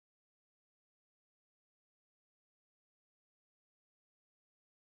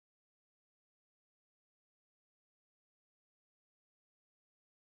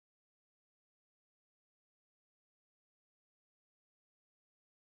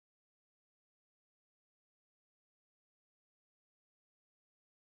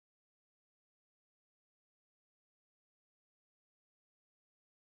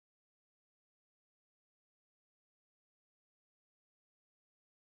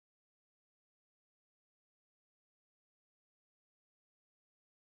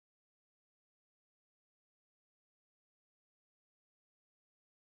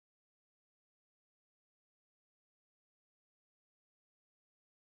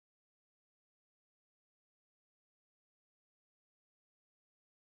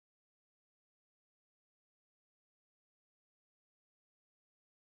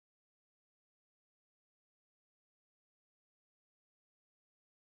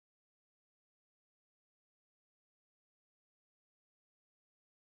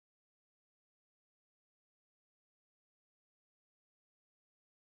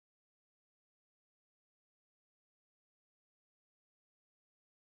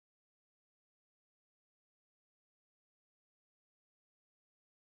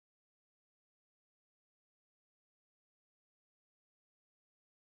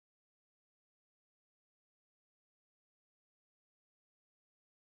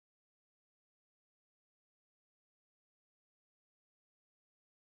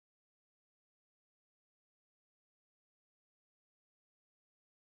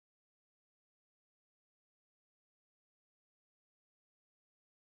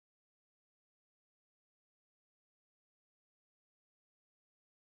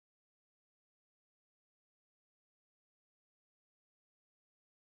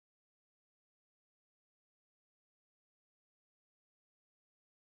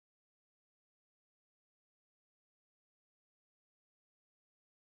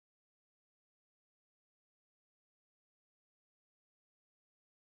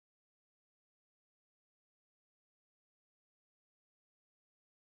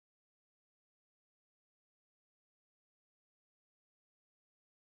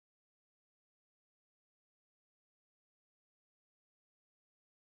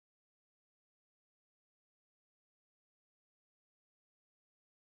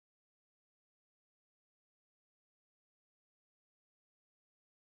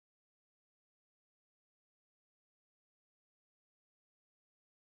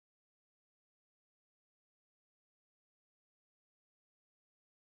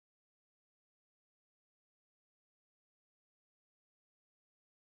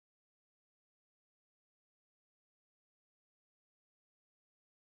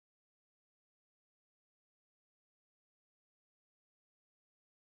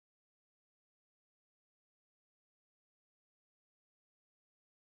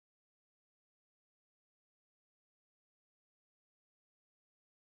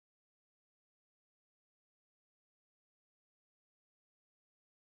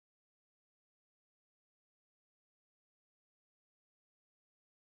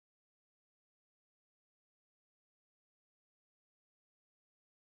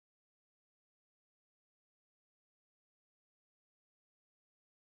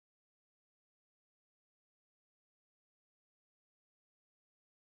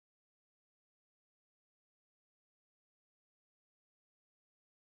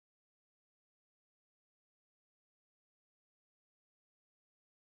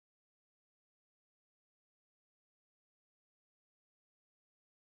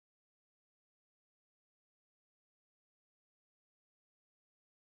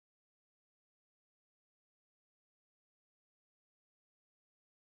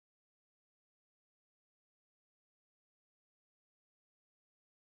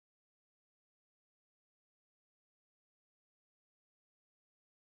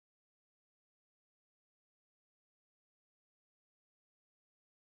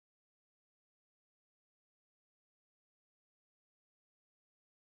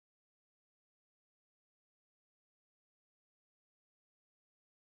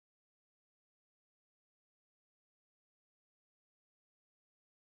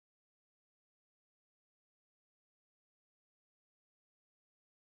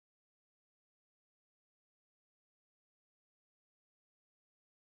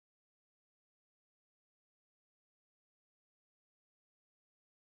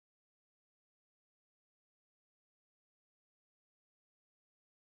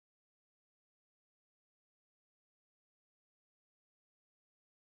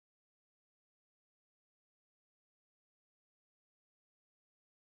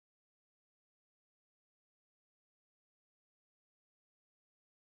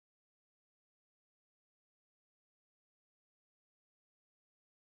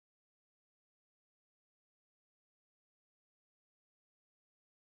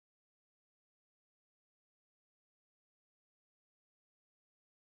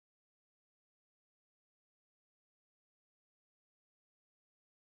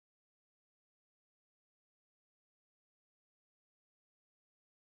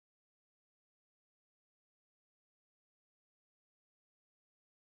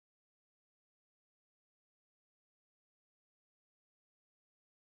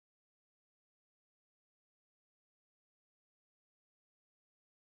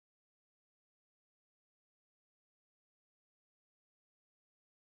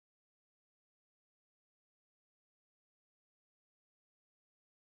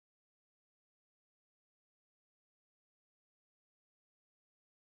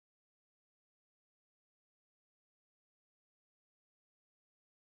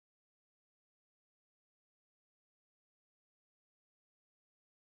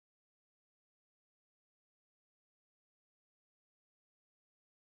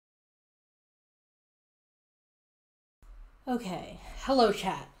Okay, hello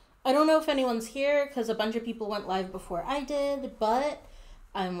chat. I don't know if anyone's here because a bunch of people went live before I did, but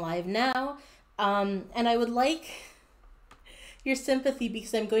I'm live now. And I would like your sympathy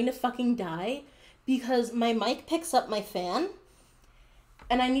because I'm going to fucking die because my mic picks up my fan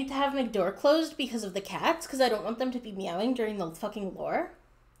and I need to have my door closed because of the cats because I don't want them to be meowing during the fucking lore.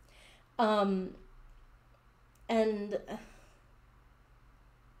 And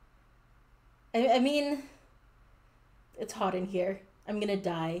I mean, it's hot in here. I'm gonna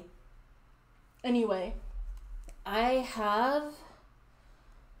die. Anyway, I have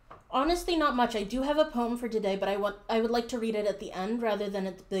honestly not much. I do have a poem for today, but I would like to read it at the end rather than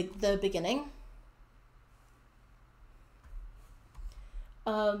at the beginning.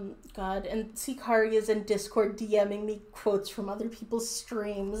 God, and Sikari is in Discord DMing me quotes from other people's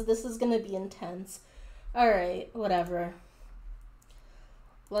streams. This is gonna be intense. Alright, whatever.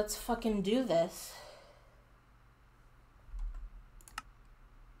 Let's fucking do this.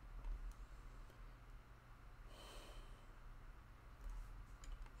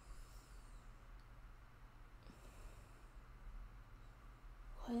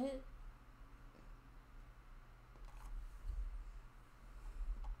 What?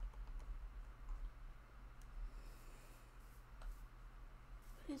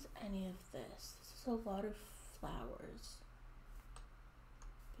 What is any of this? This is a lot of flowers.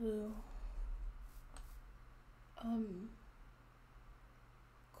 Blue.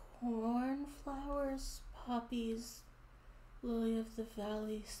 Cornflowers, poppies, lily of the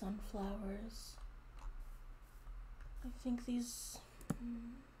valley, sunflowers. I think these...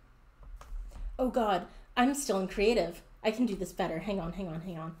 Oh god, I'm still in creative. I can do this better. Hang on.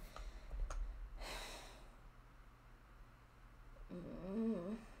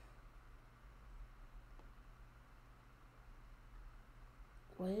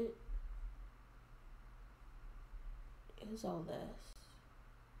 What is all this?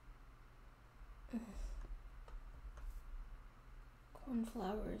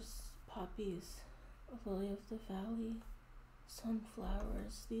 Cornflowers, poppies, lily of the valley,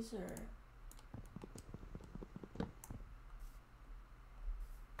 sunflowers. These are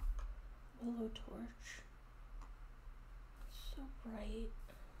willow torch. So bright.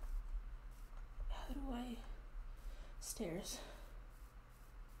 How do I... Stairs.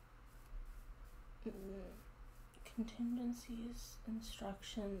 Contingencies,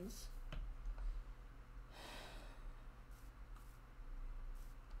 instructions.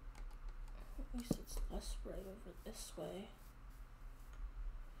 At least it's less bright over this way.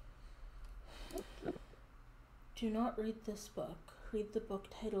 Do not read this book. Read the book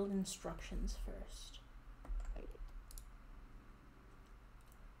titled Instructions first.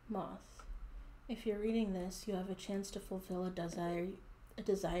 Moth. If you're reading this, you have a chance to fulfill a desire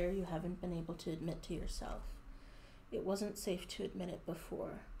you haven't been able to admit to yourself. It wasn't safe to admit it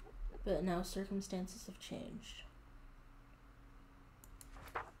before, but now circumstances have changed.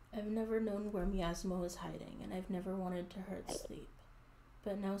 I've never known where Miasma was hiding, and I've never wanted to hurt Sleep.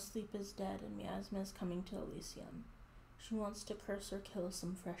 But now Sleep is dead, and Miasma is coming to Elysium. She wants to curse or kill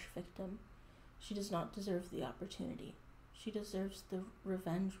some fresh victim. She does not deserve the opportunity. She deserves the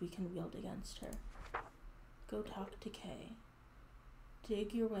revenge we can wield against her. Go talk to Kay.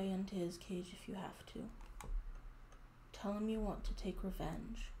 Dig your way into his cage if you have to. Tell him you want to take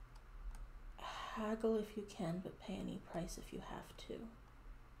revenge. Haggle if you can, but pay any price if you have to.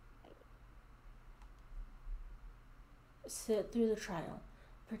 Sit through the trial.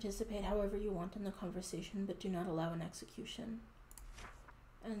 Participate however you want in the conversation, but do not allow an execution.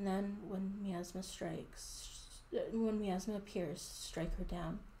 And then, when Miasma appears, strike her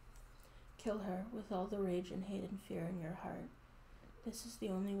down. Kill her with all the rage and hate and fear in your heart. This is the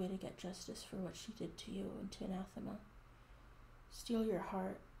only way to get justice for what she did to you and to Anathema. Steel your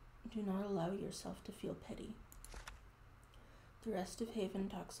heart. Do not allow yourself to feel pity. The rest of Haven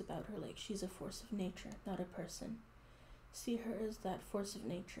talks about her like she's a force of nature, not a person. See her as that force of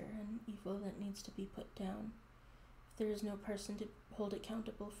nature, an evil that needs to be put down. If there is no person to hold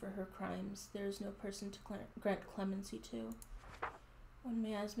accountable for her crimes, there is no person to grant clemency to. When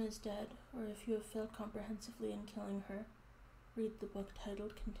Miasma is dead, or if you have failed comprehensively in killing her, read the book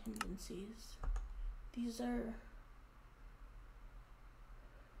titled Contingencies. These are...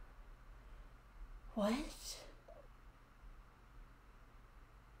 What?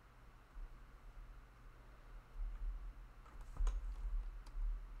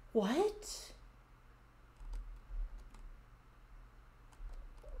 What?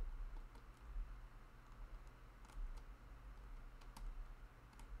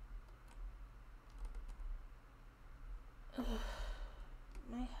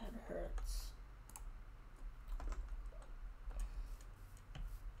 My head hurts.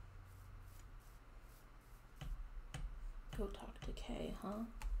 go talk to Kay, huh?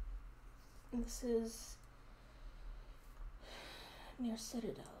 This is near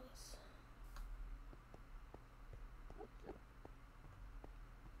Citadels.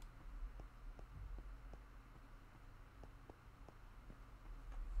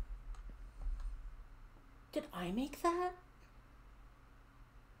 Did I make that?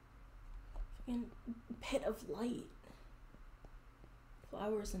 Fucking pit of light.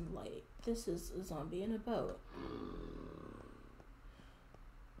 Flowers and light. This is a zombie in a boat.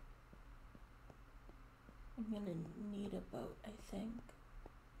 I'm gonna need a boat, I think.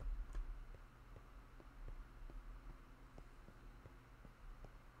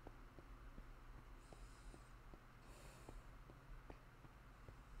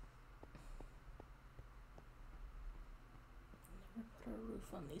 Never put a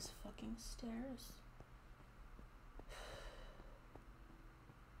roof on these fucking stairs.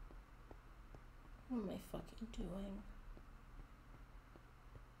 What am I fucking doing?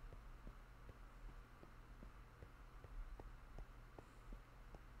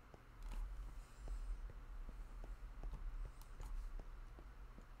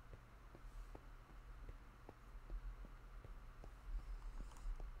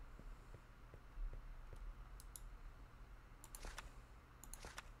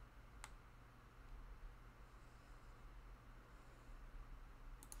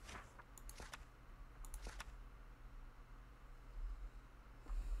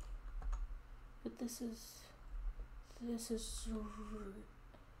 But this is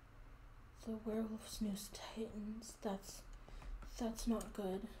the werewolf's new titans. That's not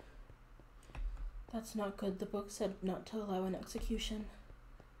good. That's not good. The book said not to allow an execution.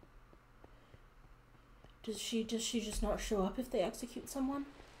 Does she just not show up if they execute someone?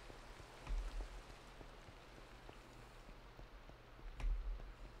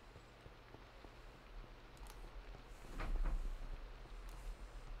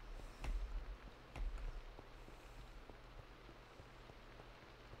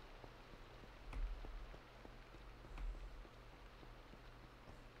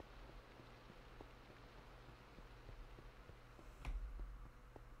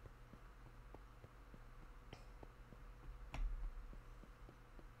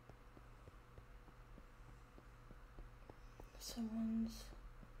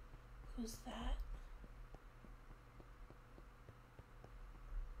 Who's that?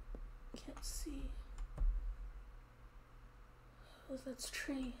 Can't see. Oh, that's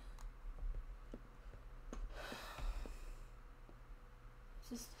tree.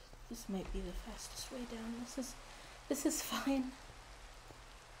 This might be the fastest way down. This is fine.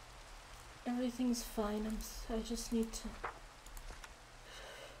 Everything's fine. I just need to.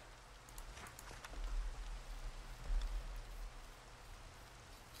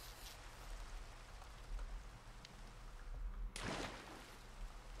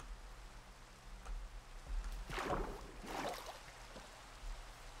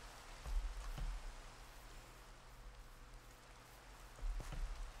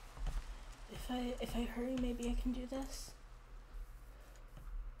 If I hurry, maybe I can do this.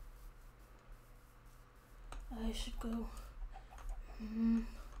 I should go. I'm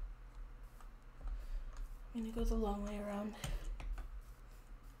gonna go the long way around.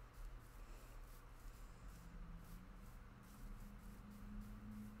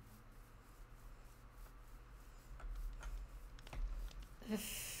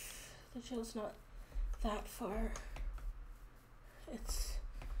 The jail's not that far. I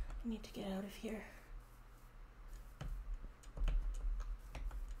need to get out of here.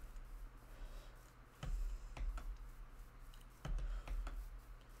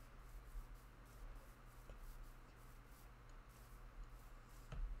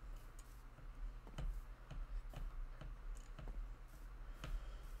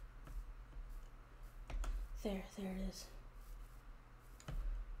 There it is.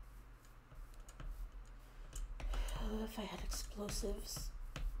 Oh, if I had explosives.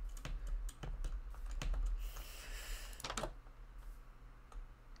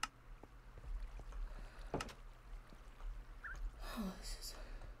 Oh, this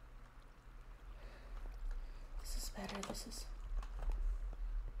is better. This is.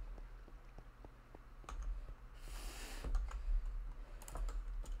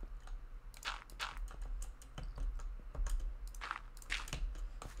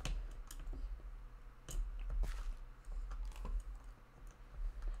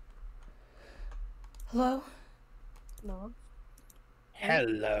 Hello? No.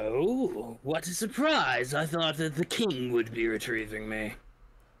 Hello? What a surprise! I thought that the king would be retrieving me.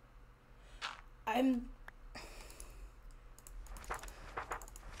 I'm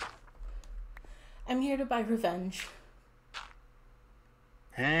here to buy revenge.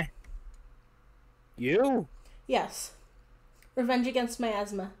 Huh? You? Yes. Revenge against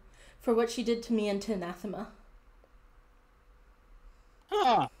Miasma, for what she did to me and to Anathema.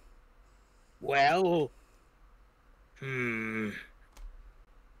 Huh. Well... No.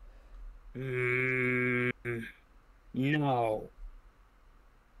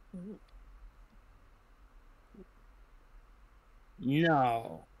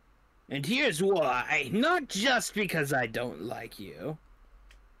 No. And here's why. Not just because I don't like you.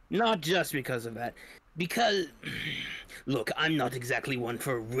 Not just because of that. Because, look, I'm not exactly one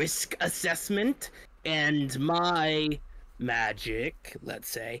for risk assessment, and my magic, let's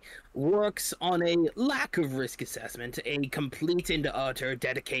say, works on a lack of risk assessment, a complete and utter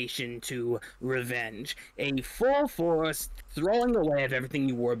dedication to revenge, a full force throwing away of everything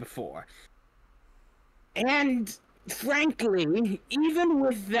you were before. And, frankly, even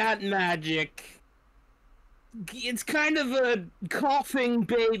with that magic, it's kind of a coughing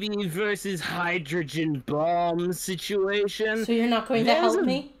baby versus hydrogen bomb situation. So you're not going to help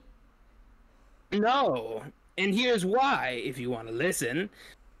me? No. And here's why, if you want to listen.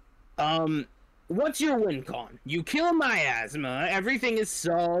 What's your win con? You kill Miasma, everything is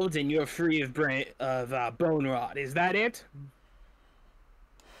solved, and you're free of bone rot. Is that it?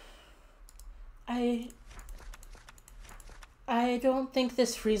 I don't think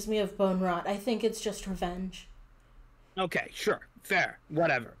this frees me of bone rot. I think it's just revenge. Okay, sure. Fair.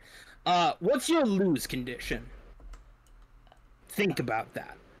 Whatever. What's your lose condition? Think about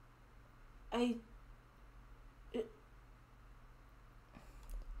that. Do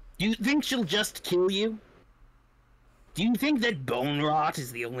you think she'll just kill you? Do you think that bone rot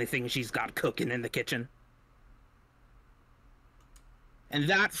is the only thing she's got cooking in the kitchen? And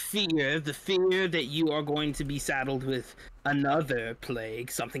that fear, the fear that you are going to be saddled with another plague,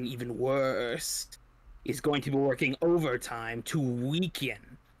 something even worse, is going to be working overtime to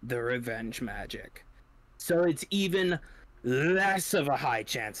weaken the revenge magic. So it's even less of a high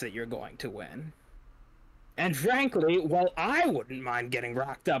chance that you're going to win. And frankly, while I wouldn't mind getting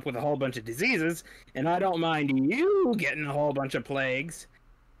rocked up with a whole bunch of diseases, and I don't mind you getting a whole bunch of plagues,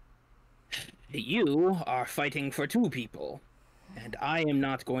 you are fighting for two people. And I am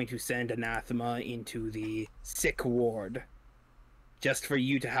not going to send Anathema into the sick ward just for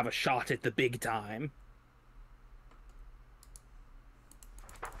you to have a shot at the big time.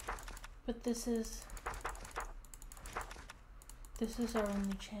 But this is our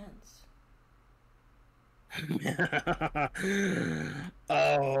only chance.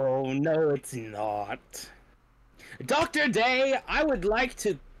 Oh, no, it's not. Dr. Day, I would like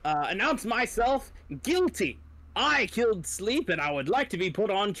to announce myself guilty. I killed Sleep, and I would like to be put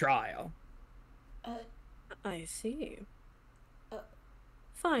on trial. I see.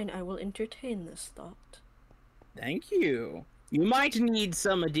 Fine, I will entertain this thought. Thank you. You might need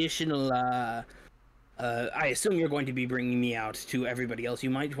some additional, I assume you're going to be bringing me out to everybody else. You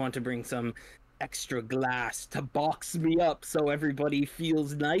might want to bring some extra glass to box me up so everybody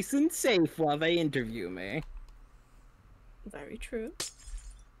feels nice and safe while they interview me. Very true.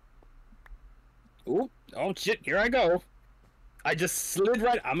 Ooh, oh shit, here I go. I just slid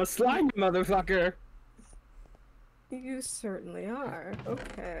right. I'm a slimy motherfucker. You certainly are.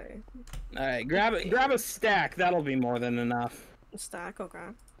 Okay. Alright, grab a stack. That'll be more than enough. A stack, okay.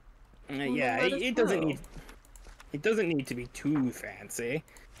 Yeah, it doesn't need to be too fancy.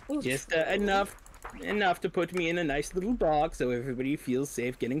 Ooh, Just enough to put me in a nice little box so everybody feels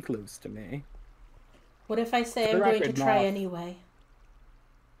safe getting close to me. What if I say I'm going to try anyway?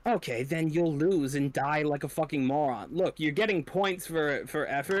 Okay, then you'll lose and die like a fucking moron. Look, you're getting points for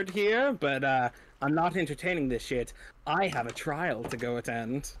effort here, but I'm not entertaining this shit. I have a trial to go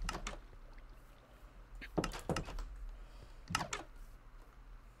attend.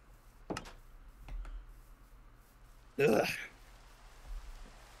 Ugh.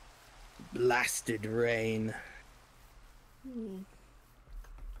 Blasted rain. The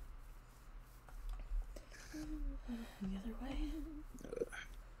other way.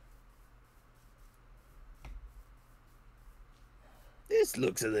 This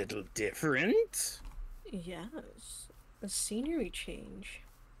looks a little different. Yes. A scenery change.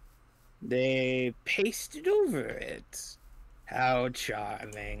 They pasted over it. How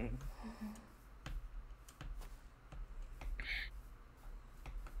charming.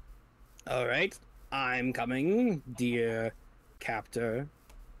 Alright, I'm coming, dear captor,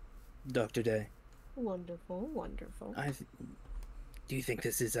 Dr. Day. Wonderful, wonderful. Do you think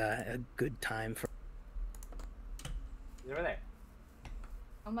this is a good time for... He's over there.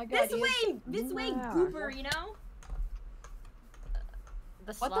 Oh my god. This way, Gooperino. What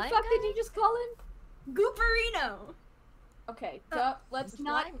the fuck did you just call him? Gooperino. Okay, let's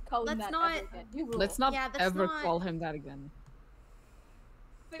not call him that ever again. You rule. Let's not Yeah, that's ever not- call him that again.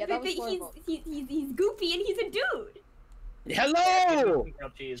 Yeah, that was horrible. he's goopy and he's a dude. Hello!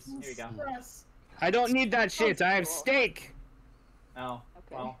 Grilled cheese. Here you go. I don't need that shit. I have steak. Oh,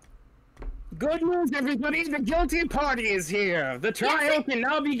 Okay. well. Good news, everybody. The guilty party is here. The trial can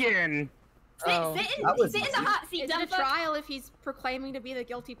now begin. Oh. Sit in the hot seat, Is it a Dumpa. trial if he's proclaiming to be the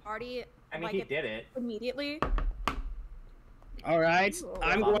guilty party? I mean, like he did it. immediately. All right.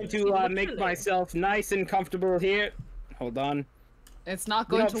 I'm going to make Literally. myself nice and comfortable here. Hold on. It's not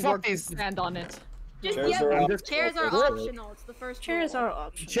You going know, to fuck work. these- Stand on it. Just Chairs yeah. are I'm up. just- Chairs are optional. It's the first Chairs rule. are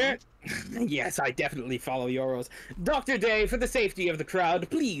optional. Chair. Yes, I definitely follow your rules. Dr. Day, for the safety of the crowd,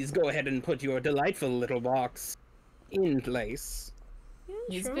 please go ahead and put your delightful little box in place. Yeah,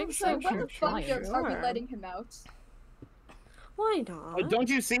 He's sure, big, So so what the you're fuck trying. are we letting him out? Why not? Don't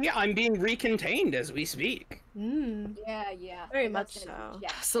you see? I'm being recontained as we speak. Yeah. Very That's much gonna- so. Yeah.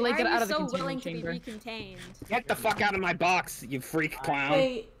 Soleil, Why get are out you of the so containment willing to chamber. be recontained? Get the fuck out of my box, you freak clown.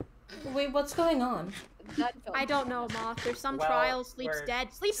 Wait, what's going on? That felt I don't know, Moth. There's some Well, trial. Sleep's we're-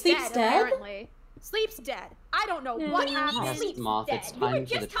 dead. Sleep's Sleep's dead, dead? apparently. Sleep's dead. I don't know what Yeah. happened. Sleep's Moth, dead. it's We were time for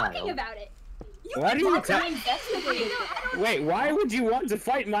just the talking trial. about it. Why do you I investigated. Wait, why would you want to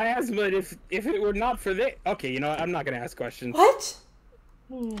fight miasma if it were not for this? Okay, you know what? I'm not gonna ask questions. What?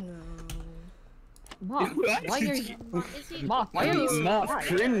 No. Moth, What? why are you? Is he? Moth, why are you? Moth Why?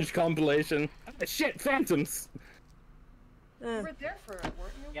 cringe compilation. Shit, phantoms. Eh. We're there for it,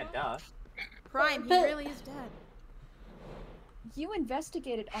 weren't you? Yeah, duh. Prime. He But- really is dead. You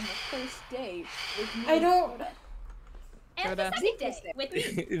investigated on the first day with me. I don't- Kota. And the Kota. second day with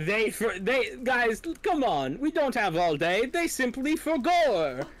me. they guys, come on. We don't have all day. They simply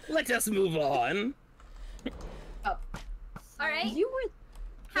forgore. Let us move on. All right. You were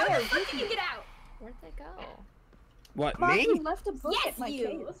How there. the fuck did you get out? Where'd they go? What, Mom, me? you left a book Yes, at my you.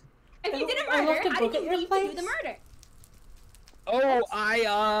 cave. If you did a I left murder, a how book did at you your leave to do the place? murder?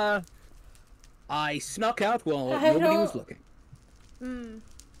 Oh, I snuck out while I nobody was don't- looking. Hmm.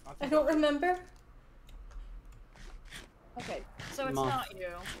 I don't remember. Okay. So it's Moth. not you.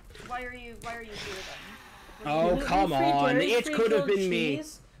 Why are you here then? Oh, Gluten-free, come on. dairy-free It could have grilled been me.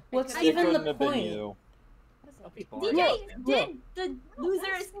 cheese? What's It even Couldn't the have been point? you. Some people DJ, are- did the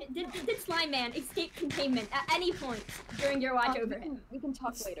loser, did Slime Man escape containment at any point during your watch over him? We can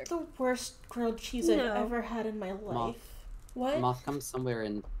talk later. It's the worst grilled cheese No. I've ever had in my life. What? Moth, come somewhere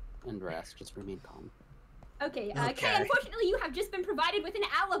and rest. Just remain calm. Okay, Okay. Kay, unfortunately you have just been provided with an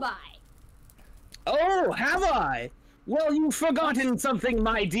alibi. Oh, have I? Well, you've forgotten something,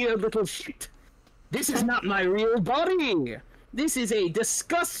 my dear little shit. This is not my real body. This is a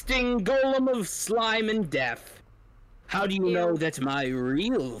disgusting golem of slime and death. How do you know that my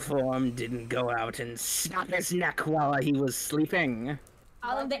real form didn't go out and snap his neck while he was sleeping?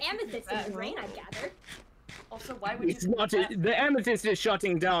 All of the amethyst in his brain, I gather. Also, why would It's you? not the amethyst is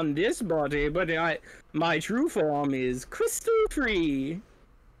shutting down this body, but my true form is crystal free.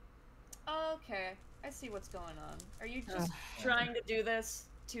 Okay, I see what's going on. Are you just trying to do this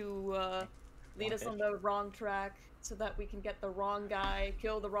to lead us on the wrong track so that we can get the wrong guy,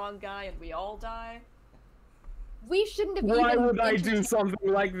 kill the wrong guy, and we all die? We shouldn't have Why even would I do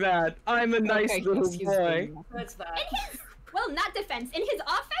something like that? I'm a nice Okay, little he's boy. doing That's that. In his, well, not defense, in his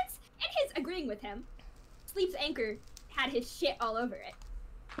offense, and his agreeing with him, Sleep's anchor had his shit all over it.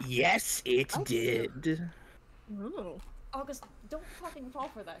 Yes, it did. Oh. August, don't fucking fall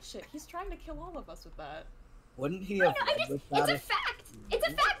for that shit. He's trying to kill all of us with that. Wouldn't he I have know, led with it's that a if- fact. It's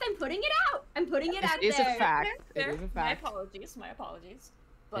a fact. I'm putting it out. I'm putting it out It's there. a fact. It Fair. is a My fact. apologies. My apologies.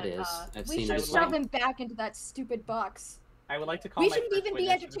 But, It is. I've We seen should it. would shove like- him back into that stupid box. I would like to call We my shouldn't first even be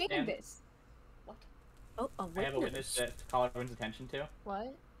witness to the entertaining stand. this. Oh, a I have a witness to call everyone's attention to.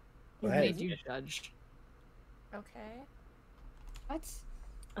 What? Who Right. made you judge? Okay. What?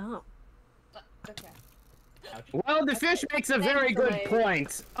 Oh. okay. Ouch. Well, the fish makes a very good Soleil.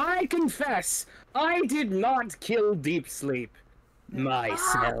 point. I confess, I did not kill Deep Sleep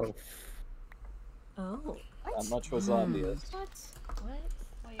myself. Oh. That much was obvious. What?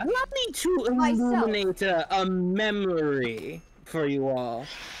 What? Allow me to illuminate a memory for you all.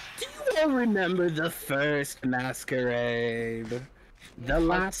 Do you all remember the first masquerade? The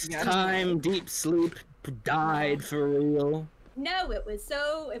last yeah. time Deep Sleep died for real? No, it was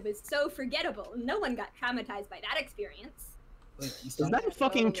so forgettable. No one got traumatized by that experience. Is that a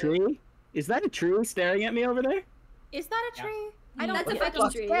fucking tree? Is that a tree staring at me over there? Is that a Yeah. tree? I don't. That's a think fucking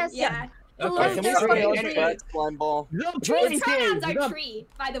that's- tree. Yes. Yeah. Okay, can so we say anyway, That's slime ball. the His point pronouns is, are the tree,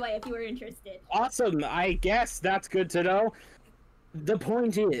 by the way, if you were interested. Awesome, I guess that's good to know. The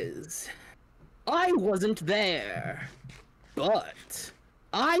point is, I wasn't there. But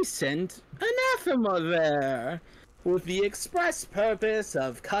I sent Anathema there with the express purpose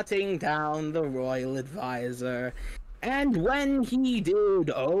of cutting down the royal advisor. And when he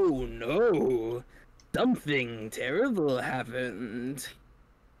did, oh no, something terrible happened.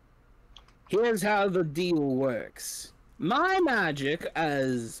 Here's how the deal works. My magic,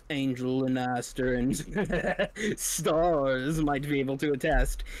 as Angel and Aster and Stars might be able to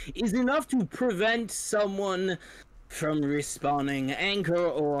attest, is enough to prevent someone from respawning, anchor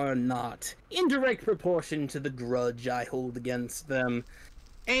or not, in direct proportion to the grudge I hold against them.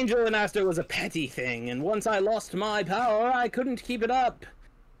 Angel and Aster was a petty thing, and once I lost my power, I couldn't keep it up.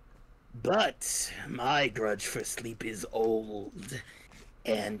 But my grudge for Sleep is old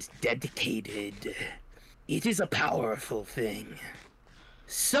and dedicated. It is a powerful thing.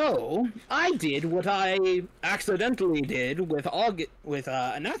 So, I did what I accidentally did with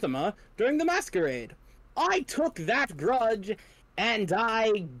Anathema during the masquerade. I took that grudge and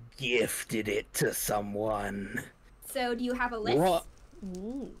I gifted it to someone. So, do you have a list? What?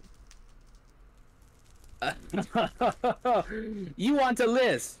 You want a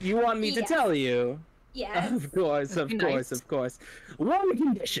list? You want me to Yes. tell you? Yes. Of course, of course, of course. One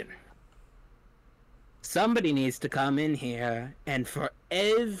condition. Somebody needs to come in here, and for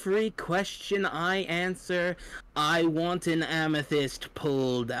every question I answer, I want an amethyst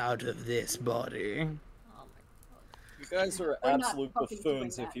pulled out of this body. You guys are We're not absolute fucking doing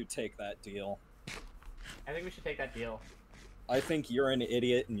buffoons if that. you take that deal. I think we should take that deal. I think you're an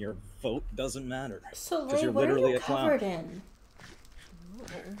idiot and your vote doesn't matter. Soleil, you're what are literally you a clown. covered in?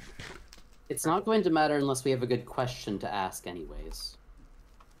 It's not going to matter unless we have a good question to ask anyways.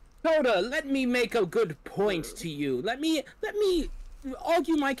 Kota, let me make a good point to you. Let me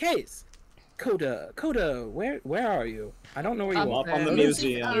argue my case. Kota, where are you? I don't know where you are. Up on the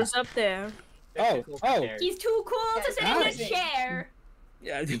museum. He's up there. Oh. He's too cool to sit in Nice. his chair.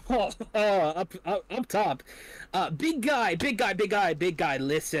 Yeah, up top. Big guy,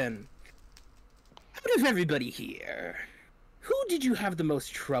 listen. Out of everybody here, who did you have the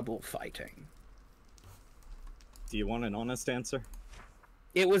most trouble fighting? Do you want an honest answer?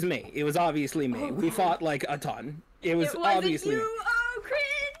 It was me. It was obviously me. We fought like a ton. It was It wasn't obviously you. me. Oh,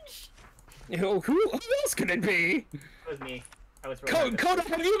 cringe. Who else could it be? It was me. I was Kota,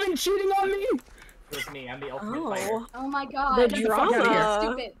 have you been cheating on me? It was me. I'm the ultimate fighter. Oh my god. The Get fuck out of here.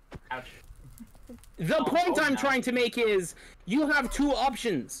 drama. Stupid. Ouch. The point I'm no. trying to make is, you have two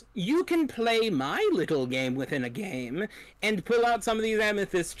options. You can play my little game within a game, and pull out some of these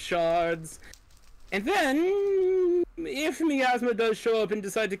amethyst shards, and then, if Miasma does show up and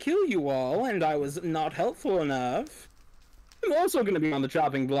decide to kill you all, and I was not helpful enough, I'm also gonna be on the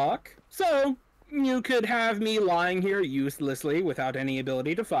chopping block. So, you could have me lying here uselessly without any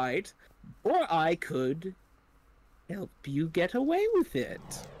ability to fight, or I could help you get away with it.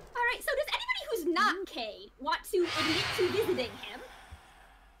 Alright, so does anybody who's not Kay want to admit to visiting him?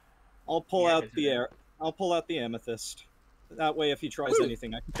 I'll pull Yeah, out it's the okay. I'll pull out the amethyst. That way, if he tries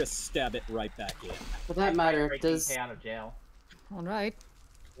anything, I can just stab it right back in. For that matter, Break does... DK out of jail. Alright.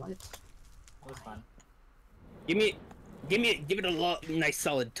 What? It was fun. Give it a nice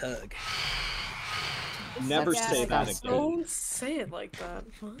solid tug. Never That's say that disgusting. again. Don't say it like that.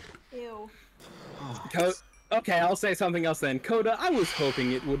 What? Ew. Okay, I'll say something else then. Kota, I was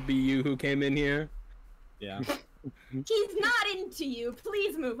hoping it would be you who came in here. Yeah. He's not into you.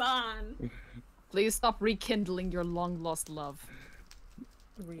 Please move on. Please stop rekindling your long lost love.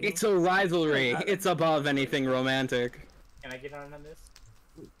 It's a rivalry. It's above anything romantic. Can I get on this?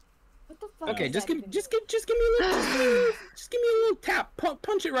 What the fuck? Okay, is just that give even? me a little, just give me a little tap.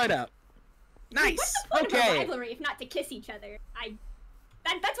 Punch it right out. Nice. What's the point of a Okay. rivalry if not to kiss each other?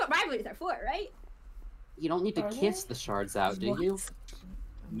 That's what rivalries are for, right? You don't need to Are kiss they? the shards out, do you?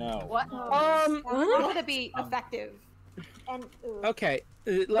 No. What? What? That's not gonna be effective. And Okay,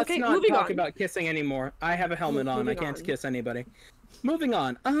 let's Okay, not moving talk on. about kissing anymore. I have a helmet on. I Moving can't on. kiss anybody. Moving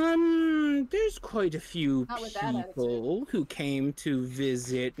on. There's quite a few Not with that people who came to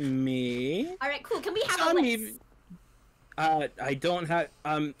visit me. Alright, cool. Can we have a Some list? even- I don't have.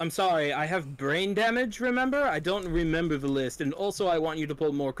 I'm sorry. I have brain damage. Remember, I don't remember the list, and also I want you to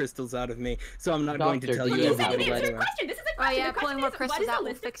pull more crystals out of me, so I'm not going to Doctor, tell do you you You said have everything you it? right answered a away. question. This is a Oh, question. yeah, the question pulling more is, crystals what is out the will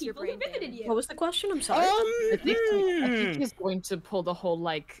list fix of your people who brain visited damage. you? What was the question? I'm sorry. I think Hmm. he's going to pull the whole,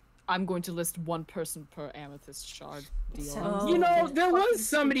 like, I'm going to list one person per amethyst shard deal. Sounds You know, like there fucking was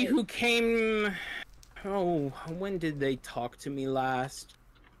somebody stupid. who came. Oh, when did they talk to me last?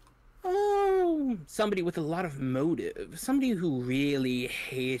 Oh, somebody with a lot of motive. Somebody who really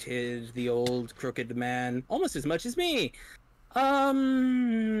hated the old crooked man almost as much as me. Oh,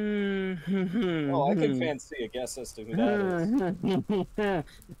 I can fancy a guess as to who that is.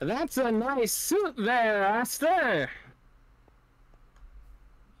 That's a nice suit there, Aster.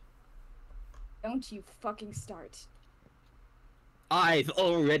 Don't you fucking start. I've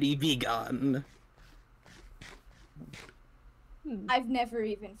already begun. I've never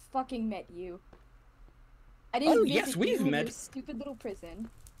even fucking met you. I didn't Oh, visit yes, we've you in met. your stupid little prison.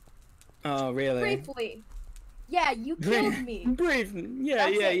 Oh, really? Briefly. Yeah, you killed me. Briefly.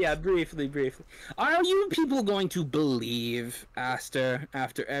 Yeah, briefly. Are you people going to believe Aster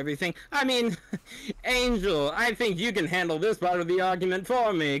after everything? I mean, Angel, I think you can handle this part of the argument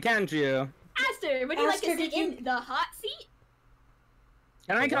for me, can't you? Aster, would you like Aster, to sit did you- in the hot seat?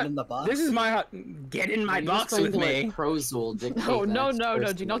 Can I The one come? in the box? This is my hot. Get in my You're just box going with to me. let Crozul dictate No, no, that no, no.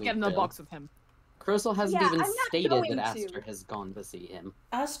 first Do not thing get in we the do. box with him. Crozul hasn't Yeah, even I'm not stated going that to. Aster has gone to see him.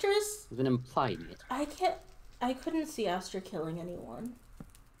 Aster's. He's been implying it. I couldn't see Aster killing anyone.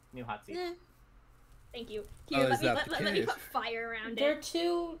 New hot seat. Thank you. Oh, Here, is that the let me case? put fire around They're it.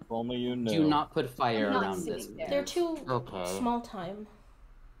 too. If only you knew. Do not put fire I'm not around this. sitting there. They're too Okay. small time.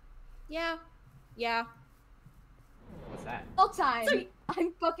 Yeah. Yeah. What's that? Small time. So-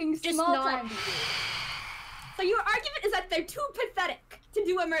 I'm fucking Just small not- time to you. So your argument is that they're too pathetic to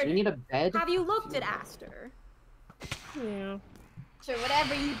do a murder. You need a bed? Have you looked at Aster? Yeah. Sure,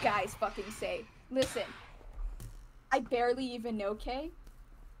 whatever you guys fucking say. Listen, I barely even know Kay.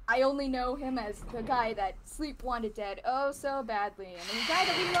 I only know him as the guy that Sleep wanted dead oh so badly, and the guy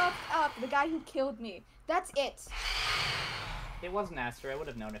that we locked up, the guy who killed me. That's it. It wasn't Aster. I would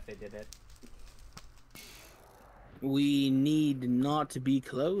have known if they did it. We need not to be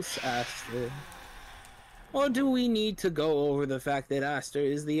close, Aster. Or do we need to go over the fact that Aster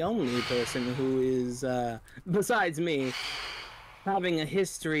is the only person who is, besides me, having a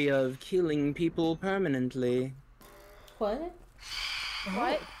history of killing people permanently? What?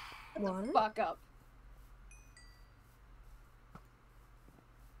 What? Shut the fuck up.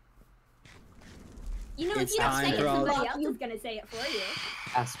 You know, if It's you don't time say it, for all- somebody else is gonna say it for you.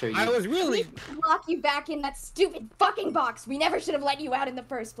 Aster, you I was really. Lock you back in that stupid fucking box. We never should have let you out in the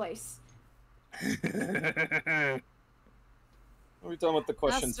first place. Are we done with the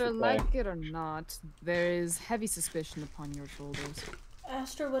questions Aster, for Kay? like it or not, there is heavy suspicion upon your shoulders.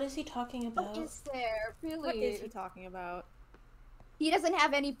 Aster, what is he talking about? What is there? Really? What is he talking about? He doesn't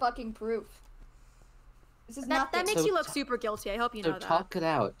have any fucking proof. This is That nothing. makes So you look t- super guilty. I hope you So know that. talk it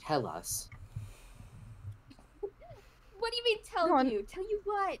out. Tell us. What do you mean tell Go on. you? Tell you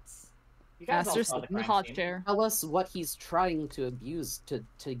what? You guys all Aster, saw sit the in the crime hot scene. chair. Tell us what he's trying to abuse to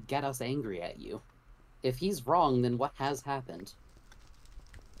get us angry at you. If he's wrong, then what has happened?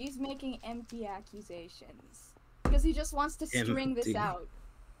 He's making empty accusations. Because he just wants to string this Empty. out.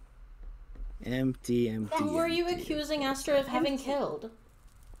 Empty. Who are you empty. accusing Aster of having killed?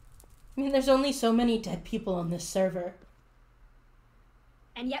 I mean, there's only so many dead people on this server.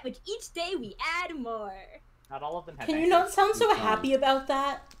 And yet, with each day, we add more. Not all of them have. Can you not access. sound so Okay. happy about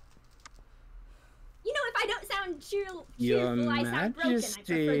that? You know, if I don't sound Your cheerful, I sound broken. I prefer the first.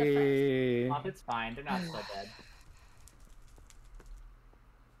 Majesty. Mom, it's fine. They're not so dead.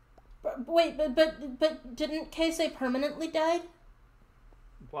 Wait, but didn't Kay say permanently died?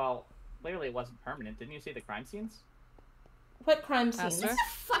 Well, clearly it wasn't permanent. Didn't you see the crime scenes? What crime scenes? Aster?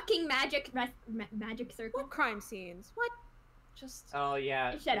 Fucking magic circle. What crime scenes? What? Just Oh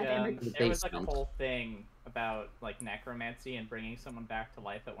yeah. Shut up, Amber. There was like a Basement. whole thing about like necromancy and bringing someone back to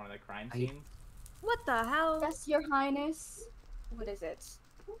life at one of the crime I- scenes. What the hell? yes, your highness. What is it?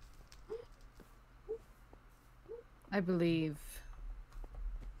 I believe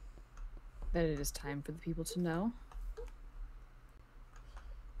that it is time for the people to know.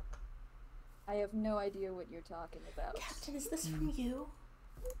 I have no idea what you're talking about. Captain, is this from you?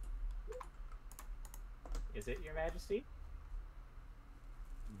 Is it, Your Majesty?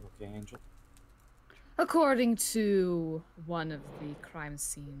 Okay, Angel. According to one of the crime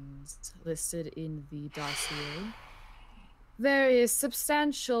scenes listed in the dossier, there is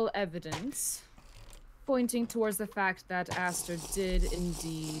substantial evidence pointing towards the fact that Aster did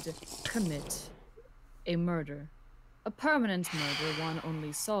indeed commit a murder. A permanent murder, one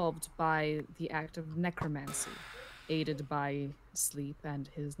only solved by the act of necromancy, aided by sleep and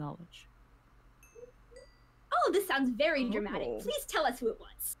his knowledge. Oh, this sounds very dramatic. Oh. Please tell us who it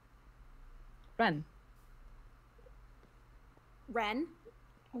was. Ren, Ren?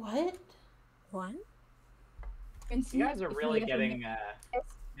 What? What? Prince, You guys are if really you getting Yes.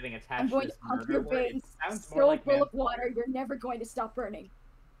 getting I'm attached to going to this pump murder your word. It veins sounds so more like full of man- water, you're never going to stop burning.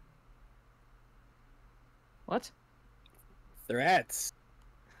 what? Threats.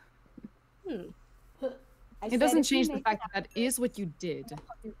 It doesn't change the fact that that is what you did.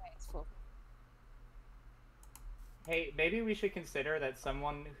 Hey, maybe we should consider that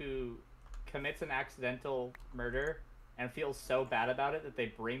someone who commits an accidental murder and feels so bad about it that they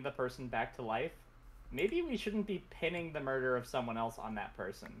bring the person back to life, maybe we shouldn't be pinning the murder of someone else on that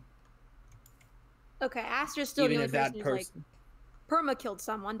person. Okay, Aster's still Even the if only that person who's like perma killed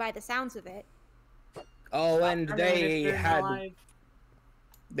someone by the sounds of it. Oh, and they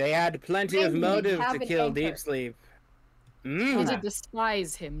had plenty of motive to kill Deep Sleep. You did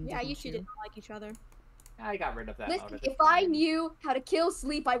despise him. Yeah, you didn't two did not like each other. I got rid of that Listen, motive. if I knew how to kill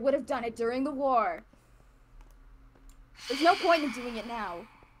Sleep, I would have done it during the war. There's no point in doing it now.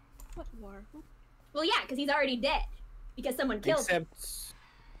 What war? Well, yeah, because he's already dead. Because someone killed him.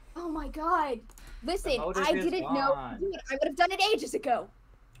 Oh my god. Listen, motive I is didn't know. gone. Dude, I would have done it ages ago.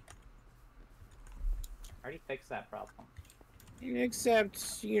 I already fixed that problem.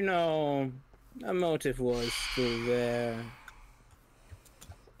 Except, you know, a motive was still there.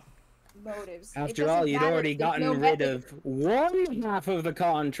 Motives. After all, you'd already gotten rid of one half of the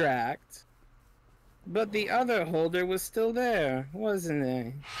contract. But the other holder was still there, wasn't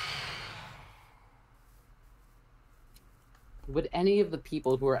he? Would any of the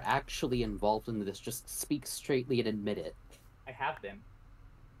people who are actually involved in this just speak straightly and admit it? I have been.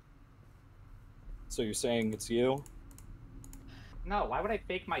 So you're saying it's you? No, why would I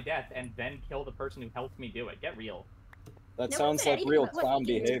fake my death and then kill the person who helped me do it? Get real. That No one sounds said like anything real about clown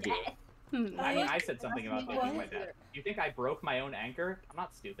faking behavior. death. I mean, I said something about What? faking my death. You think I broke my own anchor? I'm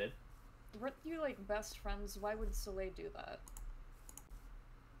not stupid. Weren't you like best friends? Why would Soleil do that?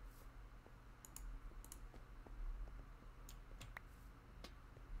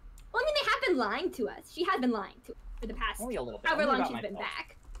 Well, I mean, they have been lying to us. She has been lying to us for the past Only a little bit. however Only long about she's been myself.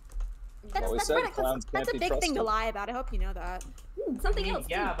 back. Always said clowns That's can't a be big thing to trusted. lie about. I hope you know that. Something I mean, else,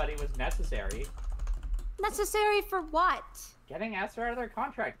 yeah, too. but it was necessary. Necessary for what? Getting Aster out of their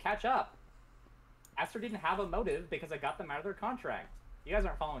contract. Catch up. Aster didn't have a motive because I got them out of their contract. You guys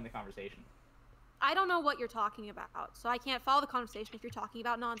aren't following the conversation. I don't know what you're talking about, so I can't follow the conversation if you're talking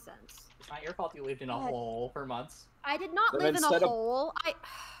about nonsense. It's not your fault you lived in a hole for months. I did not Then live in a instead of- hole.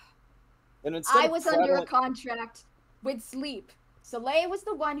 And instead I of was under a prattling- contract with Sleep. Soleil was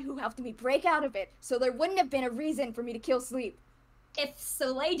the one who helped me break out of it, so there wouldn't have been a reason for me to kill Sleep. If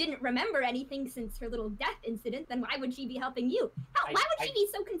Soleil didn't remember anything since her little death incident, then why would she be helping you? Hell, why would she be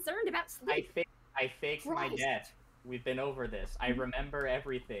so concerned about Sleep? I faked my Christ. death. We've been over this. I remember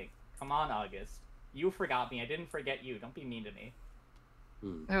everything. Come on, August. You forgot me. I didn't forget you. Don't be mean to me.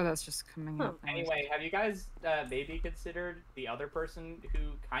 Oh, that's just coming up. Anyway, have you guys maybe considered the other person who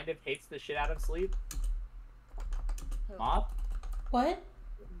kind of hates the shit out of Sleep? Moth? What?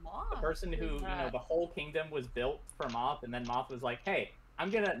 The person who, you know, the whole kingdom was built for Moth, and then Moth was like, hey, I'm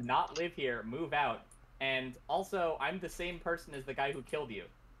gonna not live here, move out, and also, I'm the same person as the guy who killed you.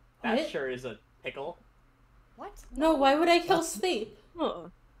 That What? sure is a pickle. What? No, why would I kill Sleep?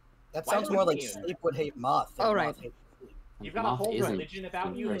 That Why sounds more like wouldn't you? Sleep would hate Moth. than All Moth right. hates Sleep. You've got a Moth whole isn't religion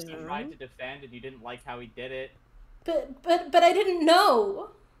about you that you Mhm. tried to defend, and you didn't like how he did it. But I didn't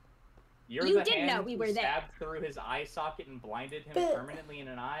know. You're You the did know hand we who were there. stabbed through his eye socket and blinded him But- permanently in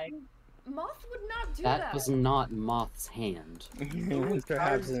an eye. Moth would not do That that. was not Moth's hand.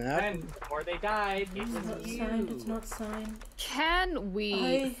 Perhaps And enough. before they died, it It's not was signed. It's you. not signed. Can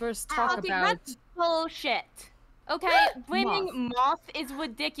we I- first talk Okay, about? that's bullshit. Okay, blaming Moth is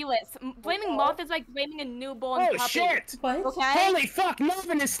ridiculous. Blaming Moth is like blaming a newborn Oh puppy. shit! What? Okay? Holy fuck,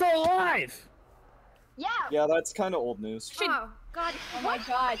 Navn is still alive! Yeah. Yeah, that's kind of old news. Oh, God. Oh my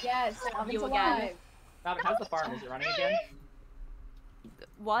god, yes. Navn's You alive. again. Navn, how's the farm? Is it running again?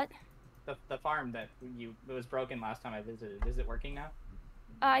 What? The farm that it was broken last time I visited. Is it working now?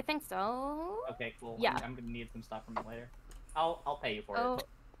 I think so. Okay, cool. Yeah. I'm gonna need some stuff from it later. I'll pay you for Oh, it.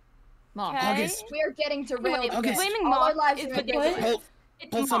 Moth. okay. August. We are getting derailed. Wait, Okay. blaming All our Moth lives is are ridiculous. What? It's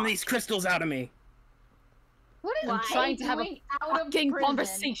Pull some of Moth. these crystals out of me. What is I'm Why trying to have a doing out of fucking prison?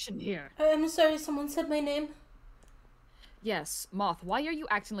 conversation here. I'm sorry, someone said my name. Yes, Moth. Why are you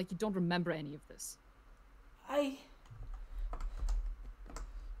acting like you don't remember any of this?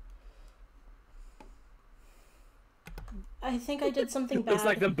 I think I did something bad. Looks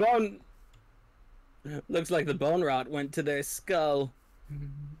like the bone. Looks like the bone rot went to their skull.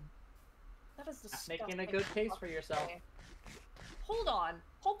 That is Not disgusting. making a good case for yourself. Okay. Hold on.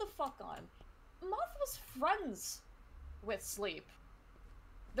 Hold the fuck on. Moth was friends with Sleep.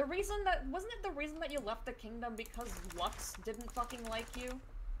 The reason that wasn't it the reason that you left the kingdom because Lux didn't fucking like you?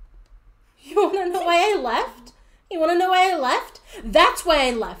 You wanna know why I left? You wanna know why I left? That's why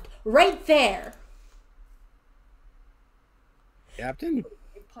I left. Right there. Captain?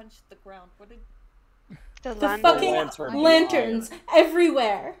 You punched the ground. What did? The fucking lanterns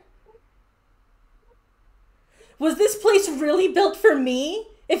everywhere. Was this place really built for me?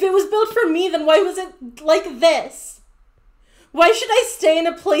 If it was built for me, then why was it like this? Why should I stay in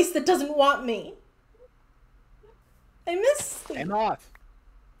a place that doesn't want me? I miss sleep. Hey, Moth.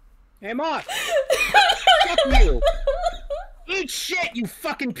 Hey, Moth. Fuck you. Eat shit, you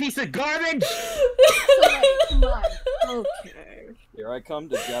fucking piece of garbage. Soleil, come on. Okay. Here I come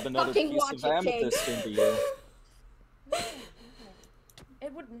to jab another Fucking piece watch of it, amethyst into you.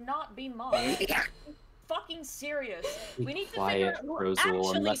 It would not be Moth. Fucking serious. Be We need to quiet, figure out who Rosal,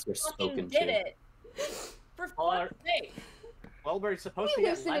 actually unless we're fucking spoken did to. it. For fuck's sake. Well, we're supposed to We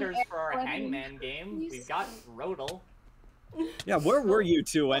get listen to letters for our everybody. hangman game. We've got Rodel. Yeah, where were you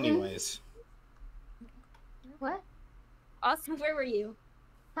two anyways? What? Us? Where were you?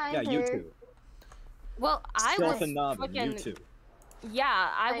 Hi Yeah, you there. two. Well, I Sylph was and Navn, you frickin'... two. Yeah,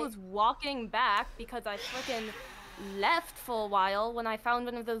 I Right. was walking back because I frickin' left for a while when I found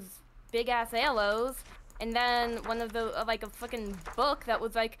one of those big-ass aloes. And then one of the, like, a fucking book that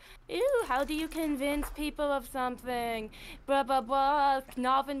was like, ew, how do you convince people of something? Blah, blah, blah.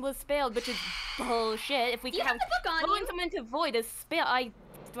 Navn was spelled, which is bullshit. If we You have count the book on throwing you. someone into void is spell,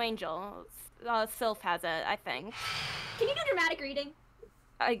 Stranger. Sylph has it, I think. Can you do dramatic reading?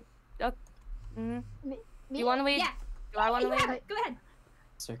 Do Me? you want to read? Yeah. Do I want to You have read? it. Go ahead.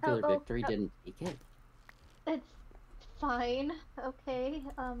 Circular Oh, Victory didn't take it. It's fine. Okay.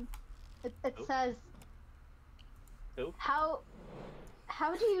 It Oh. says, Oh.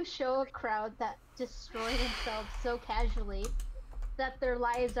 how do you show a crowd that destroy themselves so casually that their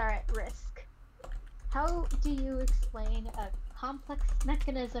lives are at risk? How do you explain a complex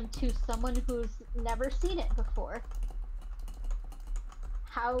mechanism to someone who's never seen it before?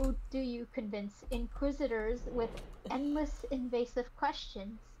 How do you convince inquisitors with endless invasive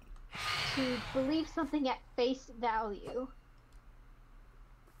questions to believe something at face value?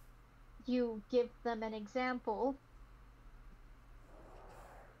 You give them an example.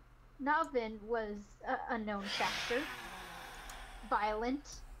 Navn was a known factor. Violent,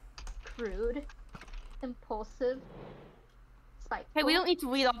 crude, impulsive, spiteful. Hey, we don't need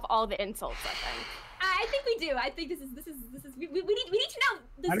to read off all the insults, I think. I think we do. I think this is we need to know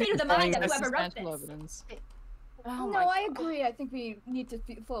the I state mean, of the mind of That's whoever wrote substantial this. evidence. Oh No, my I agree. I think we need to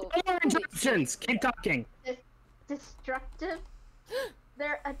follow. No more interruptions. Keep talking. Destructive.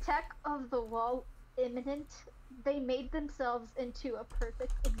 Their attack of the wall imminent. They made themselves into a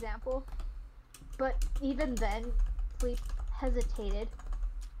perfect example. But even then, Sleep hesitated.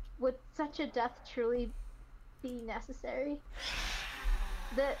 Would such a death truly be necessary?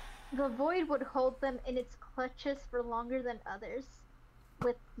 The void would hold them in its clutches for longer than others.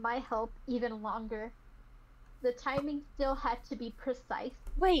 With my help, even longer. The timing still had to be precise.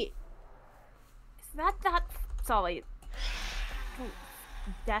 Wait. Is that sorry.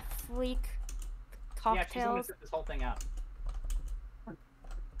 Death Freak? Yeah, she's the one who Cocktails? set this whole thing up.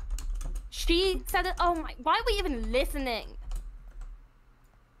 She said it. Oh my. Why are we even listening?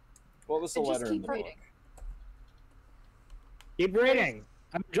 What was the Just letter in keep the book? reading. Keep reading.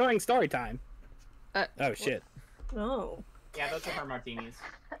 I'm enjoying story time. Oh shit. No. Yeah, those are her martinis.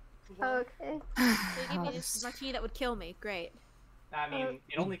 Okay. They gave me this martini that would kill me. Great. I mean,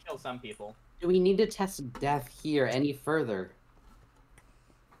 it only kills some people. Do we need to test death here any further?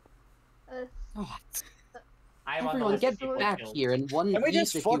 God. I am on the Everyone, list get of people back killed. here in one Can we piece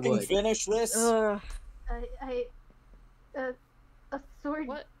just if you fucking would. finish this? Ugh. A sword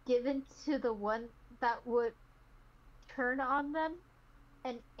What? given to the one that would turn on them,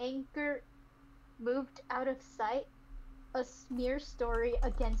 an anchor moved out of sight, a smear story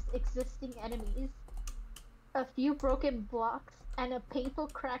against existing enemies, a few broken blocks, and a painful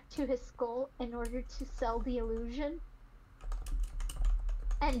crack to his skull in order to sell the illusion.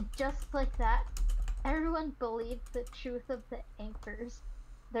 And just like that, everyone believed the truth of the anchors,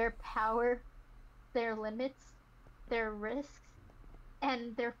 their power, their limits, their risks,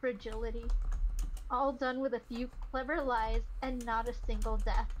 and their fragility. All done with a few clever lies and not a single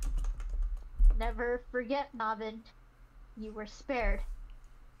death. Never forget, Navn. You were spared.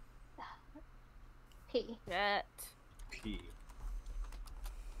 P. Shit. P.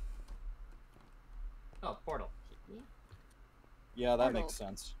 Oh, portal. Yeah, that Portal. makes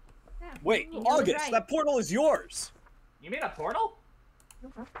sense. Yeah, Wait, you was August, right. that portal is yours! You made a portal?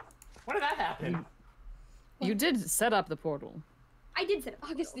 When did that happen? You did set up the portal. I did say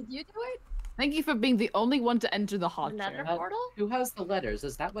August, did you do it? Thank you for being the only one to enter the hot Another chair. portal? Who has the letters?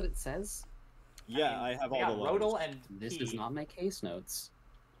 Is that what it says? Yeah, I have We all got the letters. Rodel and This P. is not my case notes.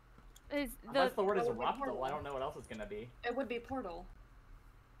 Is Unless the the word is What would be eruptal, portal? I don't know what else it's gonna be. It would be portal.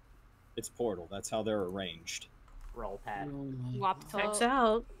 It's portal. That's how they're arranged. Roll pad. Checks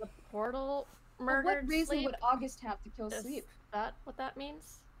out. The portal But murdered what reason Sleep. would August have to kill Is Sleep? that what that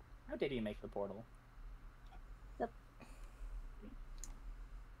means? How did he make the portal?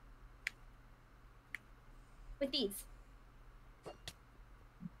 With these.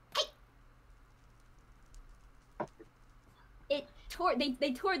 It tore.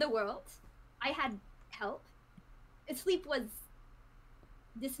 They tore the world. I had help. Sleep was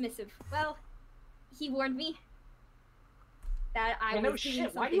dismissive. Well, he warned me that I was no doing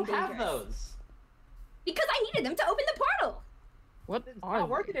shit. Why something do you have dangerous. those? Because I needed them to open the portal. What It's are not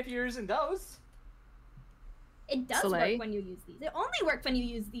working if you're using those. It does Soleil? work when you use these. It only works when you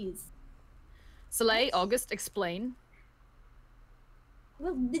use these. Soleil, August, explain.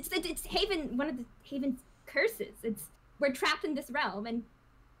 Well, it's Haven. One of the Haven's curses. We're trapped in this realm, and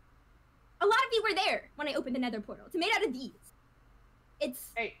a lot of you were there when I opened the Nether portal. It's made out of these. It's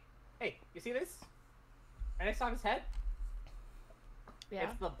Hey, you see this? Right next to his head? Yeah.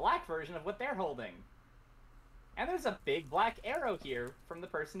 It's the black version of what they're holding. And there's a big black arrow here from the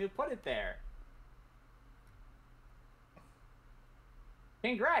person who put it there.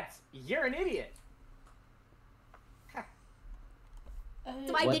 Congrats! You're an idiot!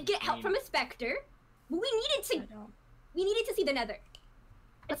 so I did get help from a specter. But we needed to see the Nether.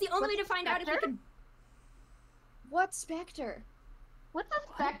 It's the only way to find out if we could. What specter? What's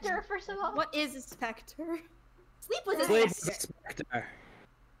a specter, first of all? What is a specter? Sleep was a Sleep specter. Spectre,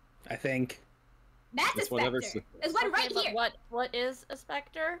 I think. That's a It's whatever specter. There's one right but here. what is a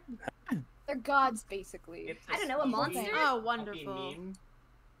specter? They're gods, basically. It's I don't know, a monster? Oh, Don't be wonderful. mean.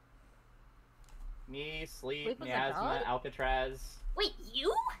 Me, Sleep, Sleep was a Miasma, god? Alcatraz. Wait,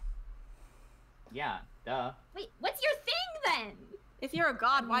 you? Yeah, duh. Wait, what's your thing then? If you're a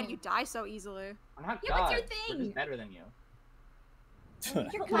god, why do you die so easily? I'm not Yeah, what's your gods. We're thing? just better than you. You're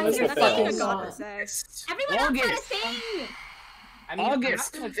What's your your That's fucking what a god song? would say. Everyone else had a August. thing. I mean, I'm not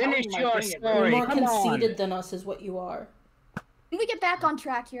August, gonna tell finish you my your thing. You're story. more Come on. conceited than us, is what you are. Can we get back on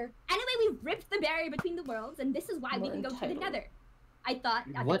track here? Anyway, we ripped the barrier between the worlds, and this is why we More can go to the entitled. Nether. I thought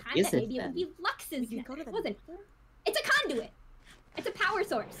at What the time is that it, maybe it would then? be Lux's. We can go to the It wasn't. Nether? It's a conduit. It's a power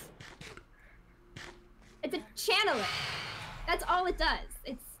source. It's a channeler. That's all it does.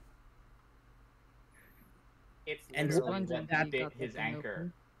 It's And literally Wondering what how you bit got his that thing anchor.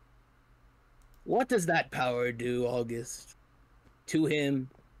 open. What does that power do, August? To him?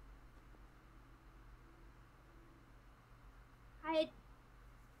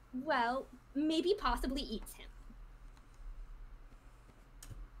 Well, maybe possibly eats him.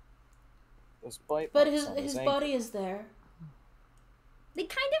 Those bite But marks on his ankle. body is there. They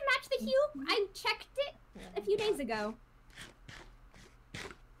kind of match the hue. I checked it a few days ago.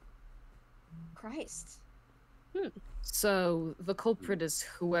 Christ. So the culprit is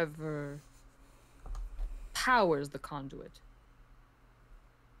whoever powers the conduit.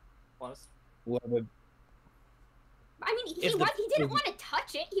 Close. Whoever. I mean, he If the- didn't if- want to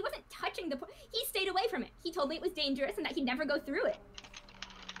touch it. He wasn't touching the. He stayed away from it. He told me it was dangerous and that he'd never go through it.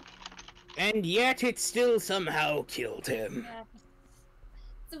 And yet it still somehow killed him.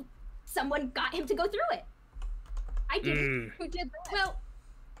 So someone got him to go through it. I didn't. Who did that? Well,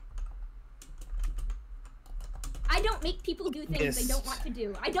 I don't make people do things they don't want to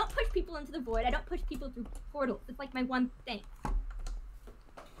do. I don't push people into the void. I don't push people through portals. It's like my one thing.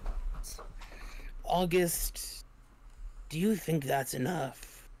 August, do you think that's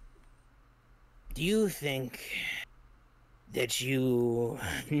enough? Do you think that you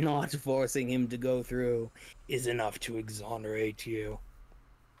not forcing him to go through is enough to exonerate you?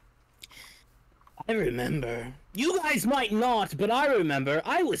 I remember. You guys might not, but I remember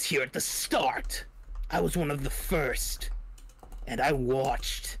I was here at the start. I was one of the first. And I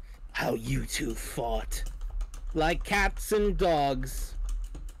watched how you two fought. Like cats and dogs.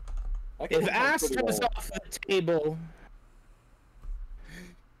 If Aster's off the table,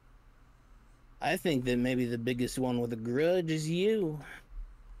 I think that maybe the biggest one with a grudge is you.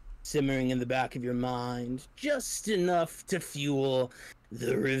 Simmering in the back of your mind, just enough to fuel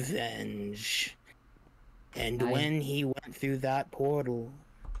the revenge. And when he went through that portal,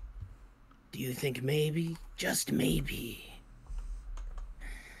 do you think maybe, just maybe,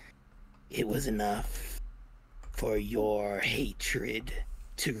 it was enough for your hatred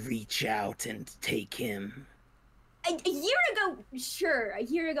to reach out and take him? A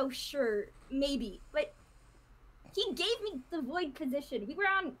year ago, sure, maybe. But he gave me the void position. We were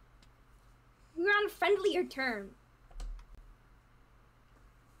on friendlier terms.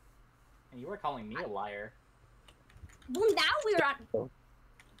 And you were calling me a liar. Well, now we're on.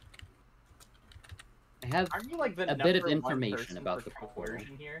 I have Aren't you like the a bit of number one information person about for the portal.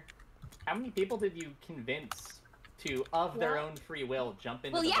 coercion here? How many people did you convince to, of their own free will, jump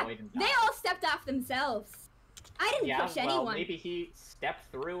into Well, the yeah, void and die? they all stepped off themselves. I didn't push well, anyone. maybe he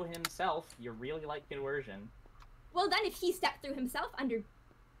stepped through himself. You really like coercion. Well, then if he stepped through himself under...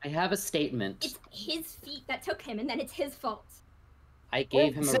 I have a statement. It's his feet that took him, and then it's his fault. I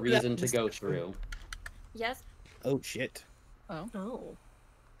gave him a reason to go through. Yes. Oh shit. Oh. Oh.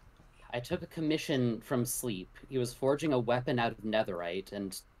 I took a commission from Sleep. He was forging a weapon out of netherite,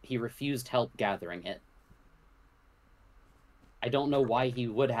 and he refused help gathering it. I don't know why he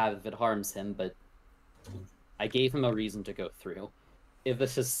would have if it harms him, but I gave him a reason to go through. If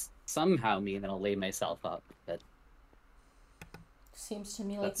this is somehow me, then I'll lay myself up, but... Seems to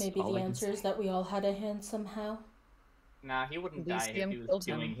me like That's maybe all the I can answer is say. that we all had a hand somehow. Nah, he wouldn't die if he was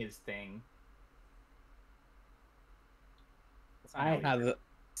doing his thing. That's not how I he have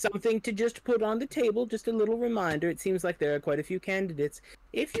something to just put on the table, just a little reminder. It seems like there are quite a few candidates.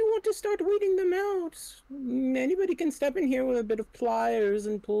 If you want to start weeding them out, anybody can step in here with a bit of pliers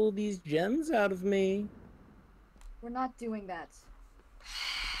and pull these gems out of me. We're not doing that.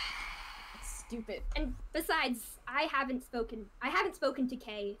 It's stupid. And besides, I haven't spoken to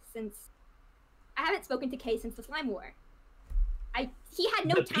Kay since the Slime War. He had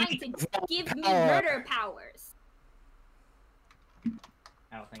no time to give me murder powers.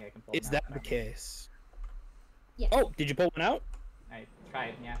 I don't think I can pull Is them out. that the case? Yes. Oh, did you pull one out? I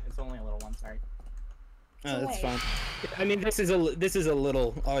tried, yeah. It's only a little one, sorry. Oh, that's fine. I mean, this is a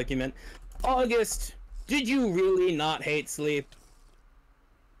little argument. August, did you really not hate Sleep?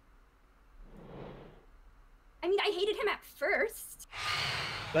 I mean, I hated him at first.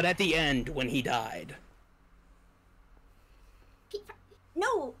 But at the end, when he died.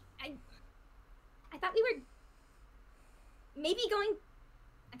 No, I thought we were maybe going.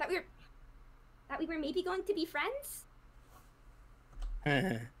 I thought we were maybe going to be friends.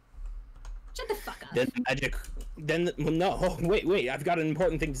 Shut the fuck up. Then magic. Then well, no. Oh, wait. I've got an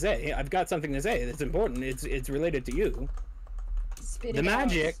important thing to say. I've got something to say that's important. It's related to you. Spit The it out.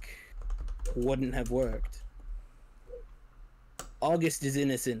 magic wouldn't have worked. August is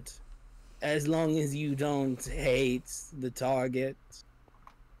innocent. As long as you don't hate the target,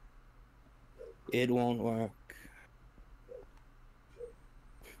 it won't work.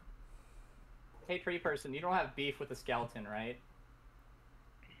 Hey, tree person, you don't have beef with the skeleton, right?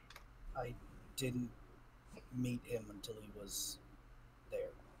 I didn't meet him until he was there.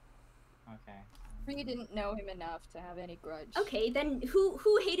 Okay. We didn't know him enough to have any grudge. Okay, then who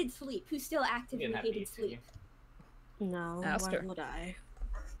hated Sleep? Who still actively didn't have hated beef, did you? Sleep? No, Aster. why would I?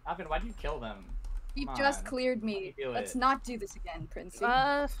 Alvin, why'd you kill them? You Come just on. cleared me. do Let's it? not do this again, Princey.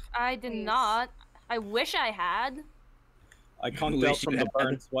 I did Please. not. I wish I had. I conked out from the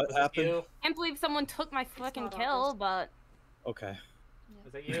burns. What happened? You? Can't believe someone took my fucking not kill, August. but Okay.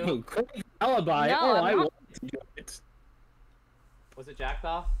 Was it you? Great alibi. No, oh, I'm I not. wanted to do it. Was it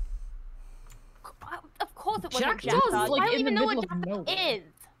Jackdaw? of course it wasn't Jackdaw's, Jackdaw. like, I don't in even the know what middle of Jackdaw nowhere. is.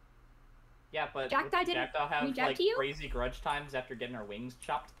 Yeah, but Jackdaw would didn't Jackdaw have reach out like to you? crazy grudge times after getting her wings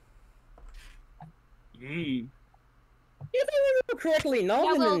chopped? If I remember correctly,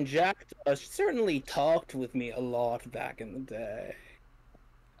 Navn well- and Jackdaw certainly talked with me a lot back in the day.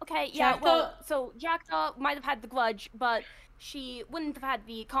 Okay, yeah, Jackdaw- well, so Jackdaw might have had the grudge, but she wouldn't have had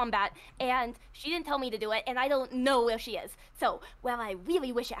the combat, and she didn't tell me to do it, and I don't know where she is. So, well, I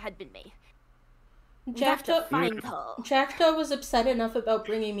really wish it had been me. We have to Jackdaw, find her. Jackdaw was upset enough about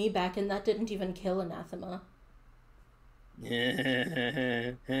bringing me back, and that didn't even kill Anathema.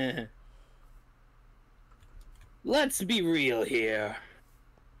 Let's be real here.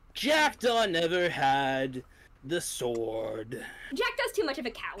 Jackdaw never had the sword. Jackdaw's too much of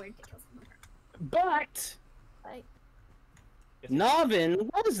a coward to kill someone. But Like, Navn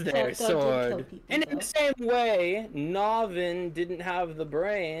was their Jackdaw did kill sword. people, And in though. the same way, Navn didn't have the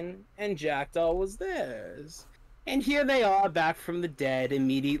brain, and Jackdaw was theirs. And here they are back from the dead,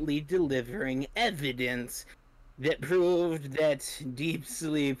 immediately delivering evidence that proved that deep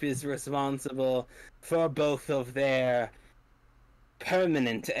sleep is responsible for both of their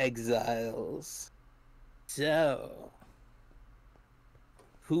permanent exiles. So,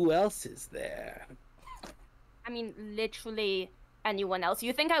 who else is there? I mean, literally anyone else.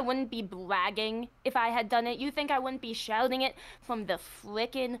 You think I wouldn't be bragging if I had done it? You think I wouldn't be shouting it from the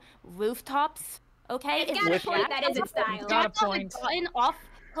frickin' rooftops? Okay? It's got a point, that isn't style. If Got a Jackdaw point. had gotten off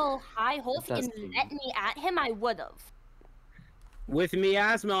her high horse It does and seem- let me at him, I would've. With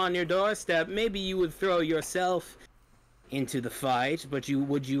miasma on your doorstep, maybe you would throw yourself into the fight, but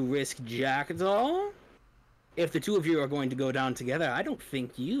would you risk Jackdaw? If the two of you are going to go down together, I don't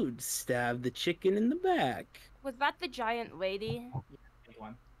think you'd stab the chicken in the back. Was that the giant lady? Big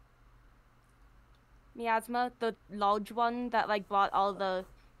one. Miasma, the large one that like brought all the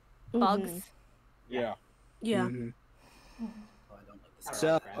bugs. Yeah. Yeah. Mhm. Oh, I don't like this.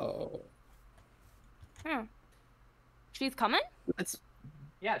 So She's coming? let's.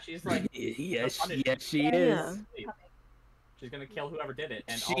 Yeah, she's like. Yes, punishment. yes, she Yeah. is. She's gonna kill whoever did it,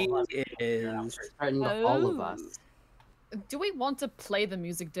 and She all of us. is. Threatened all of us. Do we want to play the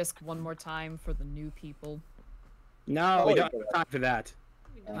music disc one more time for the new people? No, we don't have time for that.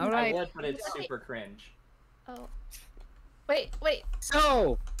 All I right. would, but it's super cringe. Oh. Wait.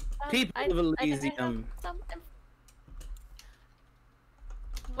 So, people I of think I have Elysium. some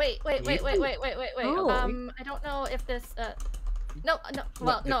Wait. Oh. I don't know if this, No,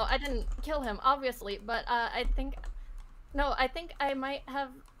 well, no, I didn't kill him, obviously, but, I think I might have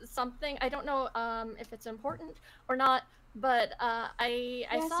something. I don't know, if it's important or not, but, I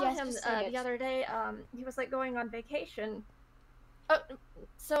saw him, just say it. the other day, he was, like, going on vacation. Oh,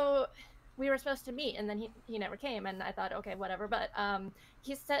 so we were supposed to meet, and then he never came, and I thought, okay, whatever, but,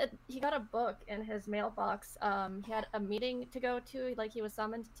 he said he got a book in his mailbox. He had a meeting to go to, like he was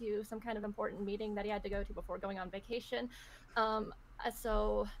summoned to some kind of important meeting that he had to go to before going on vacation.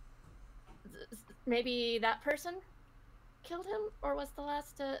 So maybe that person killed him, or was the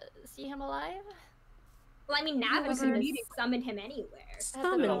last to see him alive? Well, I mean, Navn was could in have meeting. summoned him anywhere.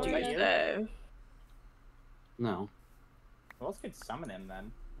 Summoned Oh, you yeah. though. No. Who else could summon him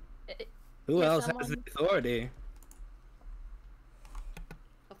then? Who Yeah, else has the authority?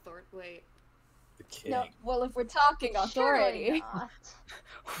 Wait. The king. No, well, if we're talking authority. Surely not.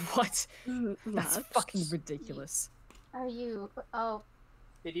 What? That's That's fucking ridiculous. Are you? Oh,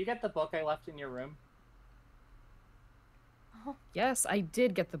 Did you get the book I left in your room? Yes, I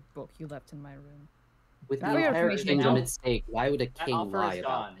did get the book you left in my room. With Now the your entire information kingdom now- at stake, why would a That king offer lie is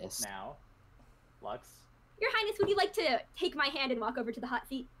about gone this? now. Lux. Your Highness, would you like to take my hand and walk over to the hot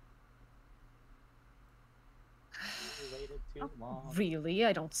seat? You waited too long. Really?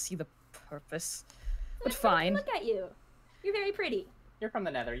 I don't see the purpose. But Let's fine. Look at you. You're very pretty. You're from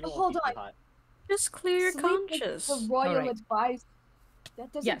the Nether. You won't Hold be on. too hot. Just clear your Sleep is conscience. the royal Alright. advisor.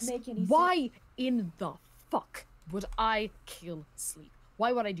 That doesn't Yes. make any sense. Why in the fuck would I kill Sleep?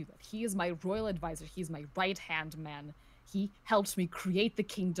 Why would I do that? He is my royal advisor. He's my right-hand man. He helped me create the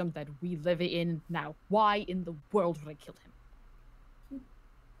kingdom that we live in now. Why in the world would I kill him?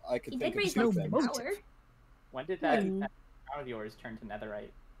 I could He think did of raise two lots things. of power. When did that crown of yours turn to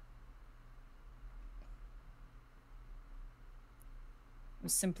Netherite? It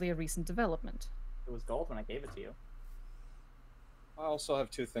was simply a recent development. It was gold when I gave it to you. I also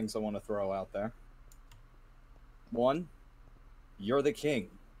have two things I want to throw out there. One, you're the king.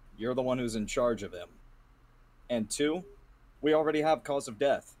 You're the one who's in charge of him. And two, we already have cause of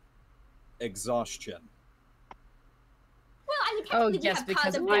death. Exhaustion. Well, I mean, Oh technically we yes, have because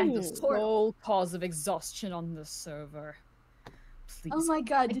cause of I'm death the in the portal. sole cause of exhaustion on the server. Please. Oh my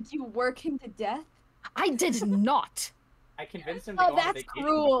god, did you work him to death? I did not! I convinced him to Oh, go on that's vacation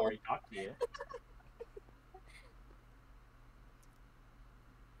cruel. before he talked to you.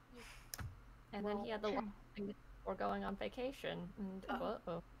 and then he had the one thing before going on vacation. And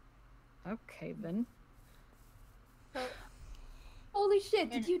whoa. Okay then. Holy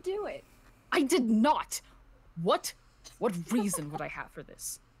shit, did you do it? I did not! What reason would I have for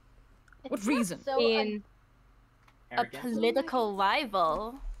this? What It's not reason? So In a Arrogant. political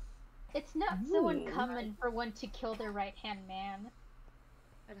rival. it's not so uncommon for one to kill their right hand man.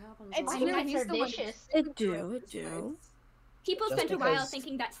 It happens. It's a You lot. really guys he's are the one- vicious. It do. People Just spent a while because-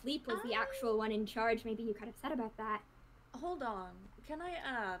 thinking that Sleep was the actual one in charge. Maybe you got upset about that. Hold on. Can I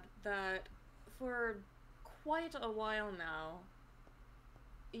add that for quite a while now,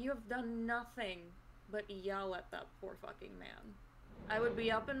 you have done nothing but yell at that poor fucking man. I would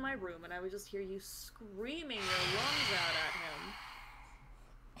be up in my room and I would just hear you screaming your lungs out at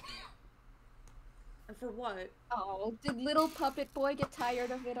him. And for what? Oh, did little puppet boy get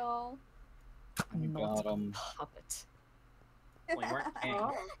tired of it all? I'm not got a 'em. puppet. Well, you weren't king.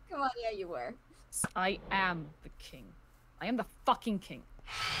 Oh, come on, yeah, you were. I am the king. I am the fucking king.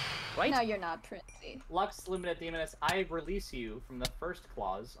 Right? No, you're not, Princey. Lux Lumina Demoness, I release you from the first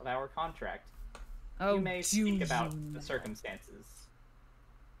clause of our contract. Oh, You may do speak about you the now? circumstances.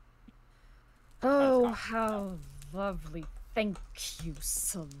 Oh, That's how lovely. Thank you,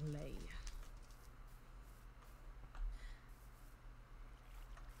 Soleil.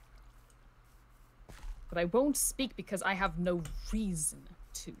 But I won't speak because I have no reason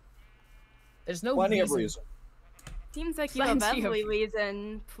to. There's no Plenty reason. of reason. Seems like you have Plenty of- every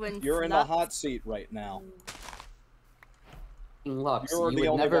reason, Prince. You're in a Lux. hot seat right now. King Lux, You're you the would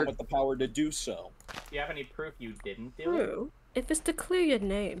only never. one with the power to do so. Do you have any proof you didn't do it? True. If it's to clear your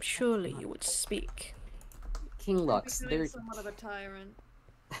name, surely you would speak. King Lux, Becoming there, somewhat of a tyrant.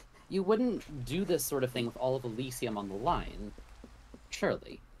 you wouldn't do this sort of thing with all of Elysium on the line,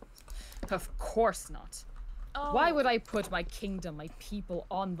 surely. Of course not. Oh. Why would I put my kingdom, my people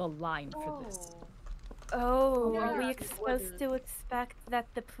on the line for this? Oh, Yeah, are we you supposed wouldn't. to expect that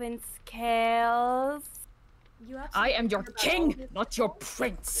the prince cares? You I am your absolutely king, care about not your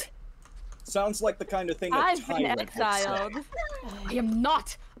prince. Sounds like the kind of thing a I've been tyrant would exiled. say. I am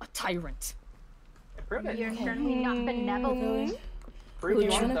not a tyrant. Prove it. You're certainly not benevolent. Prove We're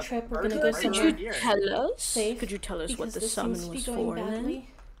you on are a the trip, we're first gonna go murderer Could Could you here. tell us? Safe, Could you tell us what because the this summon seems to be was going for then? badly.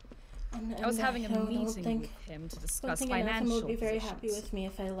 And I was having a don't meeting think, with him to don't discuss think Anathema financial would be very happy positions. with me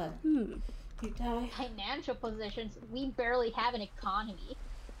if I let Hmm. you die. Financial positions, we barely have an economy.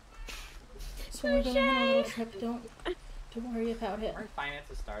 So we're going on a little trip, don't worry about it. Aren't finance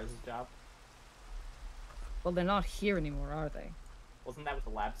a Stars' job? Well, they're not here anymore, are they? Wasn't that what the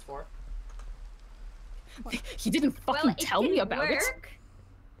lab's for? He didn't fucking tell me about it.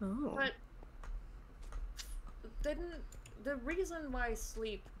 Oh. But didn't the reason why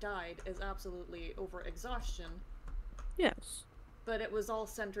Sleep died is absolutely over exhaustion, Yes. but it was all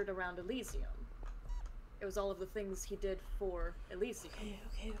centered around Elysium. It was all of the things he did for Elysium.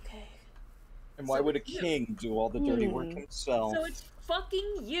 Okay. And why So would a it's you. king do all the dirty work himself? So it's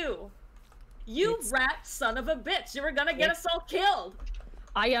fucking you. You rat son of a bitch. You were gonna get us all killed.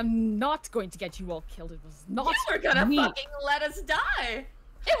 I am not going to get you all killed. It was not You were gonna me. fucking let us die.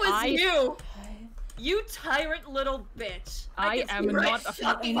 It was you. I, You tyrant little bitch. I can see am right not a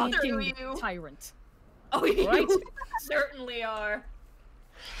fucking through fucking you. tyrant. Oh, you Right? certainly are.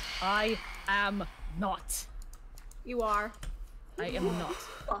 I am not. You are. I am not.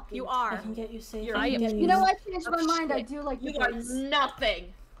 Fucking You I are. can get you safe. You're I can I get am- You know what? Changed Oh, my mind. I shit. do like the You are birds.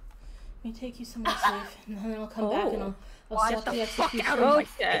 nothing. Let me take you somewhere safe, and then I'll come back and I'll Get stop the the fuck execution. out of my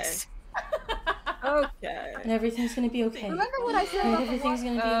Okay. face. Okay. And everything's gonna be okay. Remember what I said And about the everything's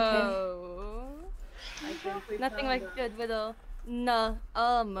water? gonna Oh. I think we Nothing found like a- good little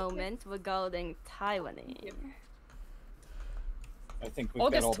moment regarding tyranny. I think we've got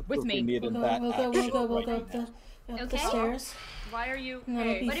August, all the with proof me. we need in be that okay. We'll action go right up now. the Okay. stairs. Why are you? And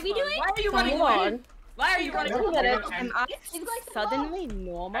that'll Hey, be What are we doing? why are you Fine. running Come away? on. Why are you running Look away? at it. Am I He's like the suddenly I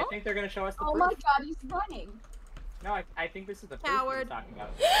normal? think they're gonna show us the Oh proof. my god, he's running. No, I think this is the proof Coward. we're talking about.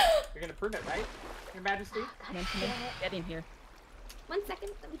 You're gonna prove it, right? Your Majesty? Come on, get in here. 1 second,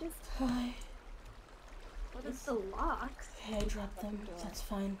 let me just. Hi. What is the locks? Okay, I dropped them. That's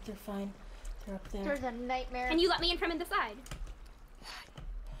fine. They're fine. They're up there. There's a nightmare. Can you let me in from the side?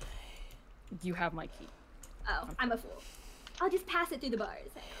 You have my key. Oh, I'm a fool. I'll just pass it through the bars.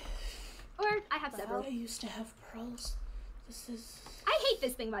 Or I have several. I used to have pearls. This is. I hate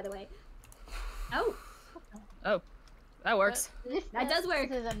this thing, by the way. Oh, Oh, that works. That does work.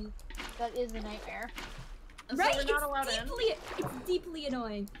 That is a nightmare. So right? we're not allowed in? It's deeply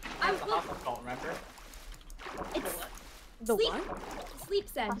annoying. I That's a will. hostile cult, remember? It's The sleep. what? Sleep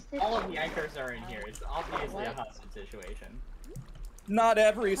said. All of the anchors are in here. It's obviously a hostage situation. Not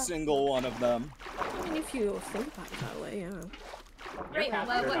every single one of them. I mean, if you think about it that way, yeah. You're Right,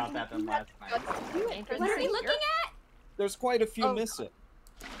 faster what- about that than last time. What are we looking at? There's quite a few Oh. missing.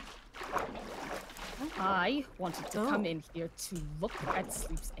 I wanted to come Oh. in here to look at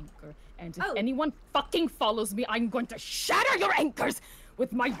Sleep's anchor, and if Oh. anyone fucking follows me, I'm going to shatter your anchors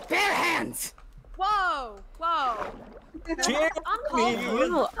with my bare hands! Whoa! Whoa!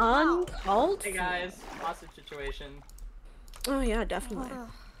 Oh, uncalled Hey for. guys, hostage situation. Oh yeah, definitely.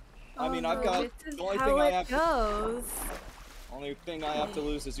 I mean, I've got This is the only how thing I it have. goes. Only thing I have to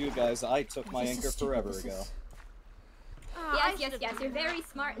lose is you guys. I took my This is anchor stupid, forever this ago. is- Yes. You're very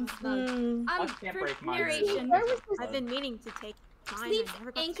smart and smug. I can't For break mine. narration, Where was this? I've been meaning to take mine. Sleep's I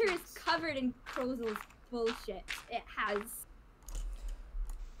never got anchor the is chance. covered in Crozel's bullshit. It has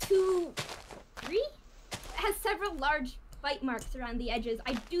 2, 3? It has several large bite marks around the edges.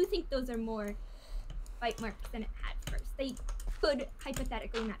 I do think those are more bite marks than it had first. They could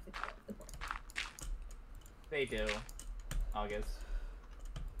hypothetically match the color of the board. They do. August.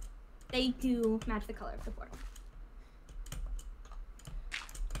 They do match the color of the board.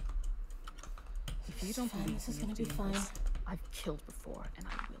 If you don't Fine, believe this is me gonna be doing fine. this, I've killed before, and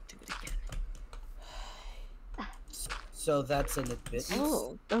I will do it again. So that's an admittance.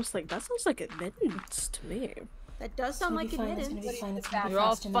 Oh, I was like, that sounds like admittance to me. That does It's sound gonna like be fine. It's gonna admittance. be fine. It's gonna be You're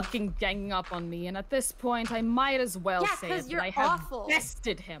all fast enough. fucking ganging up on me, and at this point, I might as well Yeah, say 'cause it, you're that I have awful.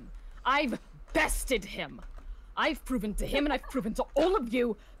 bested him. I've bested him. I've proven to him, and I've proven to all of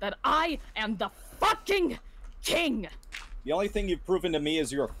you, that I am the fucking king. The only thing you've proven to me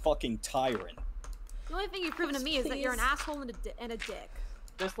is you're a fucking tyrant. The only thing you've proven to me is that you're an Please. asshole and a dick.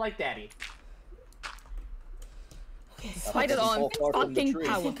 Just like Daddy. Fight it on. Fucking tree.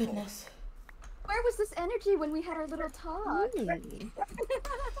 powerful. Thank goodness. Where was this energy when we had our little talk?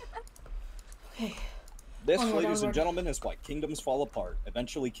 Okay. This, Onward, ladies and onward. gentlemen, is why kingdoms fall apart.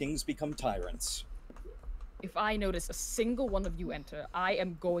 Eventually, kings become tyrants. If I notice a single one of you enter, I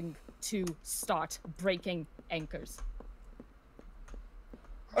am going to start breaking anchors.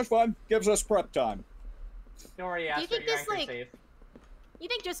 That's fine. Gives us prep time. Don't worry, Do you Aster, think your this, anchor's like- safe. You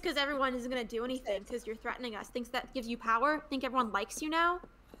think just because everyone isn't gonna do anything because you're threatening us, thinks that gives you power? Think everyone likes you now?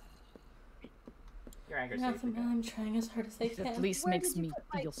 Your anchor's safe. Nothing. I'm trying as hard as I It can. at least Where makes did you me put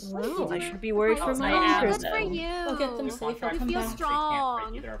my- feel what did you Well, I do? should be worried for Oh, my I am. anchors Good for then. you. I'll get them safe. I'll Contract come You feel back. They can't strong.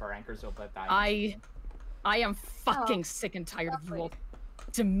 break either of our anchors, they'll both die. I am fucking sick and tired of you all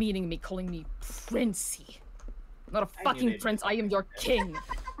demeaning me, calling me princey. I'm not a I knew fucking they'd prince, do I am your king.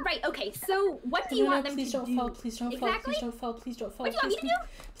 Right, okay, so what do you want them please to don't do? fall. Please don't fall. Exactly? Please don't fall. Please don't fall. What do you want me to do?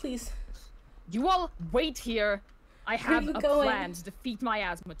 Please. You all wait here. I have you a going? plan to defeat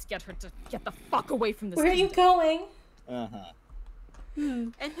Miasma to get her to get the fuck away from this Where are you kingdom. going? Uh-huh.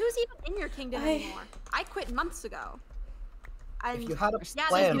 And who's even in your kingdom anymore? I quit months ago. And If you had a yeah,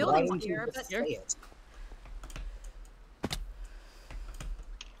 plan, there's why buildings didn't you here, just but say it?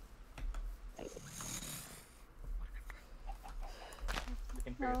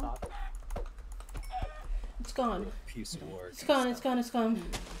 Looking for your thoughts. It's gone. Piece of work. It's gone. It's gone. It's gone.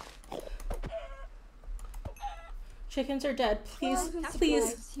 Chickens are dead. Please,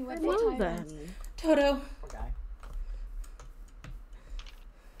 please. He went Well for then. Toto. Poor guy.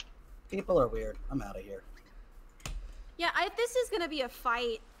 People are weird. I'm out of here. yeah, if this is gonna be a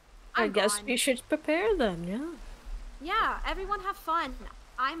fight, I I'm guess gone. we should prepare then, yeah. Yeah, everyone have fun.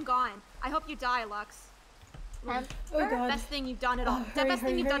 I'm gone. I hope you die, Lux. Oh God. Best thing you've done at all. Oh, the hurry, best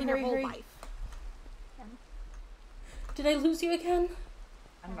thing you've hurry, done in your hurry, whole hurry. life. Did I lose you again?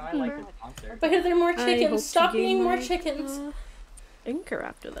 I don't know, I like this concert. Why are there more I hope chickens? to Stop gain eating more my, chickens. Anchor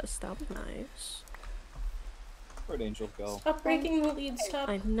after this. That was nice. Where'd Angel go? Stop breaking the lead. Stop.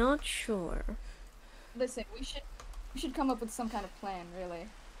 I'm not sure. Listen, we should come up with some kind of plan, really.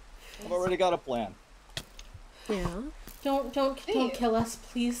 I've already got a plan. Yeah. Don't kill us,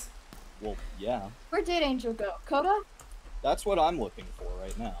 please. Well, yeah. Where did Angel go? Kota? That's what I'm looking for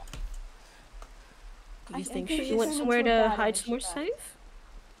right now. Do you I think think she she's went into somewhere a to bad hide energy somewhere back. safe?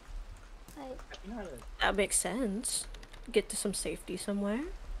 You know how to That makes sense. Get to some safety somewhere.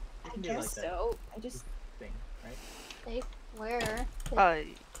 I can do guess like that. so. I just thing, right? Safe where?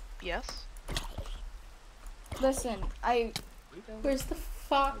 Yes. listen. I Where's the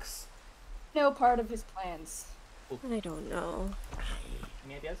fox? know part of his plans. I don't know.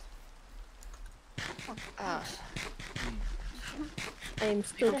 Any ideas? I'm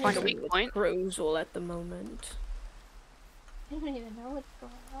still Find a dealing weak with point. Crozul at the moment. I don't even know what's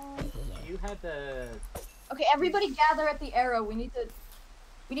going on. You had the... Okay, everybody gather at the arrow. We need to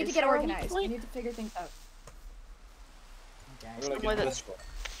Is get there a weak organized. We point? need to figure things out. Okay. Where did I Why get the- this from?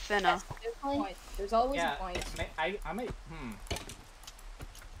 Finna. There's a point. There's always Yeah, a point. I might...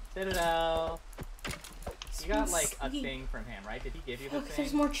 Citadel. You got like a Sweet. thing from him, right? Did he give you the Look, there's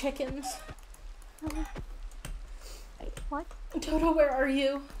thing? more chickens. Wait, what? Toto, where are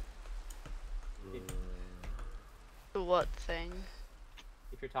you? The what thing?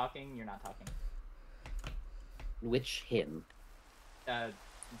 If you're talking, you're not talking. Which him?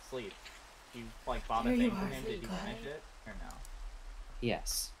 Sleep. You like bought a Here you thing from are, him? Did you Sleep. finish it or no?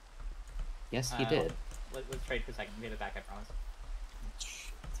 Yes. Yes, he Uh, did. Let's trade for a second. Get it back, I promise.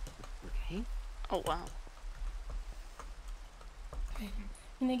 Okay. Oh wow.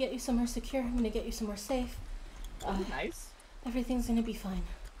 I'm gonna get you somewhere secure. I'm gonna get you somewhere safe. Nice. Everything's gonna be fine.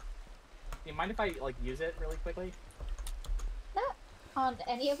 Do you mind if I like use it really quickly? Not on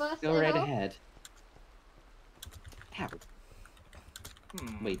any of us. Go at right all? ahead. Ow.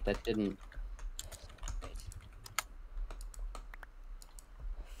 Wait, that didn't.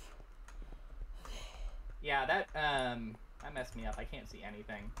 Yeah, that messed me up. I can't see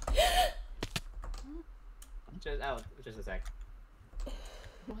anything. Just a sec.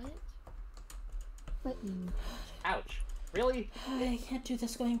 What? What? Ouch. Really? I can't do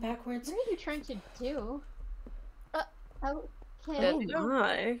this going backwards. What are you trying to do? Okay. Oh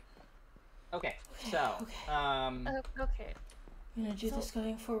my. Okay. So, Okay. I'm gonna do So- this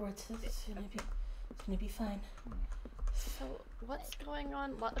going forwards. It's gonna be fine. So what's going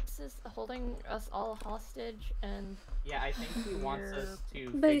on? Lux is holding us all hostage, and yeah, I think he wants us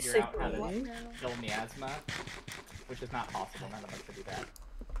to figure out how to Basically. kill Miasma, which is not possible. None of us could do that.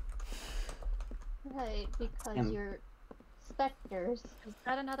 right because Um, you're specters. Is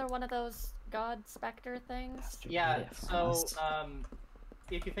that another one of those god specter things? Yeah. So,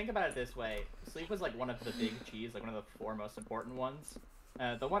 if you think about it this way, Sleep was like one of the big G's, like one of the 4 most important ones.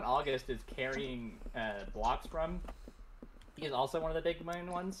 The one August is carrying blocks from, he is also one of the big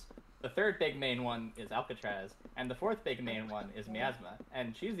main ones. The 3rd big main one is Alcatraz, and the 4th big main one is Miasma,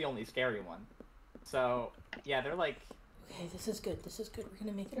 and she's the only scary one. So, yeah, they're like... Okay, this is good, this is good. We're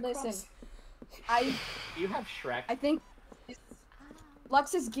gonna make it Listen, across. You have Shrek. I think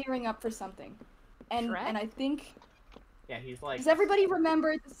Lux is gearing up for something. And I think... Yeah, he's like... Does everybody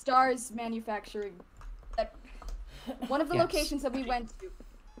remember the Stars manufacturing? One of the locations that we went to,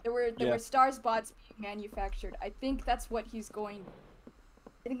 there were Stars bots being manufactured. I think that's what he's going...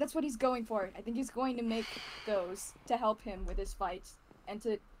 I think that's what he's going for. I think he's going to make those to help him with his fight. And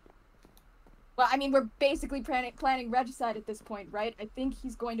to... Well, I mean, we're basically planning regicide at this point, right? I think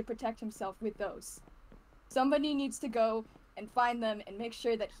he's going to protect himself with those. Somebody needs to go and find them and make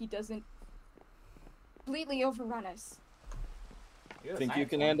sure that he doesn't completely overrun us. Think you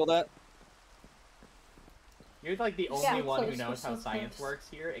can handle that? You're like the only one who knows how science works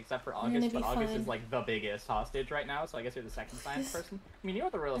here, except for August, but August is like the biggest hostage right now, so I guess you're the 2nd science person. I mean, you're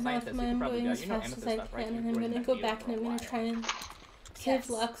the real scientist, you can probably go. You know Amethyst stuff, right? And I'm gonna go back and I'm gonna try and save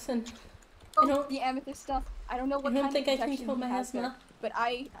Lux and... the Amethyst stuff. I don't know what kind of I can protection kill he has there, Miasma. but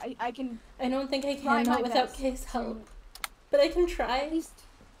I can... I don't think I try can, my not without best Kay's to- help. But I can try.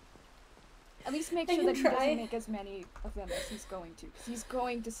 At least make I sure can that he try. doesn't make as many of them as he's going to. 'Cause he's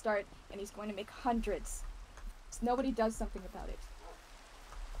going to start, and he's going to make hundreds. So nobody does something about it.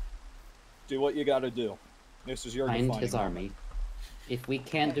 Do what you gotta do. This is your Find defining his moment. army. If we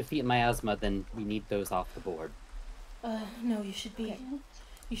can defeat Miasma, then we need those off the board. No, you should be...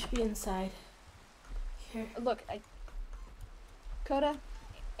 You should be inside. Here. Look, Kota,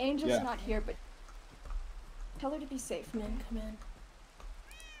 Angel's Yeah. not here, but tell her to be safe. Come in, come in.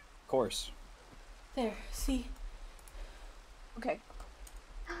 Of course. There, see? Okay.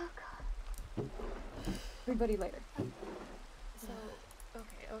 Everybody later. So,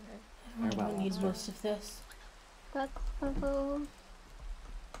 okay. Everyone needs most of this. That's helpful.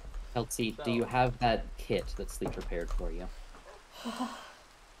 Keltzy, do you have that kit that Sleep prepared for you?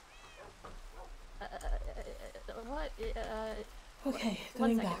 What? Okay,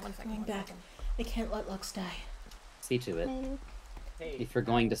 going back. I can't let Lux die. See to it. Hey. If you're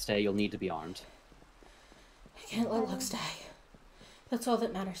going to stay, you'll need to be armed. I can't let Lux die. That's all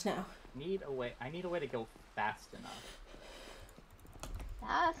that matters now. I need a way to go fast enough.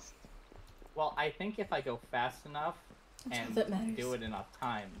 Fast? Well, I think if I go fast enough That's all and that matters. do it enough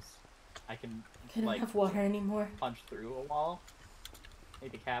times, I can I don't like have water anymore. punch through a wall.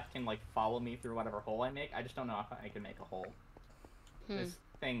 Maybe Cap can like follow me through whatever hole I make. I just don't know if I can make a hole. This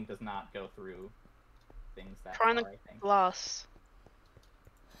thing does not go through things that Try far, the I think. glass.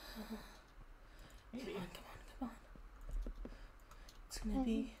 Maybe. Come on. It's gonna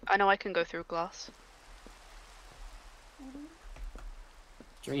be... I know I can go through glass.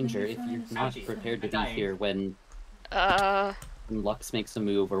 Stranger, if you're not prepared to be here when Lux makes a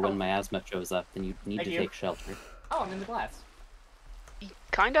move or when Miasma shows up, then you need Thank to you. take shelter. Oh, I'm in the glass.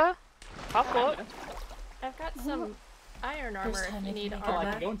 Kinda. Half court. I've got some iron There's armor time if you I need can Oh, I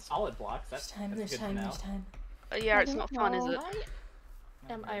armor. can go in solid blocks. That's There's time, that's good to know. there's time. Yeah, it's not fun, is it?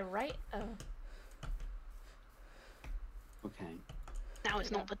 Am I right? Oh. Okay. Now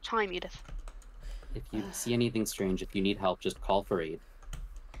is not the time, Edith. If you see anything strange, if you need help, just call for aid.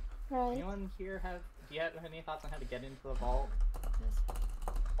 Right. Anyone here do you have any thoughts on how to get into the vault?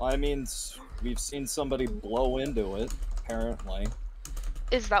 I mean, we've seen somebody blow into it, apparently.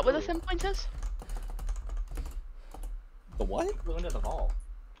 Is that where the thin point is? The what? Blew into the vault.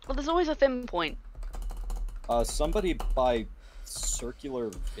 Well, there's always a thin point. Somebody by Circular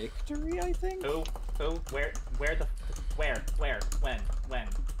Victory, I think? Who? Where, when?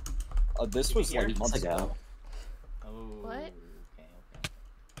 This Did was you hear? like months ago. ago. Oh. What?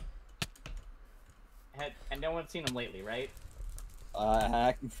 Okay. And no one's seen him lately, right?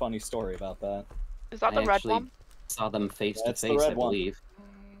 Funny story about that. Is that the I red actually one? saw them face That's to the face, red I one. believe.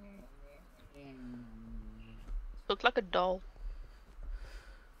 Looked like a doll.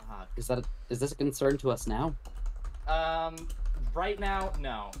 Is this a concern to us now? Right now,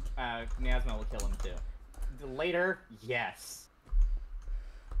 no. Miasma will kill him too. Later, yes.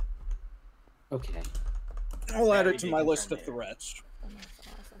 Okay. I'll add Very it to my big list concern of later. threats.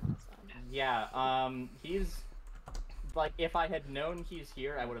 Yeah, he's like, if I had known he's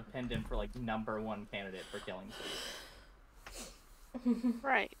here, I would have pinned him for like #1 candidate for killing Sleep.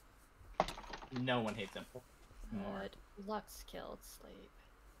 Right. No one hates him more. Good. Lux killed Sleep.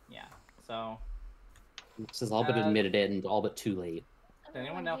 Yeah. So, This has all but admitted it and all but too late. does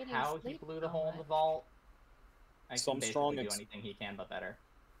anyone know how he blew the hole in the vault? I Some can strong basically do anything he can, but better.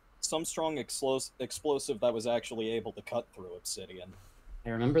 Some strong explosive that was actually able to cut through obsidian. I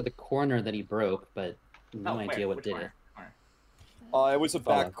remember the corner that he broke, but no Oh, where? idea what Which did corner? It was a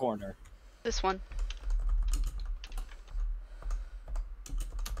Follow. back corner. This one.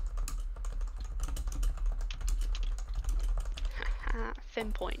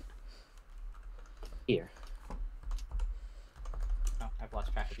 Thin point. Here. Oh, I've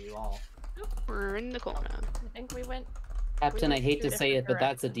lost track of you all. We're in the corner. I think we went. Captain, we I went hate two to say it, different but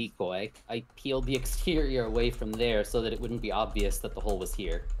that's a directions. decoy. I peeled the exterior away from there so that it wouldn't be obvious that the hole was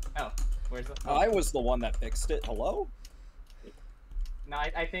here. Oh, where's the? I was the one that fixed it. Hello? No,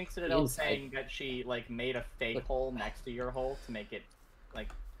 I think Citadel's Inside. saying that she like made a fake hole next to your hole to make it like.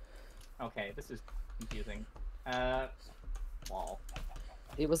 Okay, this is confusing. Wall.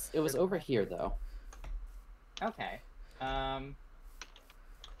 It was over here though. Okay.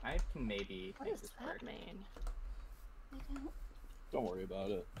 I can maybe What make does this that work. mean? Don't worry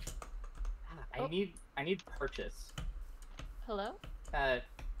about it. I need purchase. Hello?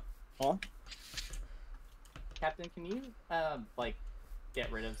 Huh? Captain, can you like get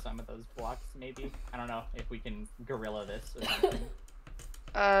rid of some of those blocks maybe? I don't know if we can guerrilla this or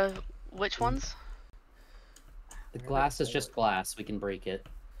something. Which ones? The glass is just glass. We can break it.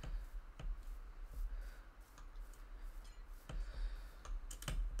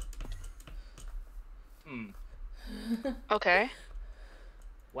 Okay.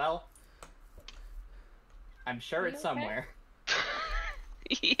 Well, I'm sure it's okay? somewhere.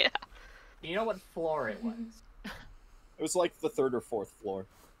 Yeah. Do you know what floor it was? It was like the 3rd or 4th floor.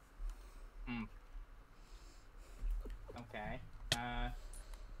 Okay.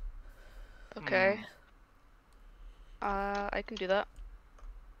 Okay. I can do that.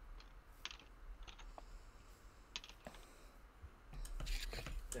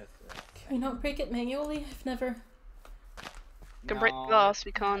 This Can we not break it manually? I've never. We can break glass,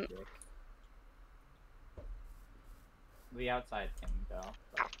 we can't. The outside can go.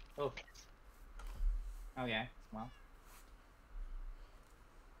 But... Oh. Okay. Well.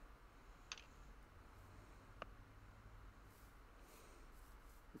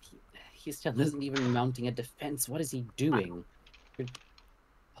 He still isn't even mounting a defense. What is he doing? We're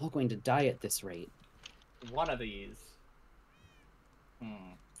all going to die at this rate. One of these.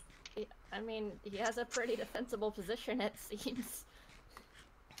 I mean, he has a pretty defensible position, it seems.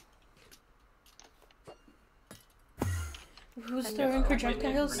 Who's And throwing just-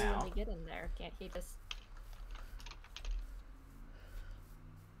 projectiles? When we get in there, can't he just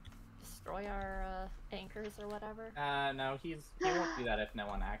destroy our anchors or whatever? No, he won't do that if no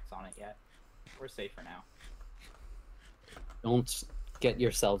one acts on it yet. We're safe for now. Don't get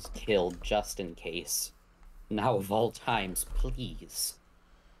yourselves killed just in case. Now of all times, please.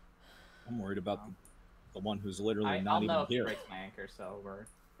 I'm worried about the one who's literally I'll not know even if he here. breaks my anchor, so we're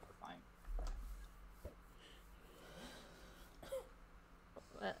fine.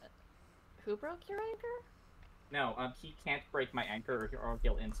 Who broke your anchor? No, he can't break my anchor or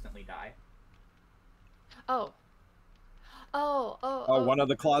he'll instantly die. Oh. One of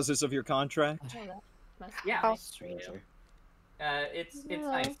the clauses of your contract? Oh, that must Yeah. be Oh. nice for you. Stranger. It's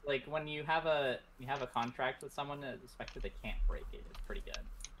nice. Like when you have a contract with someone, especially they can't break it. It's pretty good.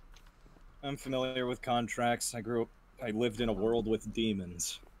 I'm familiar with contracts. I lived in a world with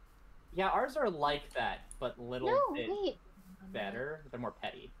demons. Yeah, ours are like that, but little No, bit wait. better. They're more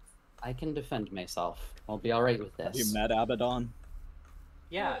petty. I can defend myself. I'll be alright with Have this. you met Abaddon?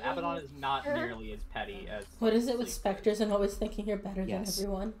 Yeah, Abaddon is not nearly as petty as. What is it with Sleep. specters and always thinking you're better Yes. than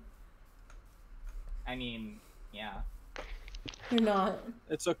everyone? I mean, yeah. You're not.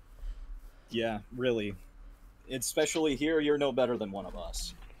 Yeah, really. Especially here, you're no better than one of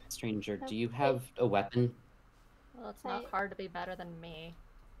us. Stranger, do you have a weapon? Well, it's not hard to be better than me.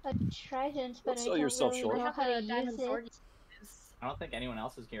 A trident, but Don't I sell don't yourself really short. know I have how to a diamond use sword. it. I don't think anyone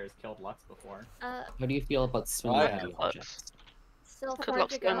else's gear has killed Lux before. How do you feel about swinging I heavy have. objects? Sylph, Good where'd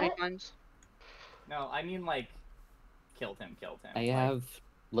luck you so many go? times. No, I mean like, killed him. I Like, have,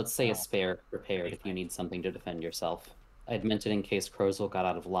 let's say, No. a spare prepared if you need something to defend yourself. I'd meant it in case Crowswell got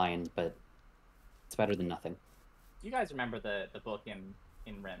out of line, but it's better than nothing. You guys remember the book in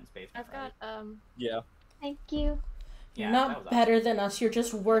Ren's basement? I've got right? Yeah. Thank you. You're Yeah, that not was better than us. You're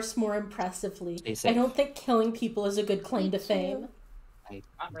just worse more impressively. Stay safe. I don't think killing people is a good claim Me to fame. too.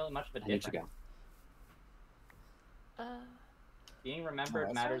 Not really much of a I need to difference. go. Being remembered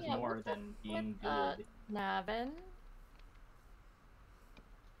Oh, matters yeah, more what's than being with, good. Navn.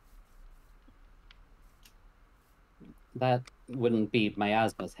 That wouldn't be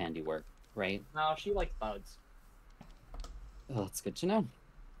Miasma's handiwork, right? No, she likes bugs. Oh, that's good to know.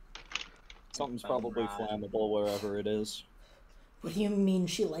 Something's probably flammable wherever it is. What do you mean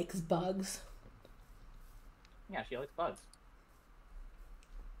she likes bugs? Yeah, she likes bugs.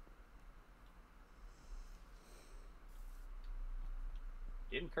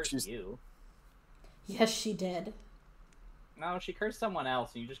 She didn't curse you. Yes, she did. No, she cursed someone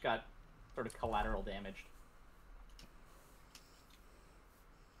else, and you just got sort of collateral damaged.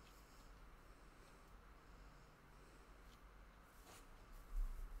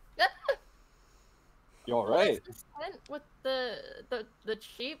 You alright? With the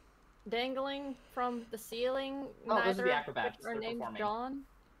sheep dangling from the ceiling. Oh, those are neither the of acrobats. which are They're named performing. John.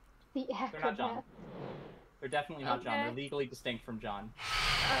 The They're not John. They're definitely not John. Okay. They're legally distinct from John.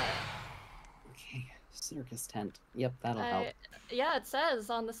 Okay, circus tent. Yep, that'll help. Yeah, it says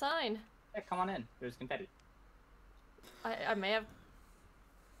on the sign. Yeah, come on in. There's confetti. I may have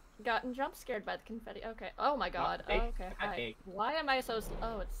gotten jump scared by the confetti. Okay. Oh my god. fake. Okay. I got Hi. cake. Why am I so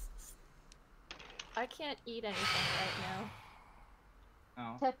oh, it's I can't eat anything right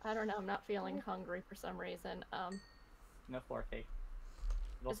now. Oh. I don't know. I'm not feeling hungry for some reason. No floor cake.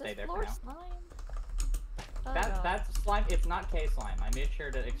 It'll Is stay this there floor for now. slime? Oh, God. That's slime. It's not K slime. I made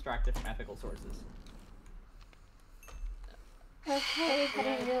sure to extract it from ethical sources. Okay, I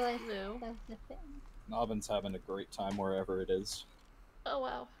didn't realize Blue. that was a thing. Navn's having a great time wherever it is. Oh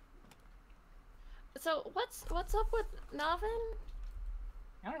wow. So what's up with Navn?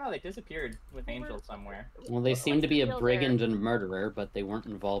 I don't know. They disappeared with Angel somewhere. Well, they seem to be a deal brigand there? and murderer, but they weren't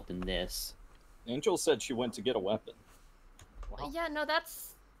involved in this. Angel said she went to get a weapon. Well, Yeah, no,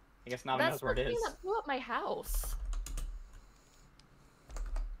 that's I guess Navn that's knows where the it thing is. that blew up my house.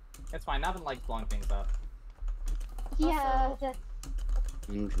 It's fine. Navn likes blowing things up. Yeah, that's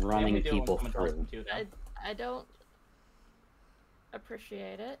And They running only do it when people someone tells through. them to, though. I don't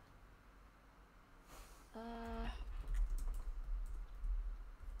appreciate it.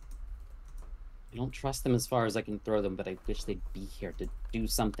 I don't trust them as far as I can throw them, but I wish they'd be here to do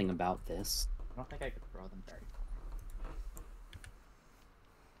something about this. I don't think I could throw them very far.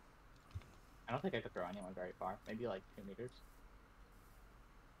 I don't think I could throw anyone very far. Maybe like 2 meters.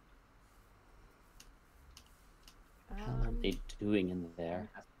 What the hell are they doing in there?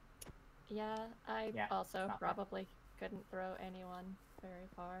 Yeah, I Yeah, also not bad. probably couldn't throw anyone very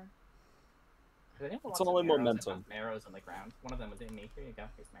far. Does anyone want It's some only arrows? I momentum. found some arrows on the ground. One of them was in me. Here you go.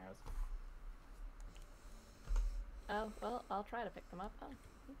 Here's some arrows. Oh, well, I'll try to pick them up. Oh.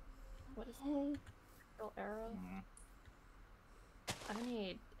 What is hey. little arrow? Mm. I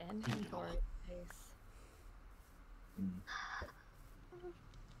need inventory space.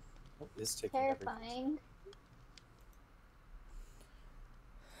 What is taking everything? Terrifying.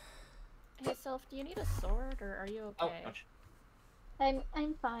 Hey, Sylph, do you need a sword, or are you Oh, okay? ouch.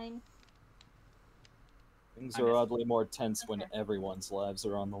 I'm fine. Things I are missed oddly more tense when everyone's lives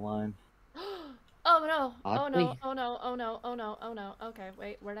are on the line. Oh no! Oh Oddly. no! Oh no! Oh no! Oh no! Oh no! Okay,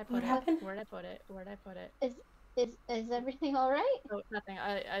 wait. Where'd I put What it? happened? Where'd I put it? Where'd I put it? Is everything alright? Oh, nothing.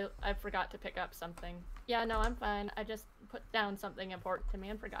 I forgot to pick up something. Yeah, no, I'm fine. I just put down something important to me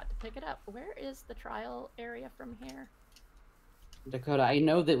and forgot to pick it up. Where is the trial area from here? Dakota, I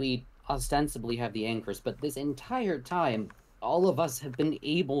know that we ostensibly have the anchors, but this entire time, all of us have been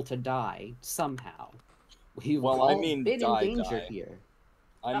able to die somehow. We've Well, all I mean been die, in danger die. here.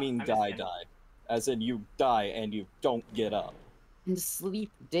 I Oh, mean I die, missed him. die. As in you die and you don't get up. And Sleep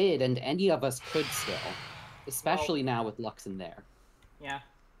did, and any of us could still. Especially now with Lux in there. Yeah.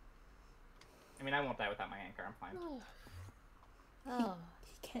 I mean, I won't die without my anchor. I'm fine. Oh,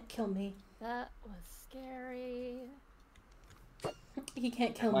 He can't kill me. that was scary. He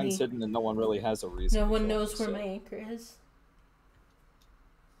can't kill Mine's me. hidden and no one really has a reason. No to one kill knows me, where so- my anchor is.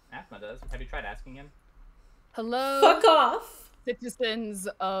 Asthma does. Have you tried asking him? Hello, Fuck off! citizens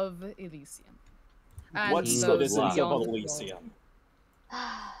of Elysium. And What King those citizens of beyond the wall. Elysium?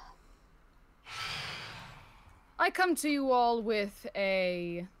 I come to you all with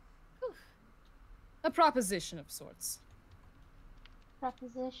a proposition of sorts.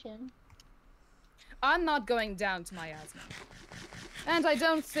 Proposition. I'm not going down to Miasma. And I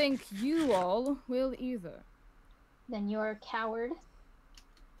don't think you all will either. Then you're a coward.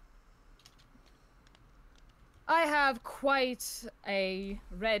 I have quite a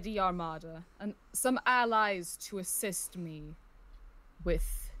ready armada and some allies to assist me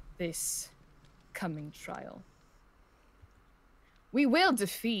with this coming trial. We will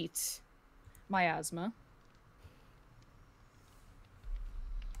defeat Miasma.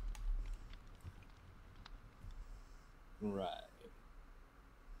 Right.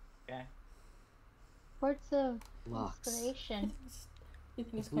 Okay. Words of Lux. inspiration. You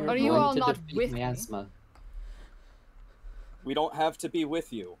think it's We're Are you going all to not defeat with me? Miasma. We don't have to be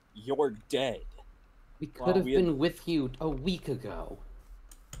with you. You're dead. We could have been with you a week ago.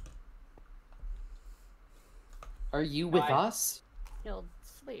 Are you with us? You'll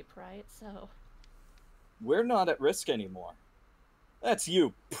sleep, right? So. We're not at risk anymore. That's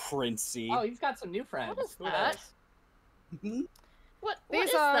you, Princey. Oh, you've got some new friends. What is Who that? knows? What These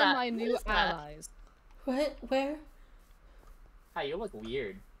is are that? my What new is that? allies. What? Where? Hi, you look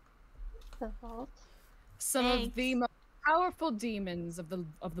weird. The vault. Some of the most powerful demons of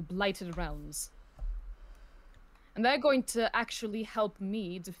the blighted realms. And they're going to actually help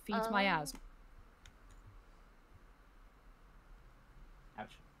me defeat Miasma.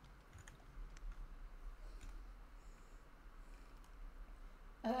 Ouch.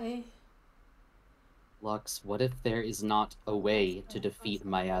 Lux, what if there is not a way to defeat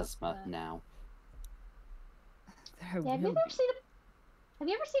Miasma now? There Yeah, have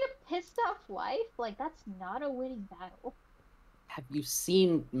you ever seen a pissed off wife? Like, that's not a winning battle. Have you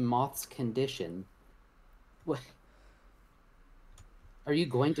seen Moth's condition? What? Are you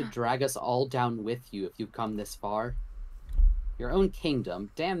going to drag us all down with you if you've come this far? Your own kingdom,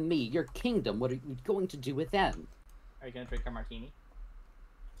 damn me, your kingdom, what are you going to do with them? Are you gonna drink our martini?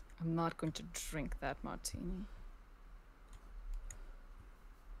 I'm not going to drink that martini.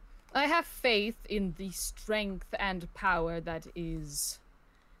 I have faith in the strength and power that is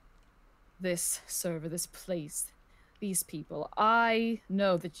this server, this place, these people. I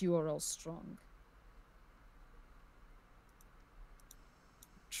know that you are all strong.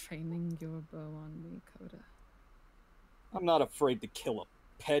 Training your bow on me, Kota. I'm not afraid to kill a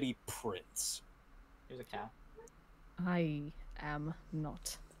petty prince. Here's a cow. I am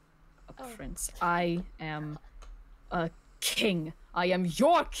not a prince. I am a king. I am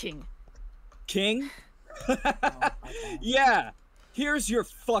your king. King? Yeah! Here's your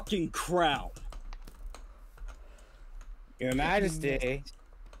fucking crown. Your Majesty.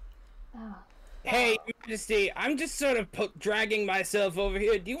 Hey, Your Majesty, I'm just sort of dragging myself over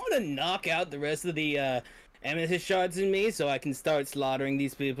here. Do you want to knock out the rest of the amethyst shards in me so I can start slaughtering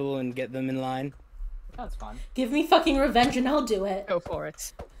these people and get them in line? That's fun. Give me fucking revenge and I'll do it. Go for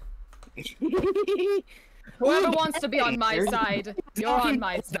it. Whoever wants to be on my side, you're on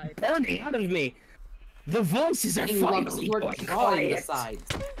my side. Burning out of me. The voices are finally going quiet.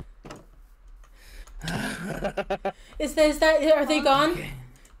 Is that? Are they gone? Okay.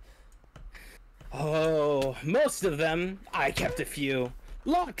 Oh, most of them. I kept a few.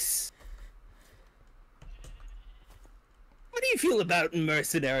 Lux, how do you feel about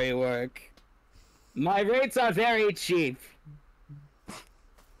mercenary work? My rates are very cheap.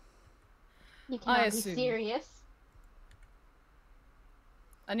 You cannot be serious.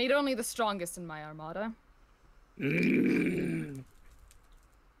 I need only the strongest in my armada. And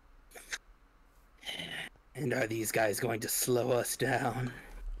are these guys going to slow us down?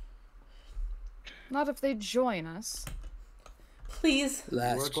 Not if they join us. Please.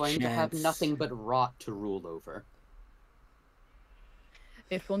 We're going to have nothing but rot to rule over.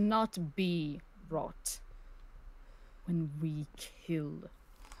 It will not be rot when we kill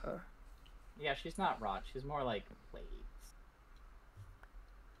her. Yeah, she's not rot. She's more like plagues.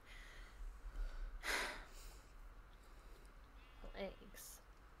 Plagues.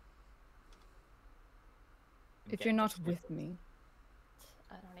 If you're not with me,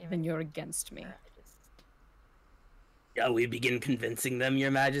 I don't even. then you're against me. Shall we begin convincing them,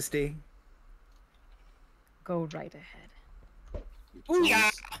 Your Majesty? Go right ahead.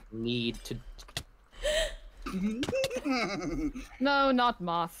 Yeah. Need to. No, not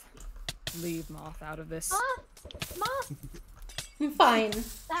Moth. Leave Moth out of this. Moth! I'm fine.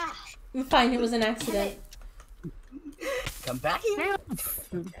 Ah. I'm fine. It was an accident. Come back here.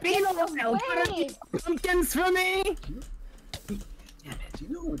 Beano, pumpkins for me. Damn it, you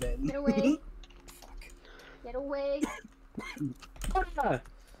know that. Get away. Get away. Oh, sorry.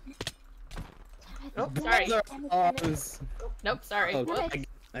 Nope, sorry. Oh,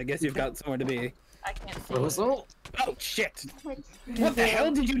 I guess you've got somewhere to be. I can't see. Oh shit! What the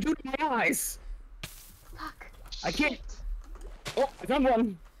hell did you do to my eyes? Fuck. I can't. Oh, I found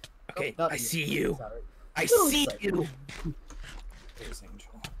one. Okay, I see you. I see you.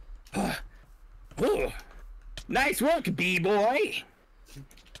 Oh, nice work, B-boy.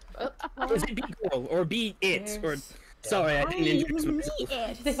 Was it B-girl or B-it? Or sorry, I didn't introduce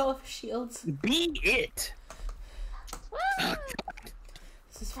myself. They all have shields. B-it.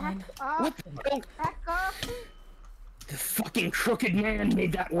 This is fine. What the hell? Back off. The fucking crooked man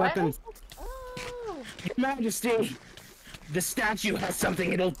made that weapon. Oh. Your Majesty, the statue has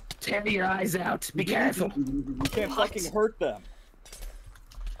something. It'll tear your eyes out. Be careful. You can't fucking hurt them.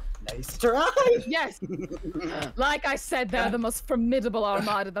 Nice try. Yes. Like I said, they're the most formidable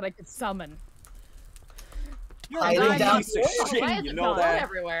armada that I could summon. You're a down piece of shit, Why is you it know blood that.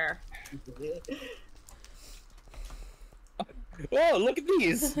 everywhere? Oh, look at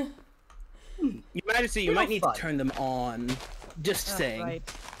these! Your Majesty, you might need to turn them on. Just saying.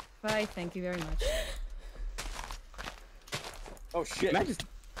 Right. Right, thank you very much. Oh shit. Majesty.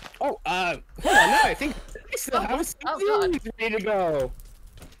 Oh, hold on, no, I think I still have some God. ready to go.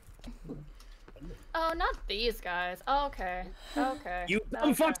 Oh, not these guys. Oh, okay. Okay. You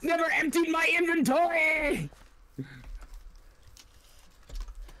dumb fucks never emptied my inventory!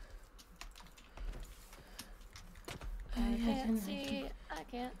 I can't see. I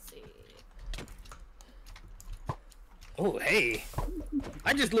can't see. Oh, hey.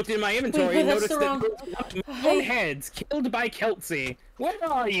 I just looked in my inventory and that's noticed the that wrong- my own heads killed by Keltzy. Where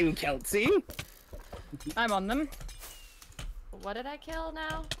are you, Keltzy? I'm on them. What did I kill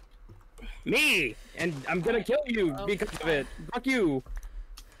now? Me! And I'm gonna kill you because of it. Fuck you.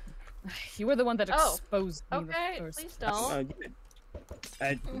 You were the one that Oh, exposed me Okay, the first. please don't.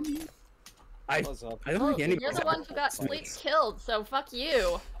 I What's up? don't Oh, think anybody. you're the one who got Sleep killed, so fuck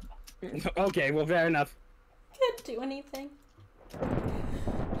you. Okay, well, fair enough. Can't do anything.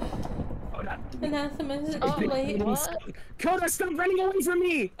 Hold on. Anathema is Oh, late. what? Kota, stop running away from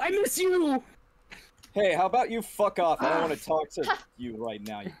me! I miss you! Hey, how about you fuck off? I don't want to talk to you right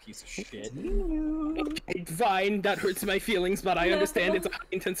now, you piece of shit. Okay, fine, that hurts my feelings, but I understand it's a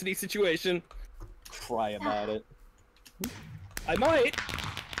high-intensity situation. Cry about it. I might.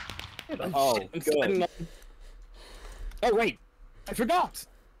 Oh, shit, I'm good. starting on- Oh, wait. I forgot!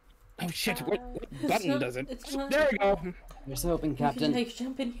 Oh, shit, what button not- does it? it's not- There we go. Here's hoping, You can Captain. like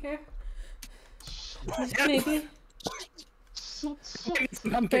jump in here. Maybe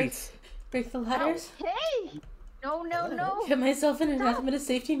Pumpkins. break the ladders. Hey! No, no, no. Get myself in anathema to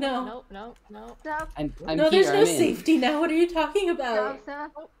safety. No. No, no, no. Stop. I'm No, here. there's no I'm in. safety now. What are you talking about?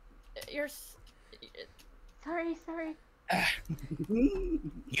 Stop, stop. You're. Sorry, sorry.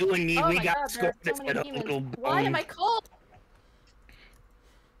 You and me, Oh we my got God, scored there are so at many a little demons. Why am I cold?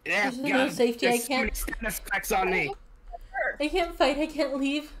 Yeah, There's no safety, I there's so many can't- status effects on me. I can't fight. I can't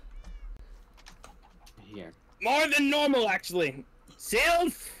leave. Here. More than normal, actually.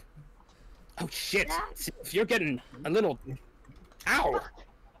 Sylph! Oh, shit. Sylph, you're getting a little... Ow!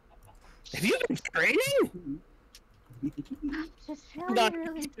 Have you been training? Just Hold really, on,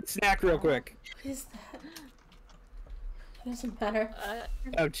 really. snack real quick. What is that? It doesn't matter.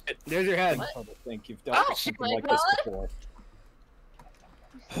 Oh, shit. There's your head. I don't think you've done Oh, something my like this God. before.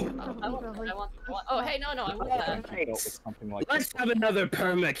 I want. Oh, hey, no, I want that. I've dealt with something like this. Let's have another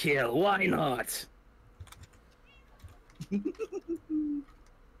perma kill. Why not?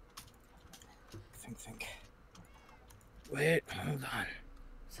 Think. Wait, hold on.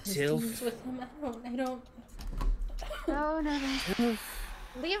 There's Sylph. demons with him. I don't. No, no, no. Sylph.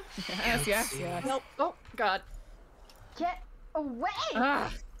 Leave. Yes. Nope. Oh, God. Get away!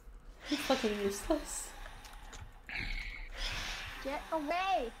 Ah, You're fucking useless. Get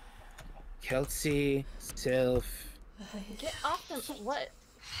away! Keltzy, Sylph, Get off them. What?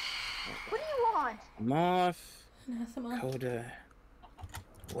 What do you want? Moth, Anathema. Kota.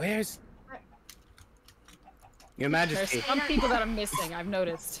 Where's Your there's Majesty? some people that I'm missing. I've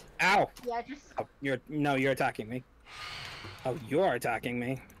noticed. Ow! Yeah, just Oh, you're attacking me. Oh, you're attacking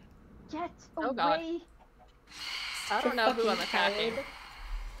me. get Oh, God. away! I don't know who I'm attacking.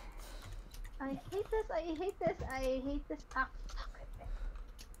 I hate this, I hate this, I hate this. Ah, fuck.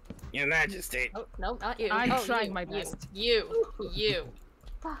 Your Majesty. Oh, no, not you. I'm Oh, trying you, my you, best. You.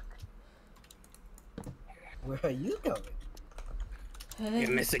 Fuck. Where are you going? You're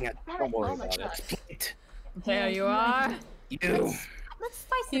missing a Don't worry Oh my about God. it. plate. There you are. You. Let's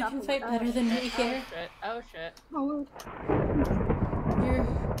spice it You up. can a fight little. better than me shit, here. Oh shit. Oh, You're.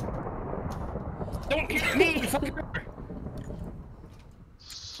 Don't hit me, fucker!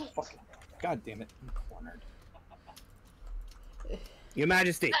 shit. God damn it. I'm cornered. Your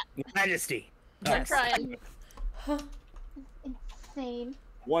Majesty. Your Majesty. I'm trying. Huh? Insane.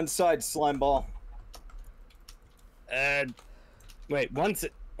 One side, slime ball. Wait,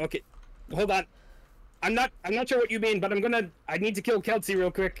 okay. Hold on. I'm not sure what you mean, but I need to kill Keltzy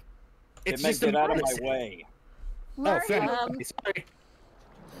real quick. It's It may just get a out of my medicine. way. Oh, fair. Um, Sorry.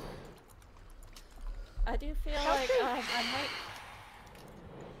 I do feel like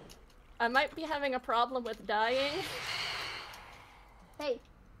I might be having a problem with dying. Hey,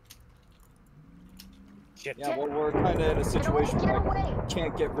 Shit. Yeah, well, we're kind of in a situation get where away! we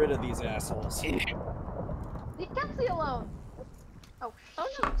can't get rid of these assholes. Leave Keltzy alone! Oh, Oh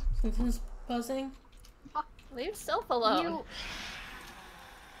no, Something's buzzing. leave Sylph alone. You...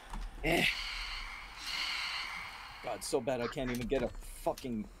 God, it's so bad I can't even get a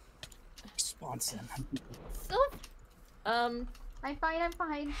fucking response in. Sylph? I'm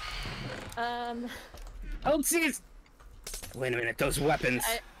fine. Keltzy! Wait a minute, those weapons.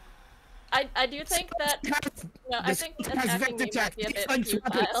 I do think that. No, I think attacking me might be a bit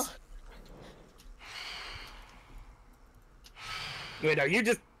futile. Wait, are you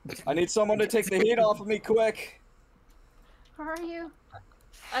just... I need someone to take the heat off of me quick. Where are you?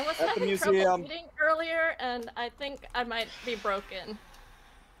 I was At the having trouble museum. eating earlier, and I think I might be broken.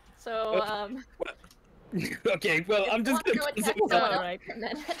 So, Okay, well, I'm just go attack someone else for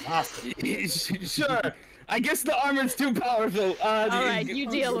a minute. Sure. I guess the armor's too powerful. Alright, you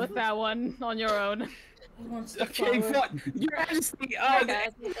deal with that one on your own. Okay, what? Your Majesty,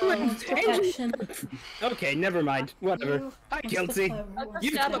 okay, never mind. Whatever. Hi, Keltzy.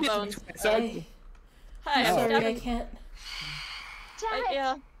 You stab a bone. So, Hi, I'm I'm sorry, I stabbing. can't.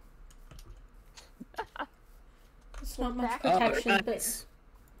 Yeah. It's not much protection, but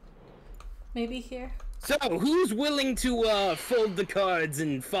maybe here. So, who's willing to fold the cards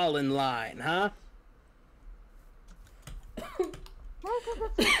and fall in line, huh? That's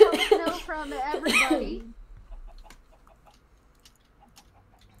supposed to know from everybody.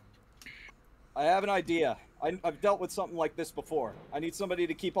 I have an idea. I've dealt with something like this before. I need somebody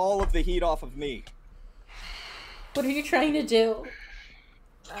to keep all of the heat off of me. What are you trying to do?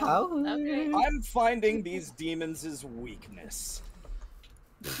 Okay. I'm finding these demons' weakness.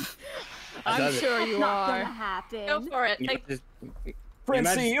 I'm sure you Not are. gonna happen. Go for it.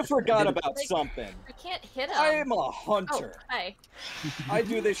 Princey, you forgot about Like, something. I can't hit him. I'm a hunter. Oh, hi. I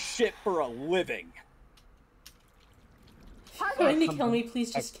do this shit for a living. If you're going to kill me,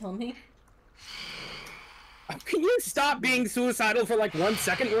 please just kill me. Can you stop being suicidal for like 1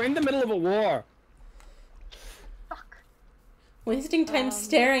 second? We're in the middle of a war. Wasting time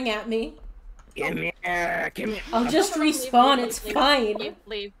staring at me. Come here, come here. I'll just respawn, it's fine.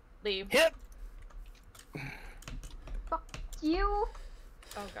 Leave. Hit. Fuck you.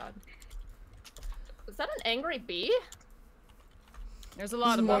 Oh god. Was that an angry bee? There's a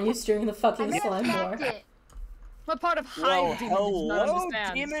lot of more them. use during the fucking slime war. What part of Well, hide demon did you not hello,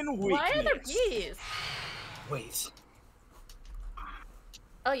 understand? demon Why are there weakness. bees? Wait.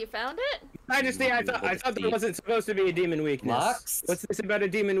 Oh, you found it? Majesty, I thought there wasn't supposed to be a demon weakness. Lux? What's this about a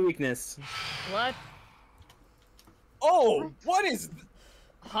demon weakness? What? Oh, what is...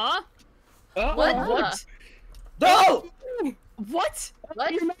 Huh? What? No! What?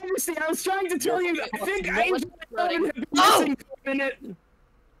 What? Your Majesty, I was trying to tell you. I think I What's enjoyed running? it. Missing for a minute.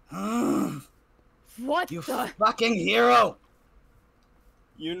 What You the? fucking hero!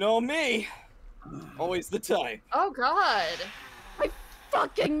 You know me. Always the type. Oh god. My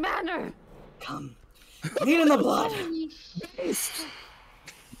fucking manor! Come. Bleed in the blood!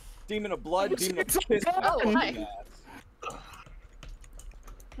 Demon of blood, demon of piss. Oh, hi.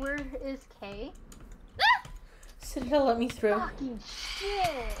 Where is Kay? Citadel, let me through. Fucking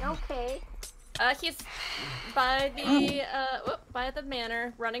shit. Okay. He's by the by the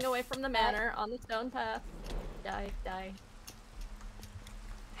manor, running away from the manor on the stone path. Die.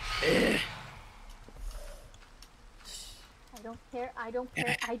 I don't care.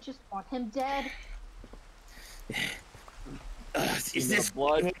 I just want him dead. Is Demon this of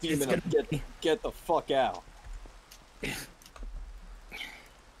blood, demon of get the fuck out.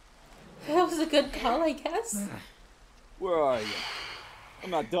 That was a good call, I guess. Where are you? I'm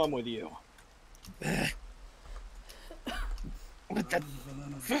not done with you. What the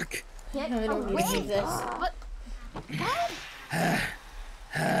fuck? Get I don't away. believe this. What?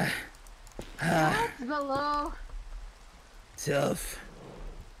 What's below? Sylph,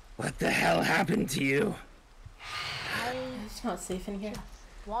 what the hell happened to you? It's not safe in here.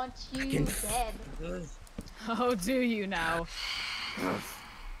 Want you Fucking dead. Oh, do you now? Where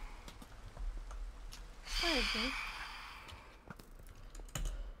is he?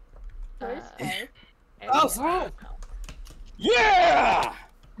 Where's Kay? Oh! Yeah!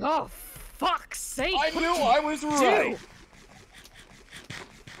 Oh, fuck's sake! I knew I was right.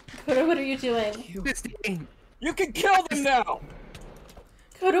 Kota, what are you doing? You can kill them now.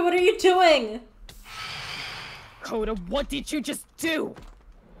 Kota, what are you doing? Kota, what did you just do?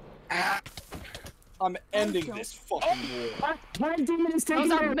 I'm ending this fucking war. My demon is taking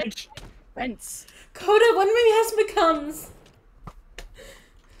Those are damage. Fence. Kota, when Miasma comes!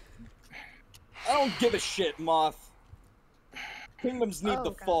 I don't give a shit, Moth. Kingdoms need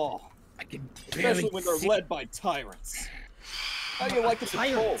to fall. I can Especially when they're led by tyrants. How do you like it to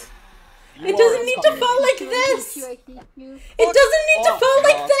fall? It doesn't need to fall like this! I hate you. It doesn't need to fall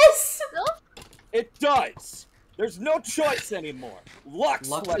like this! It does! There's no choice anymore. Lux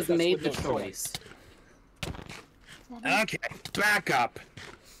has made the choice. Okay, back up.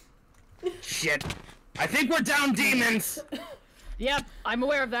 Shit. I think we're down demons. Yep, I'm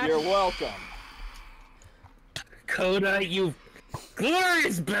aware of that. You're welcome. Kota, you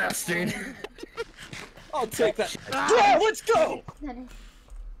glorious bastard. I'll take that. Yeah, let's go!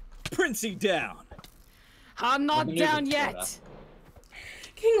 Princey down. I'm not down yet.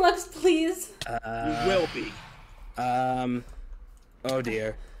 King Lux, please. You will be. Oh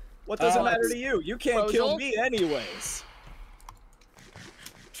dear. What does it matter to you? You can't kill me anyways.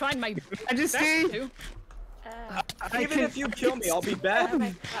 Trying my best to. Even if you kill me, I'll be back.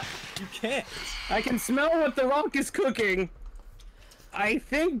 You can't. I can smell what the rock is cooking. I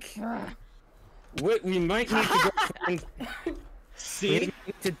think we might need to go find. See?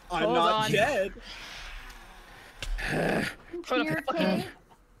 I'm not dead. You're okay?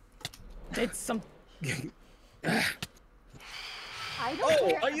 It's some. I don't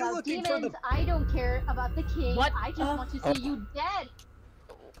care are you about looking demons. for the... I don't care about the king. What? I just want to see you dead.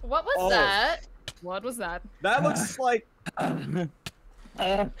 What was that? What was that? That looks like...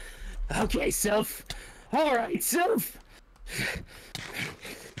 Okay, Sylph. Alright, Sylph.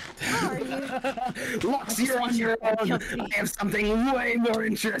 How are you? Lux, you're on your own. I have something way more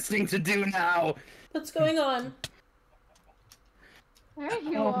interesting to do now. What's going on? There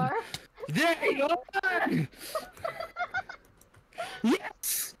you are. There you are!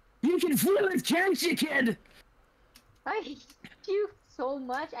 Yes! You can feel it, can't you, kid? I hate you so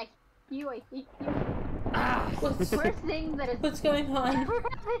much. I hate you. I hate you. What's, Worst thing that has what's going on? ever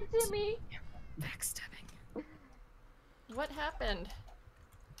happened to me. Backstabbing. What happened?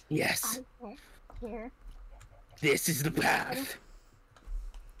 Yes. I don't care. This is the path.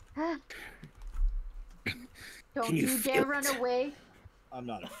 Don't Can you you feel dare it? run away. I'm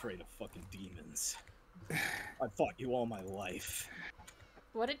not afraid of fucking demons. I fought you all my life.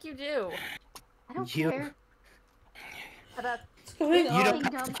 What did you do? I don't You- care about What's going this on?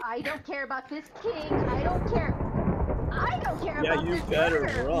 kingdom. I don't care about this king. I don't care. I don't care Yeah, about you this better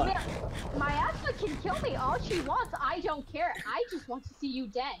murder. run. Miasma can kill me all she wants. I don't care. I just want to see you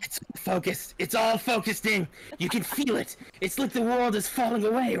dead. Focused. It's all focused in. You can feel it. It's like the world is falling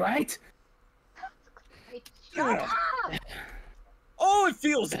away, right? Shut up! Oh, it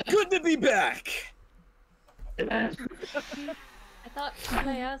feels good to be back! I thought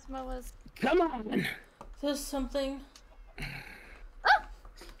miasma was. Come on! There's something.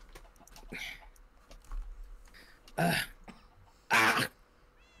 Oh,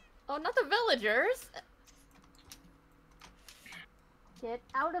 not the villagers! Get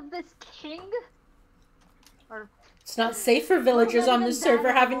out of this king. Or It's not safe for villagers on this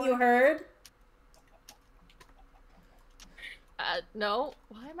server, haven't you heard? No.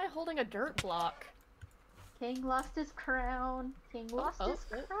 Why am I holding a dirt block? king lost his crown. King lost his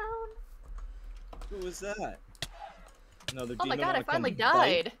crown. Who was that? Another Oh my demon god, I wanna come finally bite?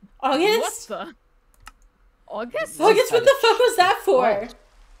 died! August? What the? August? August, what the fuck was that for?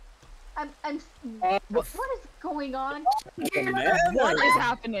 What is going on? What is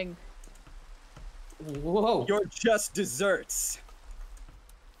happening? Whoa. You're just desserts.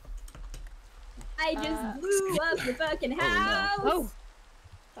 I just blew up the fucking house. Oh.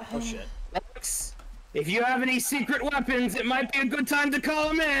 Oh shit. Alex, if you have any secret weapons, it might be a good time to call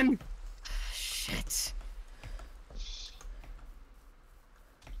them in. Shit.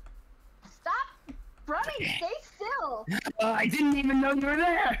 Stop running. Stay still. I didn't even know you were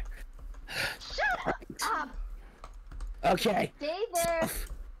there. Shut up. Okay, Stay there.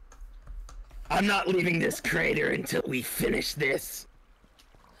 I'm not leaving this crater until we finish this.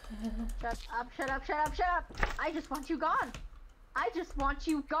 Shut up, shut up, shut up, shut up. I just want you gone. I just want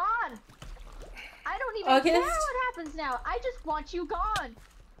you gone. I don't even care August? what happens now. I just want you gone.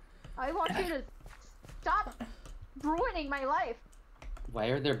 I want you to stop ruining my life. Why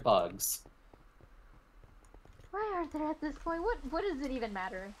are there bugs? Why are there at this point? What does it even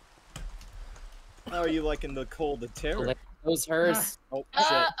matter? How are you liking the cold of terror? Those hers. Oh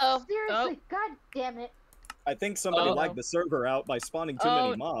shit. Seriously, god damn it. I think somebody Uh-oh. lagged the server out by spawning too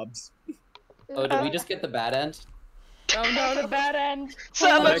many mobs. Oh, did we just get the bad end? Oh no, the bad end!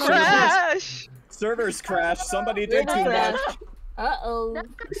 Server crash! Servers crashed. Somebody did too much. Uh-oh.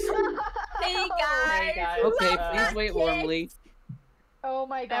 Hey guys! Okay, please wait warmly. Oh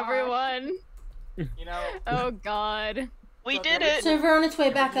my god. Everyone! You know, Oh god. We So did the it! Server on its way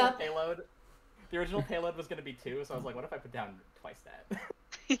back original up. Payload, the original payload was gonna be 2, so I was like, what if I put down twice that?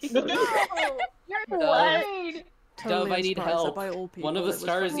 No, you're right. Dove, I need help. One of the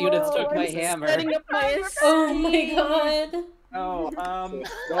stars units took my hammer. Oh my god. Oh,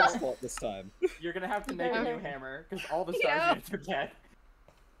 Don't slot this time. You're gonna have to make a new hammer because all the stars units are dead.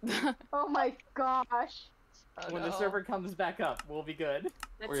 Oh my gosh. When the server comes back up, we'll be good.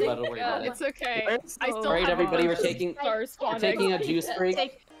 Worry about it. It's okay. I still Alright, have everybody, we're stars taking spawning. a juice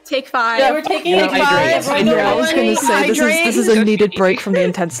break. Take 5. Yeah, we're taking a Hydrate. five. Yeah, I was gonna say this is a needed break from the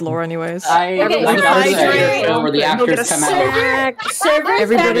intense lore, anyways. Everyone where the actors come out.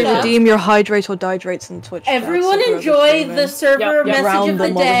 Everybody redeem your hydrate or dihydrates in Twitch. Everyone enjoy the server message of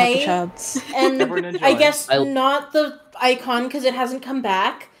the day, and I guess not the icon because it hasn't come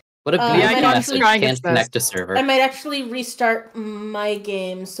back. What a beautiful message can't connect to server. I might actually restart my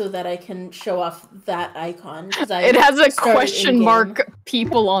game so that I can show off that icon. It has a question mark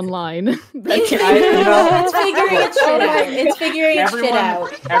people online. It's figuring its shit out. It's figuring its shit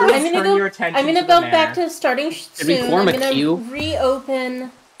out. I'm gonna go back to starting soon. I'm gonna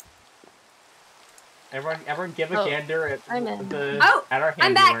reopen. Everyone give a gander at at our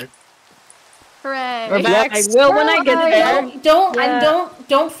I'm back. handiwork. Hooray! We're back. I will when I get there.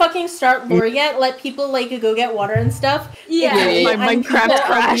 Don't fucking start lore yet. Let people go get water and stuff. Yeah. My Minecraft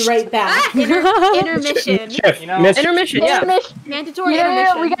I'll be right back. Intermission. Intermission. Yeah. Mandatory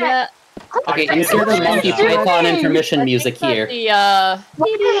intermission. We got. Okay, insert the Monty Python intermission music here. Let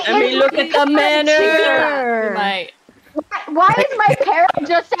me look at the manor. Why is my parent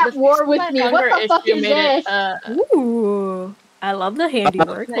just at war with me? What the fuck is this? Ooh, I love the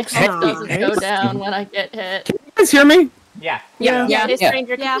handiwork. Looks Doesn't nice. go down when I get hit. Can you guys hear me? Yeah. Hey,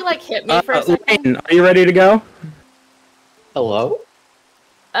 stranger, can you hit me for a second? Lane, are you ready to go? Hello?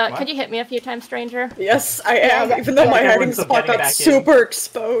 Could you hit me a few times, stranger? Yes, I am. Even though my hiding spot got super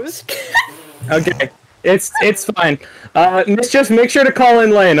exposed. Okay, it's fine. Mischief, make sure to call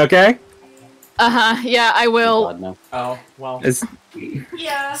in Lane, okay? Yeah, I will. Oh, well.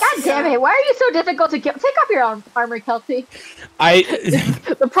 Yeah. God damn it! Why are you so difficult to kill? Take off your armor, Keltzy.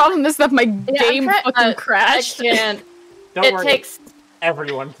 The problem is that my game fucking crashed. I can't. Don't worry. Takes.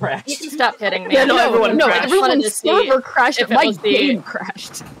 Everyone crashed. You can stop hitting me. Yeah, no, everyone. No, crashed. everyone's server crashed. My game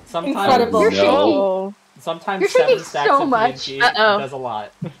crashed. Sometimes. You're Sometimes You're 7 shaking stacks so of much. TNT does a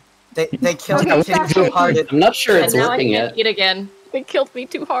lot. They killed Okay, me stop too shaking. hard. I'm not sure it's And now working I can't yet. eat again. They killed me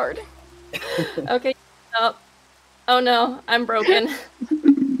too hard. Okay. Oh no, I'm broken.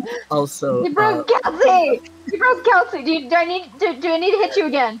 Also, You broke Keltzy. You broke Keltzy. Do I need to hit you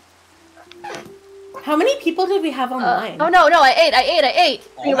again? How many people did we have online? Oh no, I ate.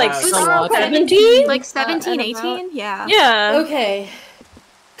 Like so 17? Like 17, 18? Yeah. Yeah. Okay.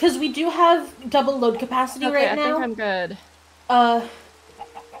 Because we do have double load capacity right I now. think I'm good.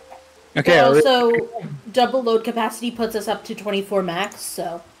 Okay. Also, double load capacity puts us up to 24 max,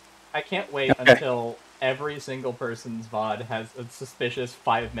 so. I can't wait until every single person's VOD has a suspicious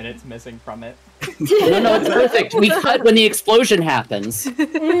 5 minutes missing from it. No, it's perfect. We cut when the explosion happens.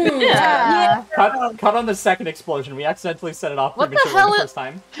 Yeah. Cut on the second explosion. We accidentally set it off What the prematurely hell the is- first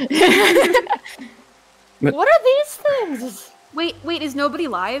time. What are these things? Wait, is nobody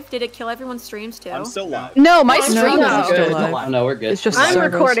live? Did it kill everyone's streams too? I'm still live. No, my No, stream no. is good. Oh, no, we're good. It's just I'm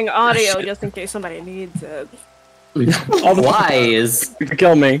servers. recording audio just in case somebody needs it. Wise. To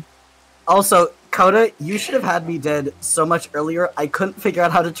kill me. Also, Kota, you should have had me dead so much earlier. I couldn't figure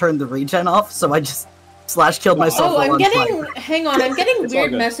out how to turn the regen off, so I just /killed myself. Oh, I'm while getting. flying. Hang on, I'm getting It's all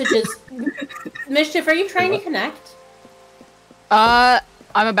weird good. messages. Mischief, are you trying to connect? I'm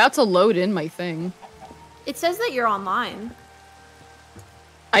about to load in my thing. It says that you're online.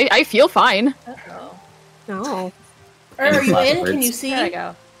 I feel fine. No. Or are you in? Can you see? There I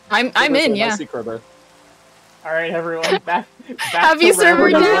go. I'm in, yeah. Alright, everyone, back Happy to where server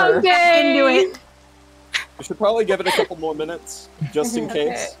we down were. day! We should probably give it a couple more minutes, just in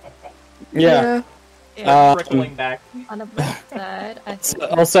case. Yeah. Trickling back. On the left side, I see.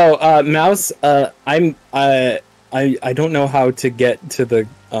 Also, Mouse, I don't know how to get to the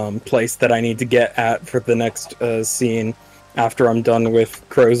place that I need to get at for the next scene after I'm done with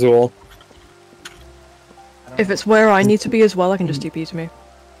Crowzool. If it's where I need to be as well, I can just TP to me.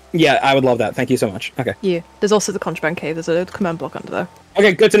 Yeah, I would love that. Thank you so much. Okay. Yeah. There's also the Contraband Cave. There's a command block under there.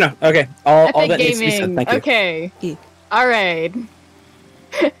 Okay, good to know. Okay, all Epic that needs to be said. gaming. Thank you. Okay. Yeah. Alright.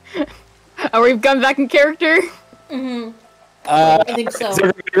 Are we gone back in character? Mm-hmm. I think so. Is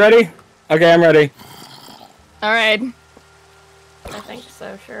everybody ready? Okay, I'm ready. Alright. I think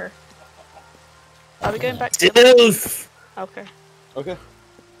so, sure. Are we going back? Sylph! Okay. Okay.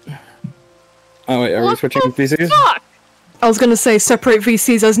 Oh wait, are we switching PCs? I was gonna say separate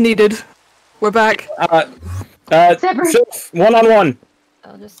VCs as needed. We're back. Sylph, one-on-one.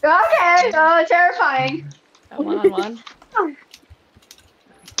 I'll just Okay. Oh, terrifying. go one-on-one.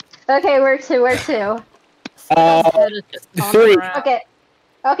 Okay, where to? 3. Okay.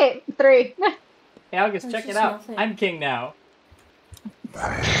 Okay, 3. Hey, August, check it out. I'm king now.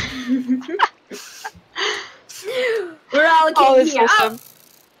 We're all kings here. Awesome.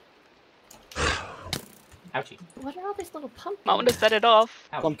 Ouchie. What are all these little pumpkins? I want to set it off.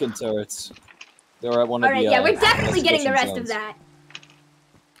 Pumpkin turrets. They were at one of Alright, the. yeah, we're definitely getting the exhibition rest of zones. that.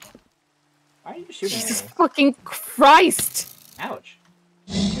 Why are you shooting Jesus me? fucking Christ! Ouch.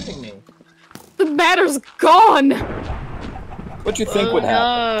 You're shooting me. The matter's gone! What do you think would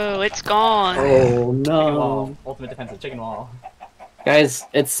happen? No, it's gone. Oh Chicken wall. no. Ultimate defensive chicken wall. Guys,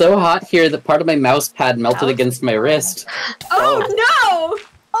 it's so hot here that part of my mouse pad melted against my wrist. Oh no!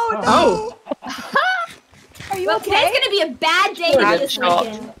 Oh! Are you okay? Today's gonna be a bad day Bad for this shot.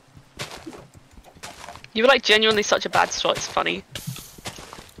 weekend. You were like genuinely such a bad shot. It's funny.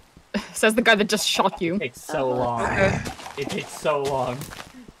 Says the guy that just shot you. It takes so long. It takes so long.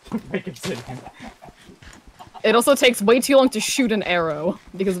 Make him sit in. It also takes way too long to shoot an arrow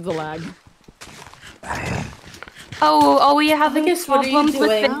because of the lag. Oh, are we having August, what are you problems with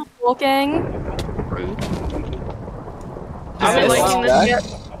doing? things walking? I'm liking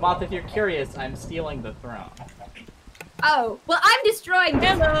this. Moth, if you're curious, I'm stealing the throne. Oh, well, I'm destroying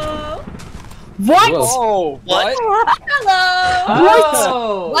this. Hello. What? Oh, what? Hello.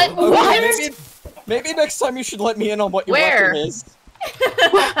 Oh. What? Okay, What? maybe next time you should let me in on what your Where? weapon is.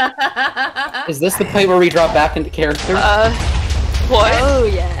 Is this the point where we drop back into character? What? Oh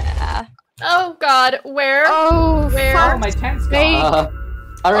yeah. Oh god, where? Oh, Where? Oh, my tent's gone.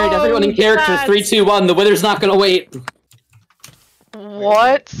 Alright, everyone in character. that's- 3, 2, 1. The wither's not gonna wait.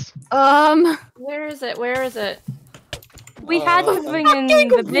 What? Where is it? Where is it? We had to bring in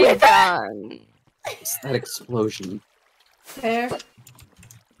the big gun. It's that explosion. There.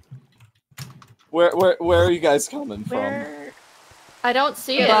 Where are you guys coming from? Where? I don't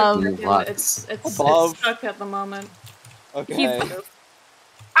see it. Above. It's Above. stuck at the moment. Okay.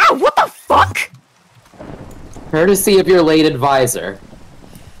 Ow, what the fuck? Courtesy of your late advisor.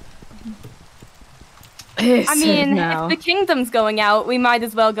 I mean, if the kingdom's going out, we might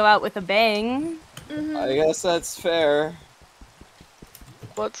as well go out with a bang. I guess that's fair.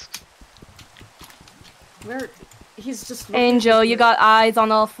 What? Where? He's just. Angel, you got eyes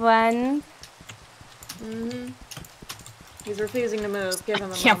on our friend? He's refusing to move. Give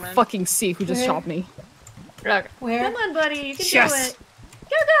him a Can't moment. fucking see who just shot me. Okay. Where? Come on, buddy. You can Yes. do it.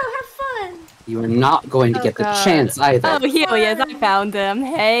 Go, have fun. You are not going to Oh, get the God. chance either. Oh, here he is. I found him.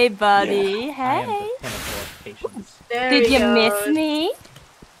 Hey, buddy. I am Hey. the pinnacle of patience. There Did he you goes. miss me?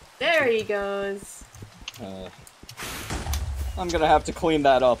 There he goes. I'm gonna have to clean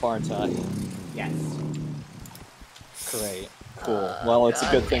that up, aren't I? Yes. Great. Cool. Well, it's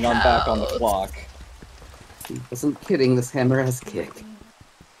a good thing I'm back on the clock. I wasn't kidding, this hammer has kick.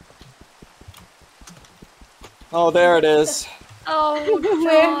 Oh, there it is. Oh,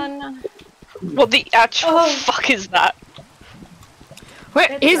 John. What the actual fuck is that? Where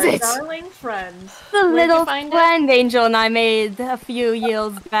It's is our it? darling friend. The Where'd you little find it? friend Angel and I made a few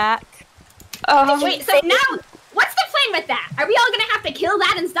years back. Wait, so now, what's the plan with that? Are we all gonna have to kill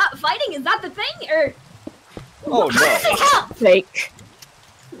that and stop fighting? Is that the thing? Or Oh how does it no. help? Fake.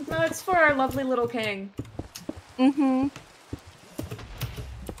 No, it's for our lovely little king. Mm-hmm.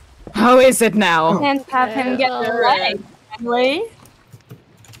 How is it now? And have him get the leg, family.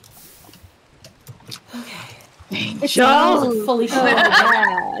 It smells fully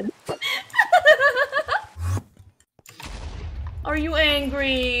bad. Are you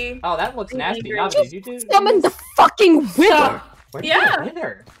angry? Oh, that looks nasty. angry. Now, did you do? Summon the fucking wither! Where'd Yeah. you get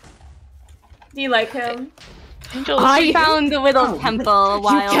her? Do you like him? I found the little temple a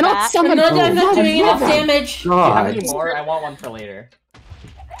while cannot back. summon No, I'm not a doing enough wither. damage. Do you have God. any more? I want one for later.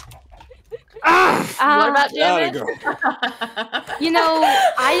 What about Gotta damage? go. You know,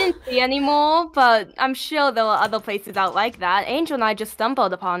 I didn't see any more, but I'm sure there are other places out like that. Angel and I just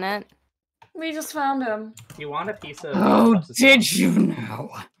stumbled upon it. We just found him. Do you want a piece of? Oh, substance? did you know?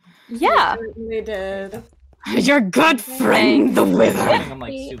 Yeah. We did. Your good friend, the I'm wither. giving them,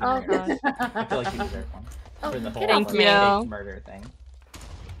 like, Oh, souvenirs. God. I feel like you deserve one for the whole Thank fake you. murder thing.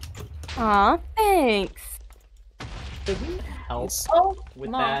 Aw, thanks. Did we help Oh, with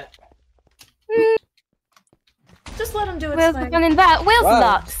Mom. that? Just let him do his Where's the thing. fun in that? Where's Wow.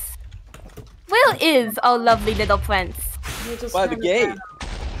 Lux? Where is our lovely little prince? We just By the found gate. him.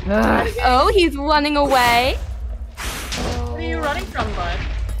 Oh, he's running away. Where are you running from, bud?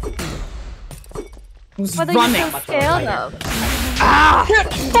 Who's What are you running? so scared of? Ah!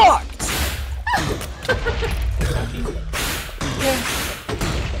 Get fucked!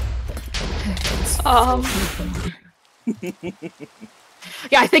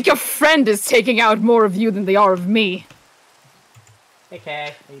 Yeah, I think your friend is taking out more of you than they are of me. Hey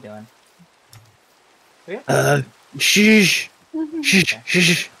Kay, how you doing? Shh. Shh.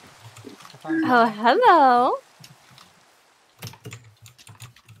 Shh. Oh, hello.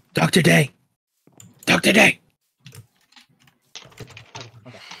 Dr. Day. Dr. Day.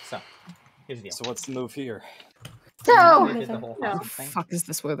 Okay, so here's the deal. So what's the move here? So, We did the whole hostage thing. Fuck is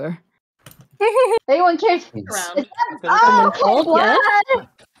this Wither? anyone cares? Around. Okay, blood.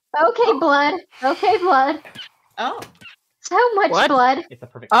 Okay, blood. Okay, blood. Oh. So much What? blood. It's a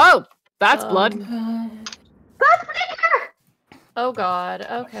perfect. Oh, that's blood. God's finger! Oh god,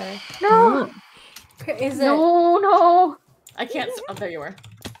 okay. No. Is it? No. I can't. Oh, there you are.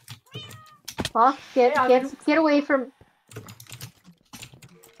 Well, get away from.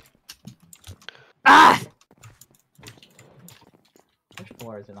 Ah! Which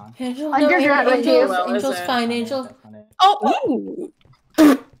floor is it on? Angel, Underground with you. Angel's, Well, is Angel's it? fine, Angel. Oh!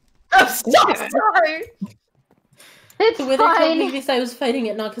 Stop! Sorry! It's The Wither killed fine. me because I was fighting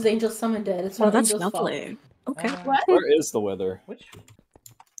it, not because Angel summoned it. It's not that's Angel's lovely. Okay. What? Where is the Wither? Which?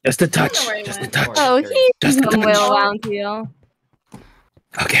 Just a I don't know touch. where he Just a went. touch. Oh, he's Just a somewhere touch. around here.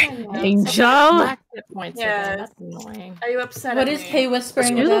 Okay. Angel? Back hit points Yeah. again. That's annoying. Are you upset What at is me? Kay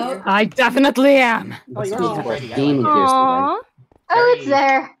whispering about? I definitely am. Oh, you are Speaking so of pretty. I being like here, it. Aww. Oh, it's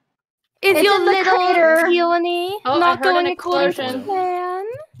there. Is It's your in the little crater. peony Oh, I not heard an going according to explosion. plan?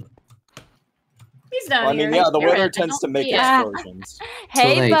 He's down Well, I here. mean, yeah, the Hear Wither it. I tends to don't make see it. explosions.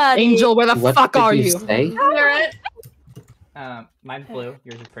 Hey, Soleil, buddy. Angel, where the What fuck did are you you? say? Hear it. Mine's blue.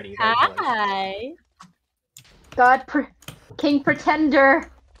 Yours is pretty. Very colored. Hi. King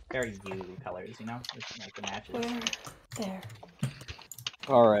Pretender. Very you colors, you know? It's like the matches. Where? There.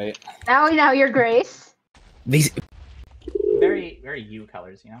 Alright. Now, Your Grace. These. Very, very you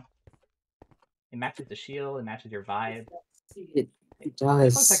colors, you know? It matches the shield, it matches your vibe. It It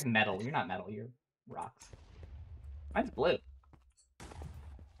looks does. like metal. You're not metal, you're rocks. Mine's blue.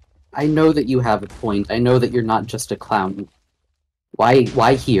 I know that you have a point. I know that you're not just a clown. Why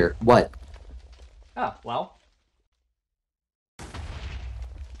here? What? Oh, well.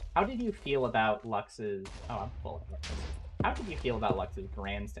 How did you feel about Lux's... Oh, I'm full of Lux's. How did you feel about Lux's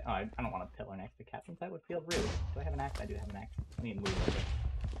grand... Oh, I don't want a pillar next to captains. That would feel rude. Do I have an axe? I do have an axe. I need to move over.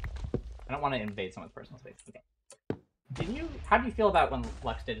 I don't want to invade someone's personal space. Okay. How do you feel about when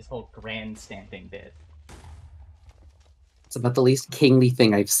Lux did his whole grandstanding bit? It's about the least kingly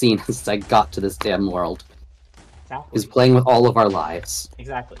thing I've seen since I got to this damn world. Exactly. Is playing with all of our lives.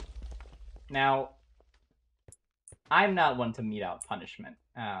 Exactly. Now, I'm not one to mete out punishment.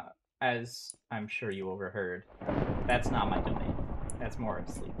 As I'm sure you overheard, that's not my domain. That's more of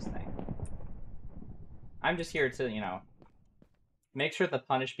Sleep's thing. I'm just here to, you know, make sure the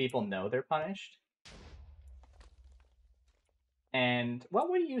punished people know they're punished. And what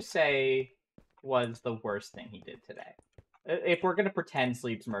would you say was the worst thing he did today? If we're going to pretend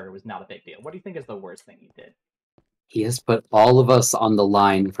Sleep's murder was not a big deal, what do you think is the worst thing he did? He has put all of us on the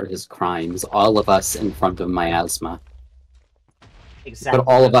line for his crimes, all of us in front of Miasma. Exactly. Put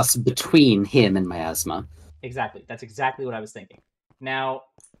all of us between him and Miasma. Exactly. That's exactly what I was thinking. Now,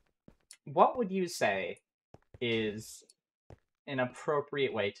 what would you say is an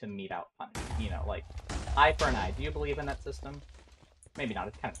appropriate way to mete out punishment? You know, like, eye for an eye. Do you believe in that system? Maybe not.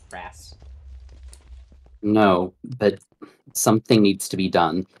 It's kind of crass. No, but something needs to be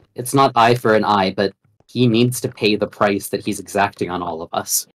done. It's not eye for an eye, but he needs to pay the price that he's exacting on all of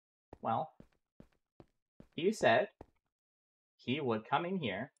us. Well, you said he would come in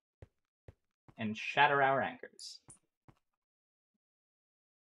here and shatter our anchors.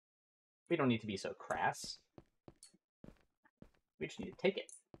 We don't need to be so crass. We just need to take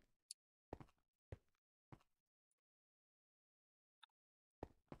it.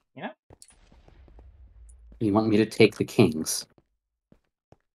 You know? You want me to take the kings?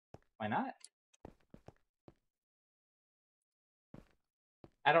 Why not?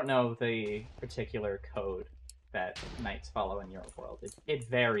 I don't know the particular code that knights follow in your world. It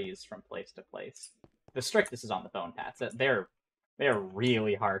varies from place to place. The strictest is on the bone paths. They're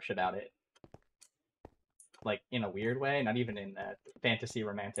really harsh about it. Like, in a weird way, not even in a fantasy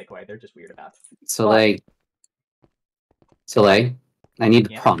romantic way. They're just weird about it. Soleil, I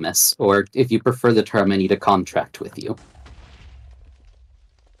need a promise, or if you prefer the term, I need a contract with you.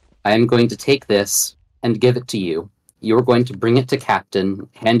 I am going to take this and give it to you. You're going to bring it to Captain,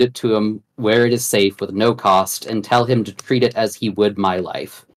 hand it to him where it is safe with no cost, and tell him to treat it as he would my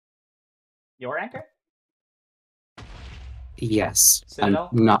life. Your anchor? Yes. Citadel,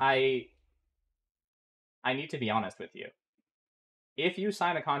 I'm not... I need to be honest with you. If you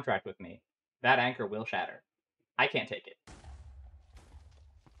sign a contract with me, that anchor will shatter. I can't take it.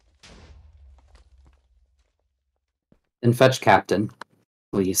 And fetch Captain,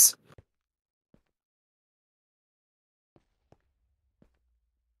 please.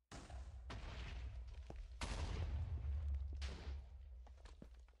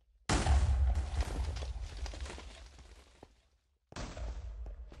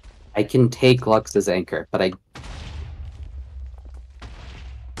 I can take Lux's anchor, but I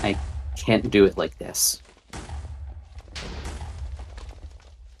can't do it like this.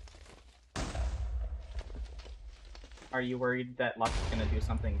 Are you worried that Lux is gonna do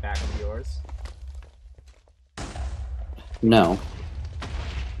something back to yours? No.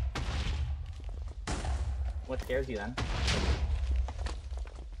 What scares you then?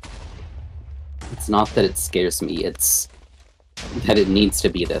 It's not that it scares me, it's that it needs to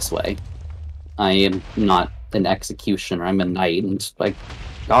be this way. I am not an executioner, I'm a knight, and by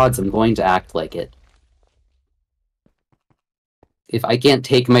gods, I'm going to act like it. If I can't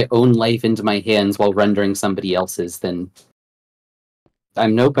take my own life into my hands while rendering somebody else's, then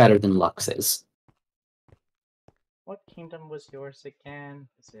I'm no better than Lux is. What kingdom was yours again?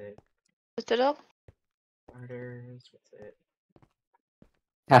 Is it Citadel? Martyrs? What's it?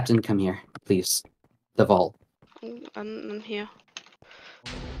 Captain, come here, please. The vault. I'm here.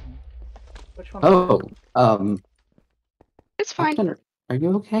 Which one? Oh, It's fine. Captain, are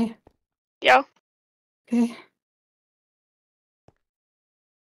you okay? Yeah. Okay.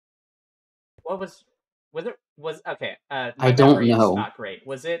 What was okay? My I don't memory is know. not great.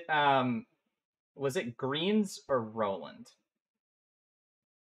 Was it Greens or Roland?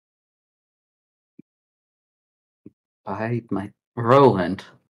 By my Roland.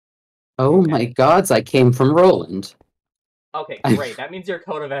 Oh my gods, I came from Roland. Okay, great. That means your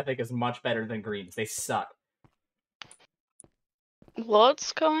code of ethic is much better than Greens. They suck.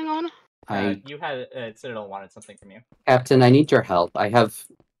 What's going on? You had Citadel wanted something from you. Captain, I need your help. I have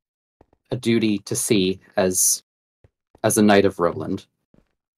a duty to see as a knight of Roland.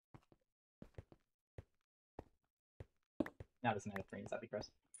 Not as Knight of Greens, that'd be gross.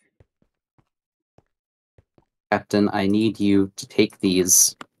 Captain, I need you to take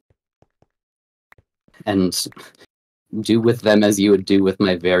these and do with them as you would do with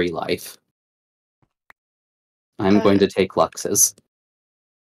my very life. I'm going to take Lux's.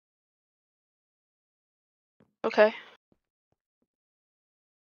 Okay.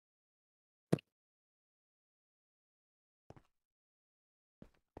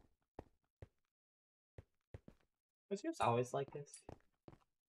 Was yours always like this?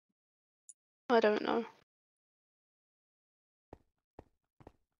 I don't know.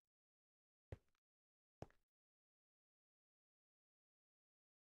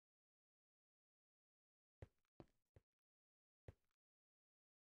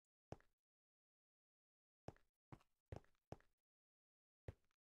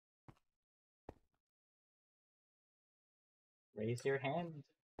 Raise your hand,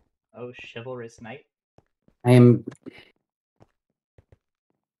 oh chivalrous knight. I am...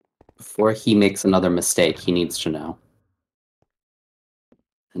 Before he makes another mistake, he needs to know.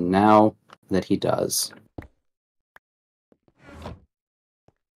 And now that he does...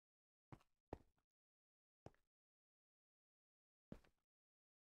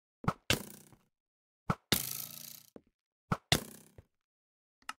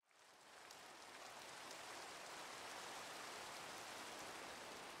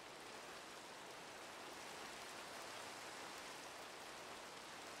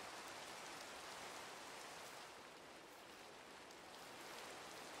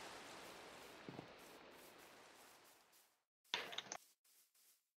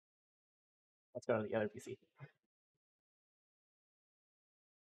 Let's go to the other PC.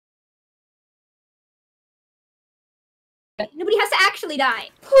 Nobody has to actually die.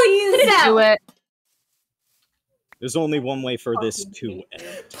 Please Put it out. do it. There's only one way for this to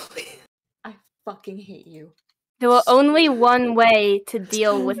end. I fucking hate you. There were only one way to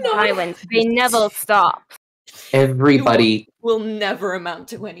deal with violence. They never stop. Everybody... will never amount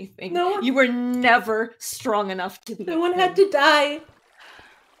to anything. You were never strong enough to be. No one had to die.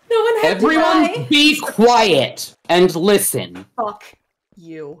 No one had to Everyone die. be quiet and listen. Fuck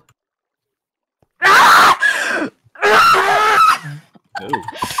you.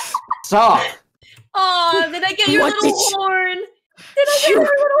 Stop. Oh, did I get your What little did you- horn? Did I get your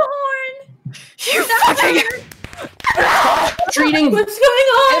little horn? You fucking... Stop treating... What's going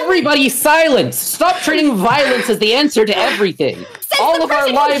on? Everybody silence! Stop treating violence as the answer to everything! All of our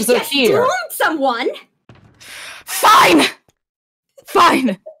lives are here! Doomed someone. Fine!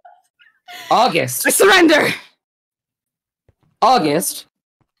 Fine! August! I surrender! August!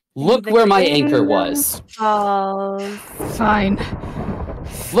 Look where my anchor was. Fine.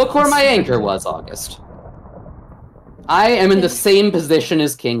 Look where my anchor was, August. I am in the same position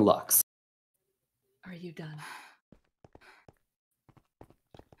as King Lux. Are you done?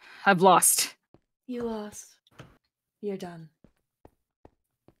 I've lost. You lost. You're done.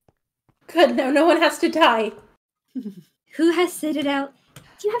 Good, now no one has to die. Who has Citadel?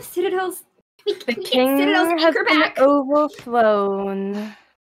 Do you have Citadel's? We The get king Citadel's has anchor been back. overthrown.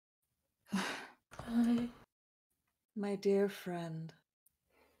 My dear friend,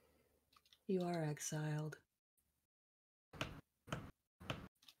 you are exiled.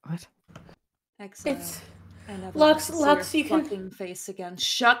 What? Exiled. It's I never Lux, want to see Lux, your you can fucking face again.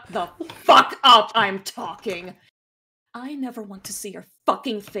 Shut the fuck up! I'm talking. I never want to see your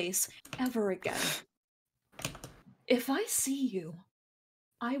fucking face ever again. If I see you,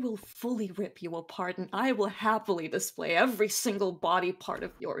 I will fully rip you apart and I will happily display every single body part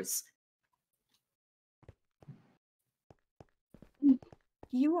of yours.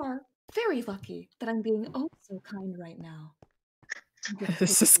 You are very lucky that I'm being oh so kind right now.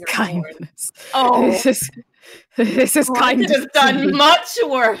 This is You're kindness. Oh, This is I kindness. could have done much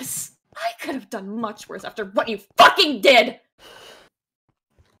worse. I could have done much worse after what you fucking did.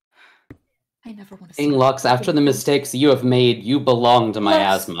 I never want to see King Lux, after the mistakes you have made, you belong to Lux.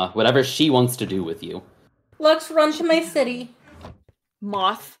 Miasma. Whatever she wants to do with you. Lux, run to my city.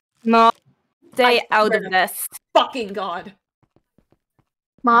 Moth. Moth, stay I out swear of to this. Fucking God.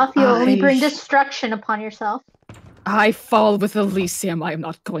 Moth, you only bring destruction upon yourself. I fall with Elysium. I am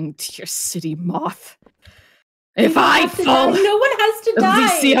not going to your city, Moth. If I fall, no one has to die.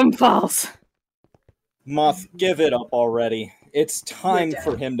 Elysium falls. Moth, give it up already. It's time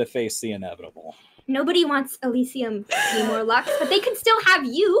for him to face the inevitable. Nobody wants Elysium anymore, Lux, but they can still have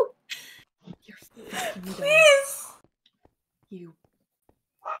you. Please. You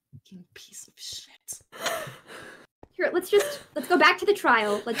fucking piece of shit. Here, let's go back to the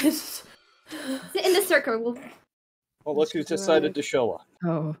trial. Let's sit in the circle. Well, look who's decided to show up.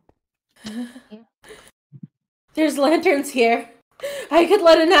 Oh. There's lanterns here. I could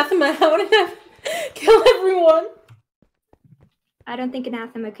let Anathema out and kill everyone. I don't think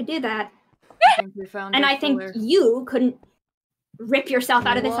Anathema could do that. And I think you couldn't rip yourself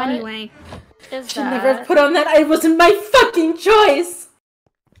out of this What anyway. Should never have put on that. It wasn't my fucking choice.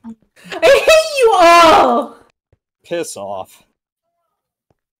 I hate you all. Piss off.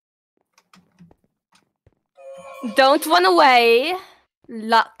 Don't run away,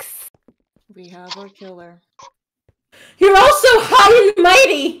 Lux. We have our killer. You're all so high and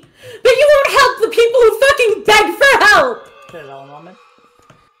mighty, but you won't help the people who fucking beg for help. Citadel moment.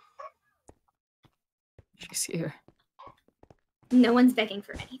 She's here. No one's begging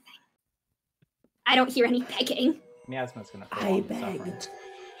for anything. I don't hear any begging. Miasma's gonna I begged.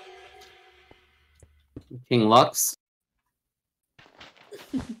 King Lux?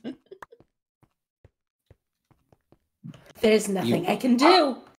 There's nothing I can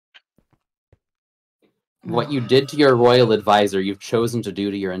do. What you did to your royal advisor, you've chosen to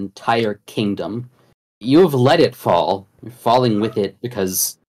do to your entire kingdom. You have let it fall. You're falling with it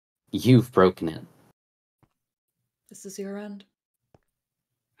because you've broken it. This is your end.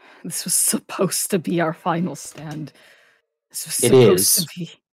 This was supposed to be our final stand. This was It supposed is. to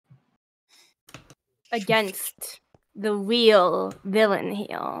be. Against the real villain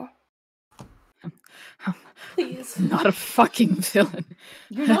here. Please. Not a fucking villain.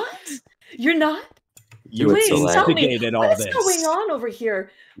 You're not? You're not? Do it, Please Soleil. tell me, Instigated all what is this. going on over here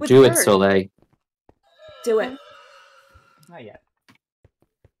with Do it, her? Soleil. Do it. Not yet.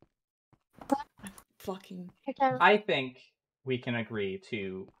 Fucking. I think we can agree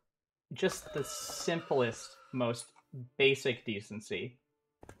to just the simplest, most basic decency.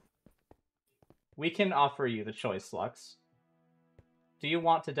 We can offer you the choice, Lux. Do you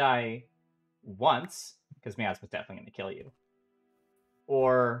want to die once, because Miasma's definitely going to kill you,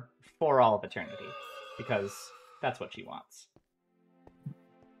 or for all of eternity, because that's what she wants?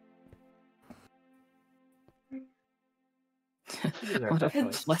 What a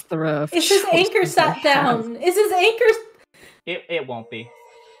plethora of Is his anchor choices I sat down? have. Is his anchor? It won't be.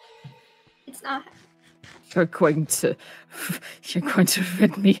 It's not. You're going to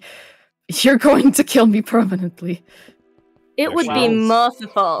rid me. You're going to kill me permanently. It would be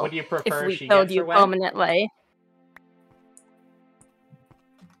merciful Would you if prefer we she killed gets you her way? permanently.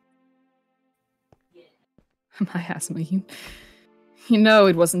 Miasma, you know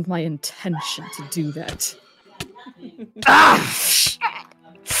it wasn't my intention to do that.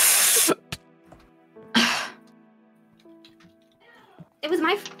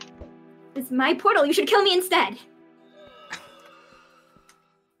 It's my portal. You should kill me instead.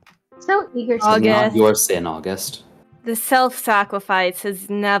 So eager to It's not your sin, August. The self-sacrifice has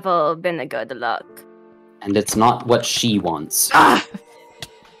never been a good look. And it's not what she wants. Ah!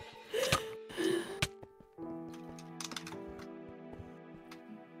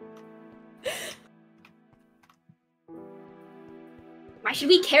 Why should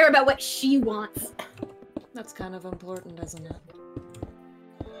we care about what she wants? That's kind of important, isn't it?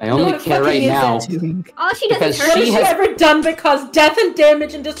 I only care right now. All she does because is hurt What has she she has, ever done but cause death and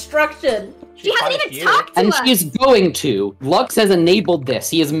damage and destruction? She hasn't even talked to and us. she's going to. Lux has enabled this.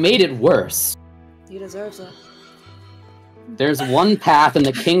 He has made it worse. He deserves it. There's one path, and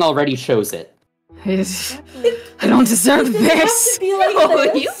the king already chose it. I don't deserve this.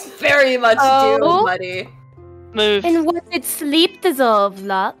 Oh, you very much do, buddy. Move. And what did sleep deserve,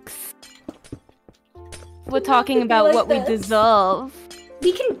 Lux? We're talking about what we deserve.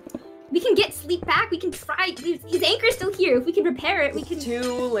 We can get sleep back. We can try. His anchor's still here. If we can repair it, we can. Too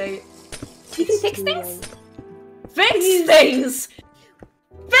late. We can fix things. Fix things.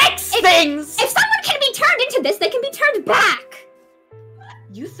 Fix things. If someone can be turned into this, they can be turned back.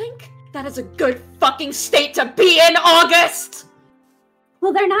 You think that is a good fucking state to be in, August?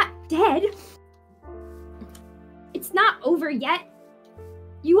 Well, they're not dead. It's not over yet.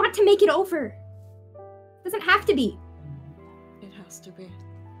 You want to make it over. Doesn't have to be. It has to be.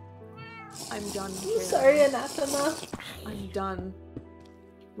 I'm done. I'm sorry, Anathema. I'm done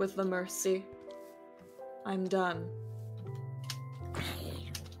with the mercy. I'm done.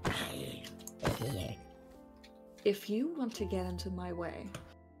 If you want to get into my way,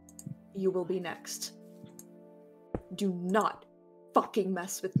 you will be next. Do not fucking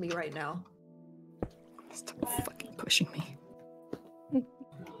mess with me right now. Stop fucking pushing me.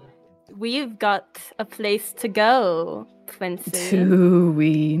 We've got a place to go, Quincy. Do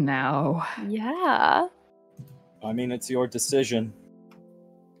we now? Yeah. I mean, it's your decision.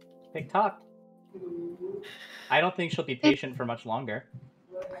 Big talk. I don't think she'll be patient for much longer.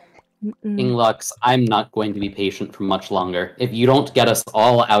 King Lux, I'm not going to be patient for much longer. If you don't get us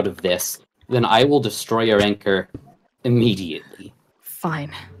all out of this, then I will destroy your anchor immediately.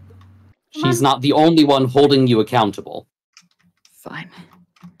 Fine. She's not the only one holding you accountable. Fine.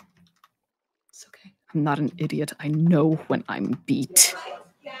 It's okay. I'm not an idiot. I know when I'm beat.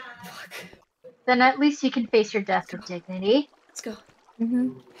 Then at least you can face your death with dignity. Let's go.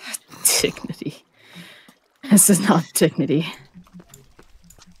 Dignity. This is not dignity.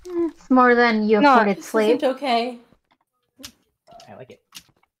 It's more than you afforded sleep. Isn't okay. I like it.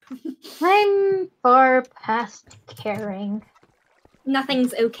 I'm far past caring.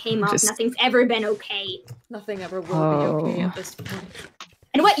 Nothing's okay, Mom. Just- Nothing's ever been okay. Nothing ever will be okay Oh. at this point.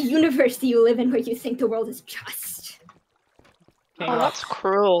 And what universe do you live in where you think the world is just? Oh, that's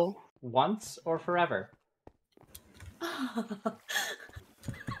cruel. Once or forever?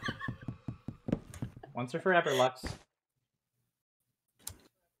 Once or forever, Lux.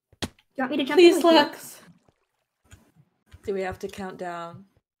 You want me to jump in Please, with you? Lux. Do we have to count down?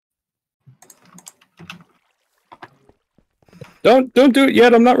 Don't do it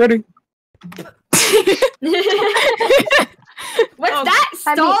yet. I'm not ready. What's that?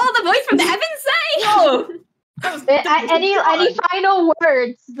 Stall the voice from the heavens say? Oh! Any final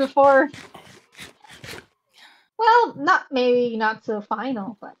words before? Well, maybe not so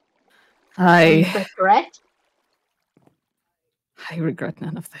final, but I regret. regret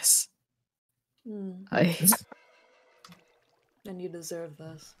none of this. Hmm. And you deserve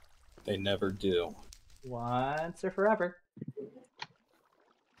this. They never do. Once or forever.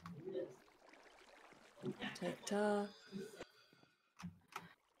 TikTok.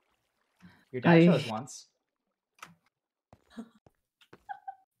 Your dad chose once.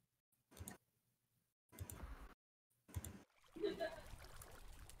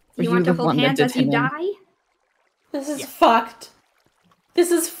 Were You want the to hold one that hands did as you him in? die? This is fucked.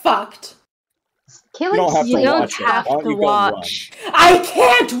 This is fucked. Killing You don't have to Sleep. watch it. Why don't you go run? I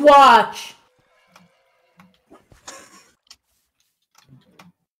can't watch!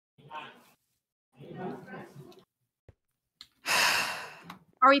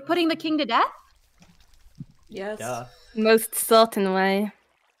 Are we putting the king to death? Yes. Duh. Most certain way.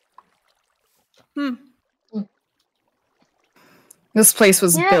 This place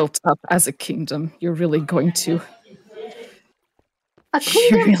was Yeah. built up as a kingdom. You're really going to. A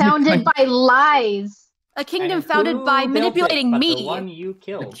kingdom really founded by lies. A kingdom And founded who by built manipulating it but me. The one you The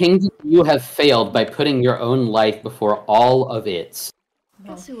killed. kingdom you have failed by putting your own life before all of its.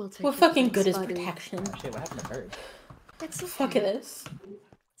 Guess who will take We're your fucking place, good as buddy? protection. Shit, what happened to her? It's Fuck okay. it is.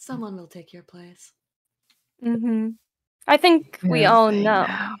 Someone will take your place. I think we Where all are they know.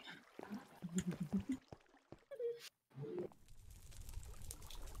 now?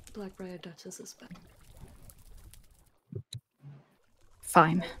 Blackbriar Duchess is back.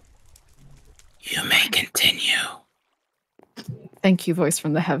 Fine. You may continue. Thank you, voice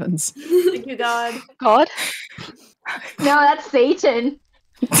from the heavens. Thank you, God. God? No, that's Satan.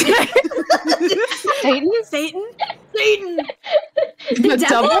 Satan? Satan? Satan! The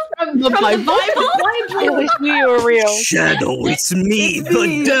devil from the Bible? I wish we were real. Shadow, it's me,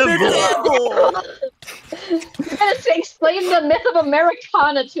 the devil. You're gonna explain the myth of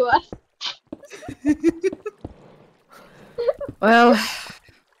Americana to us. Well,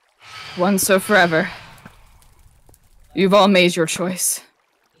 once or forever. You've all made your choice.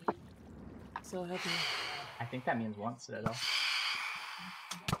 So happy. I think that means once, Citadel.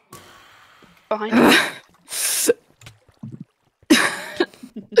 Behind you.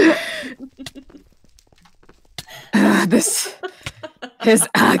 This is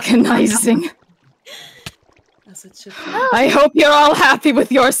agonizing. As it should be. I hope you're all happy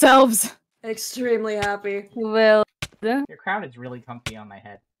with yourselves. Extremely happy. Well, Your crown is really comfy on my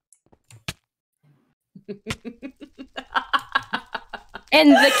head.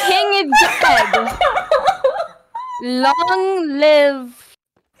 and the king is dead. Long live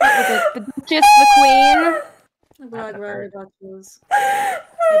what was it, the Duchess, the Queen. I'm glad we're Duchess. I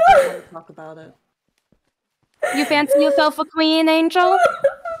don't want to talk about it. You fancy yourself a queen, Angel?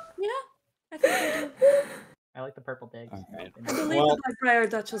 Yeah, I think I do. I like the purple digs. Alright. I believe Well, the Blackbriar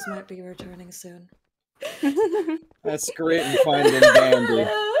Duchess might be returning soon. that's great and fine and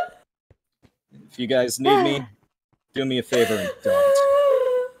dandy. If you guys need me, do me a favor and don't.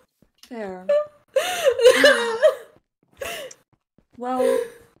 Fair. Well,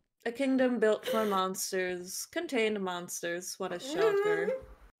 a kingdom built for monsters contained monsters. What a shocker.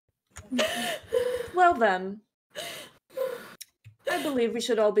 Well then, I believe we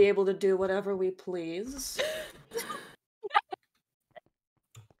should all be able to do whatever we please.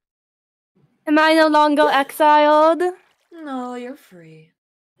 Am I no longer exiled? No, you're free.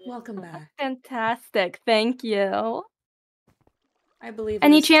 Welcome back. Fantastic, thank you. I believe.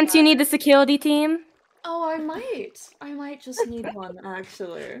 Any chance you need a security team? Oh, I might. I might just need one,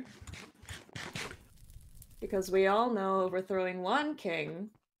 actually. Because we all know overthrowing one king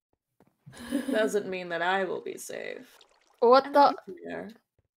doesn't mean that I will be safe. What the?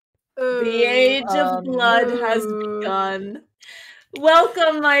 The Age of Blood has begun.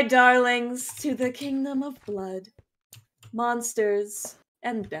 Welcome, my darlings, to the Kingdom of Blood, monsters,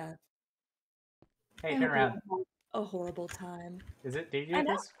 and death. Hey, I turn hope you around. have a horrible time. Did you I do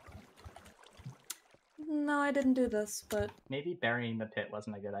know. this? No, I didn't do this, but Maybe burying the pit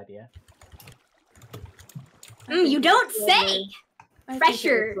wasn't a good idea. You don't say! I think it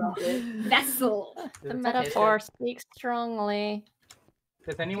Pressure was lovely. vessel. The metaphor speaks strongly.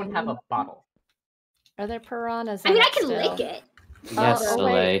 Does anyone have a bottle? Are there piranhas? I mean, in I it can still? lick it. Yes, oh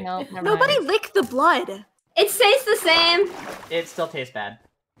Soleil. wait, no, never Nobody mind. lick the blood. It tastes the same. It still tastes bad.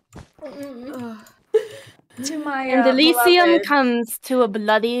 To my And Elysium beloved, comes to a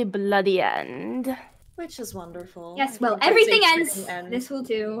bloody, bloody end. which is wonderful. Yes, I well, think it's everything a ends. fitting end. This will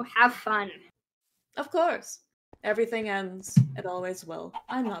do. Have fun. Of course. Everything ends. It always will.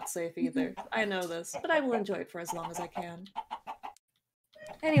 I'm not safe either. I know this, but I will enjoy it for as long as I can.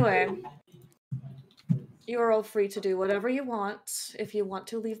 Anyway, you're all free to do whatever you want. If you want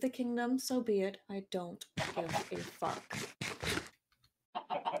to leave the kingdom, so be it. I don't give a fuck.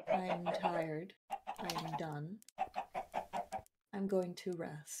 I'm tired. I'm done. I'm going to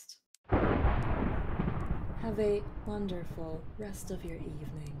rest. Have a wonderful rest of your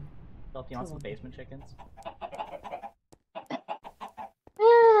evening. Sylph, you want some basement chickens?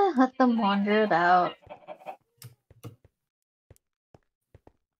 Let them wander it out.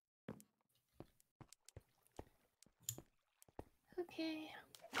 Okay.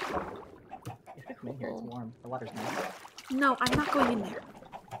 You should come in here, it's warm. The water's nice. No, I'm not going in there.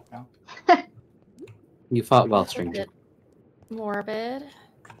 No? You fought well, That's a stranger. bit morbid.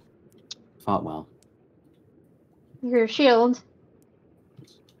 Fought well. Your shield.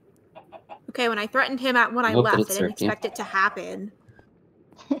 Okay, when I threatened him when I Hope that left, it I didn't served you. expect it to happen.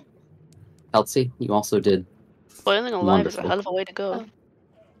 Keltzy, you also did. Boiling alive is a Wonderful. hell of a way to go.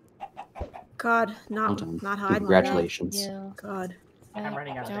 God, Well not done. not how I'd want it. Congratulations. Yeah. God. I'm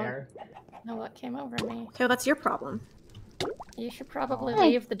running out of don't air. know what came over me. Okay, well, that's your problem. You should probably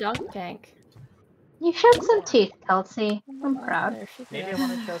Hey. leave the dunk tank. You showed some teeth, Keltzy. I'm proud. There she Maybe I goes.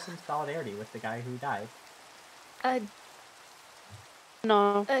 want to show some solidarity with the guy who died.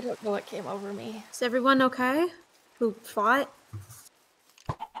 No. I don't know what came over me. Is everyone okay? Who fought?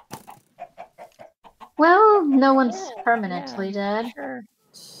 Well, no one's permanently dead. Sure.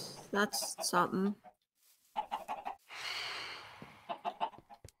 That's something.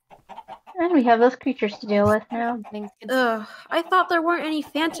 And we have those creatures to deal with now. Ugh, I thought there weren't any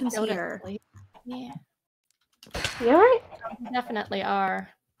phantoms Go to here. sleep. Yeah. You alright? We definitely are.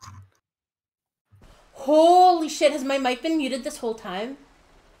 Holy shit, has my mic been muted this whole time?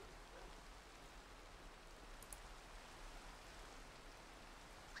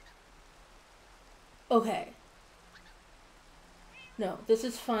 Okay. No, this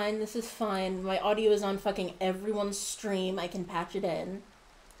is fine, this is fine. My audio is on fucking everyone's stream. I can patch it in.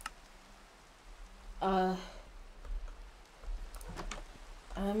 I'm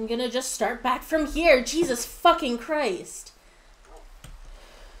gonna just start back from here. Jesus fucking Christ.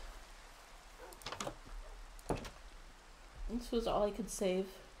 This was all I could save.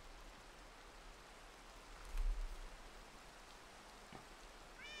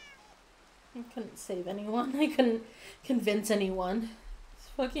 I couldn't save anyone. I couldn't convince anyone. It's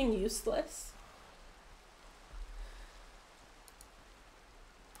fucking useless.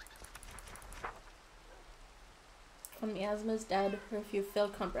 When Miasma is dead, or if you've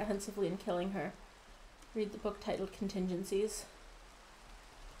failed comprehensively in killing her, read the book titled Contingencies.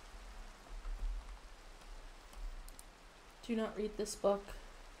 Do not read this book.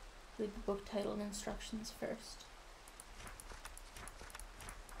 Read the book title and instructions first.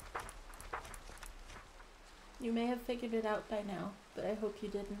 You may have figured it out by now, but I hope you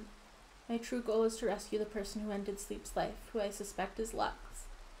didn't. My true goal is to rescue the person who ended Sleep's life, who I suspect is Lux.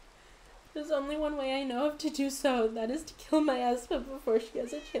 There's only one way I know of to do so, and that is to kill Miasma before she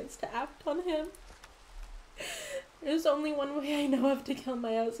has a chance to act on him. There's only one way I know of to kill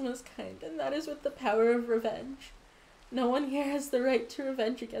Miasma's kind, and that is with the power of revenge. No one here has the right to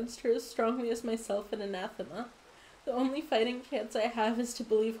revenge against her as strongly as myself and Anathema. The only fighting chance I have is to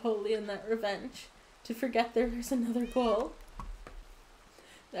believe wholly in that revenge, to forget there is another goal.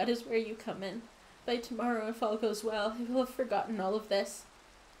 That is where you come in. By tomorrow, if all goes well, I will have forgotten all of this.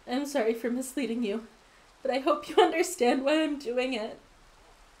 I am sorry for misleading you, but I hope you understand why I'm doing it.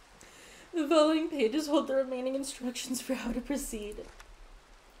 The following pages hold the remaining instructions for how to proceed.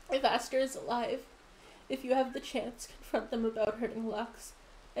 If Aster is alive, if you have the chance, confront them about hurting Lux.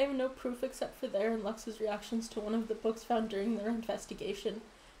 I have no proof except for their and Lux's reactions to one of the books found during their investigation,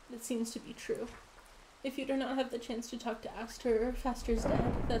 but it seems to be true. If you do not have the chance to talk to Aster, or if Aster's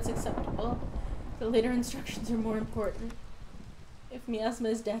dead, that's acceptable. The later instructions are more important. If Miasma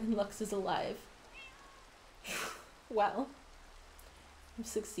is dead and Lux is alive. Well, you've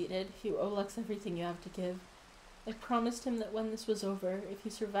succeeded. You owe Lux everything you have to give. I promised him that when this was over, if he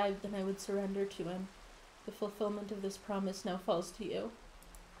survived, then I would surrender to him. The fulfillment of this promise now falls to you.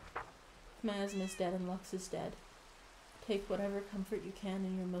 If Miasma is dead and Lux is dead, take whatever comfort you can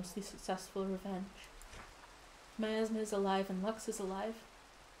in your mostly successful revenge. If Miasma is alive and Lux is alive,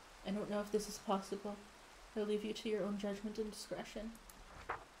 I don't know if this is possible. I'll leave you to your own judgment and discretion.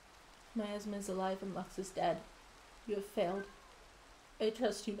 If Miasma is alive and Lux is dead, you have failed. I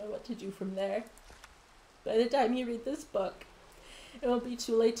trust you know what to do from there. By the time you read this book, it will be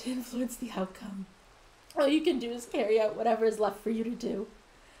too late to influence the outcome. All you can do is carry out whatever is left for you to do.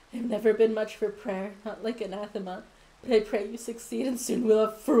 I've never been much for prayer, not like Anathema, but I pray you succeed and soon we'll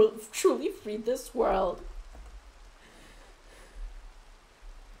have truly freed this world.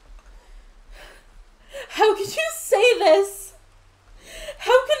 How could you say this?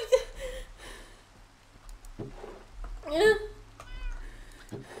 How could...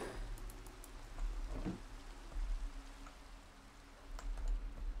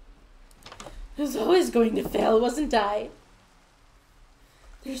 I was always going to fail, wasn't I?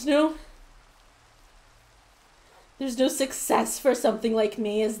 There's no success for something like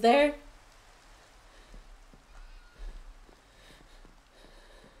me, is there?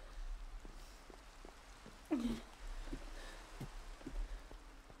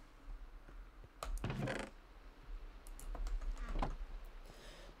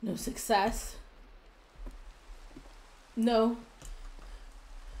 No success. No.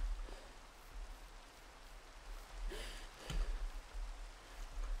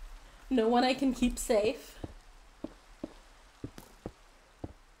 No one I can keep safe.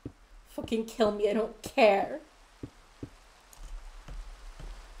 Fucking kill me, I don't care.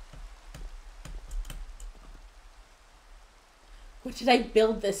 What did I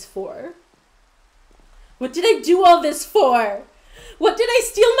build this for? What did I do all this for? What did I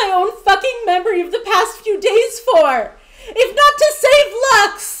steal my own fucking memory of the past few days for? If not to save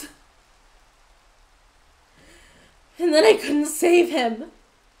Lux! And then I couldn't save him.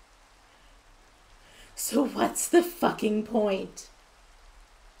 So what's the fucking point?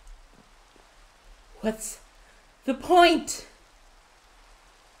 What's the point?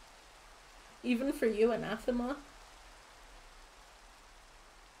 Even for you, Anathema?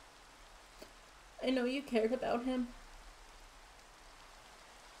 I know you cared about him.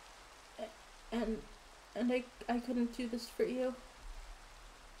 And I couldn't do this for you.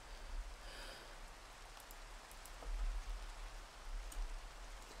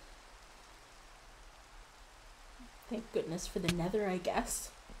 Thank goodness for the nether, I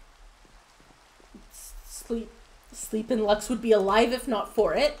guess. Sleep and Lux would be alive if not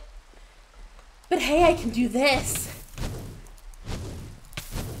for it. But hey, I can do this.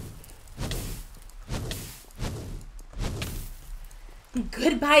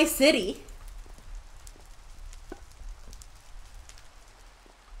 Goodbye, city.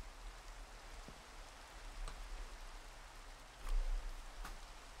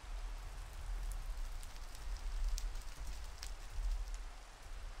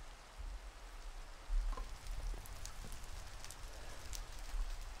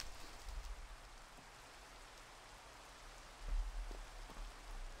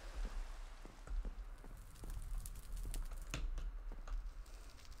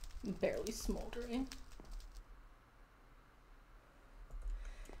 Barely smoldering.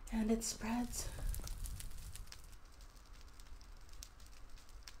 And it spreads.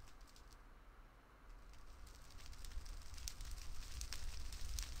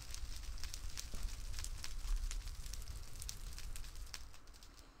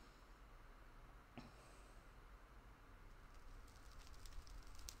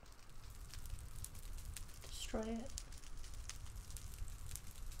 Destroy it.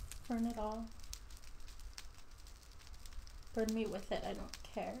 Burn it all. Burn me with it, I don't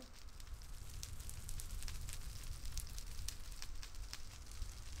care.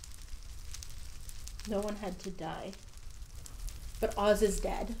 No one had to die. But Oz is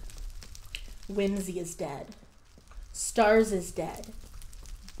dead. Whimsy is dead. Stars is dead.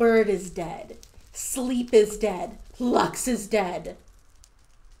 Bird is dead. Sleep is dead. Lux is dead.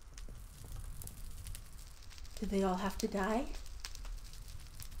 Did they all have to die?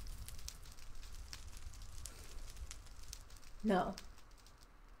 No.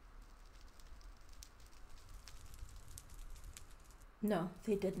 No,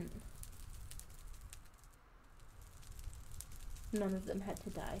 they didn't. None of them had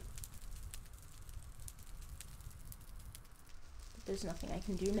to die. But there's nothing I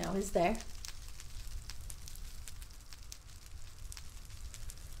can do now, is there?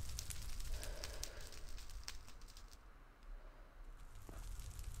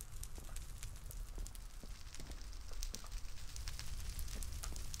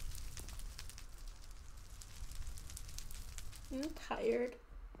 I'm tired.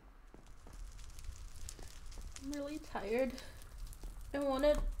 I'm really tired. I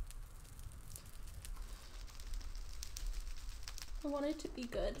wanted to be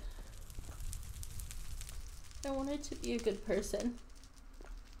good. I wanted to be a good person.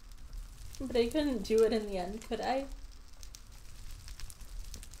 But I couldn't do it in the end, could I?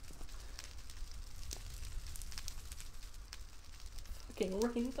 Fucking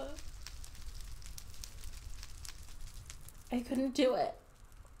rainbow. I couldn't do it.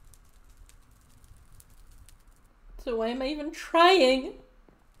 So why am I even trying?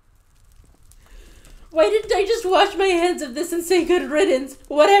 Why didn't I just wash my hands of this and say good riddance?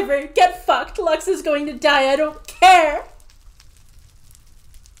 Whatever, get fucked. Lux is going to die. I don't care.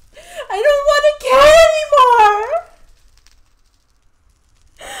 I don't want to care anymore.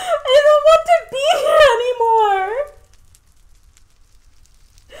 I don't want to be here anymore.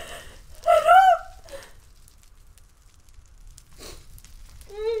 I don't.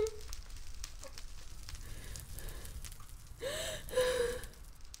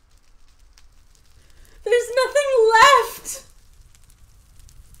 There's nothing left.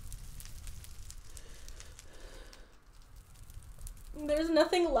 There's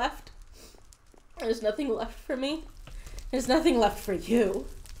nothing left. There's nothing left for me. There's nothing left for you.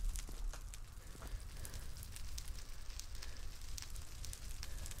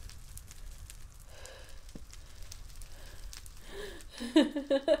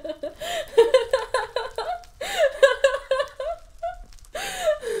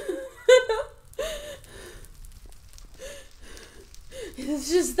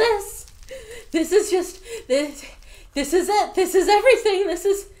 It's just this. This is just this. This is it. This is everything. This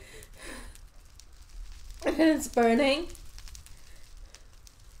is. And it's burning.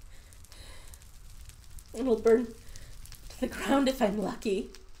 It'll burn to the ground if I'm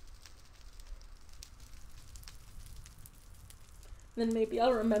lucky. Then maybe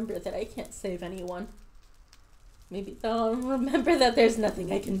I'll remember that I can't save anyone. Maybe I'll remember that there's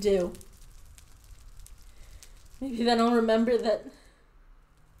nothing I can do. Maybe then I'll remember that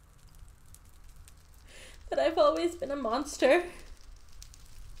I've always been a monster.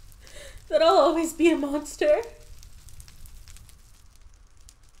 That I'll always be a monster.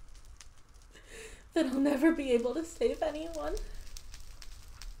 that I'll never be able to save anyone.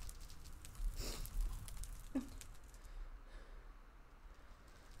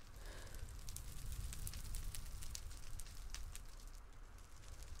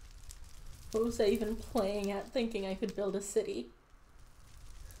 What was I even playing at, thinking I could build a city?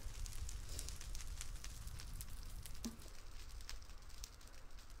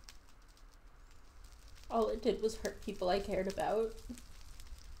 All it did was hurt people I cared about.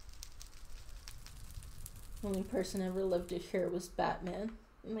 The only person I ever lived to hear was Batman,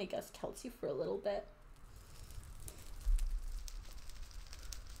 and I guess Keltzy for a little bit.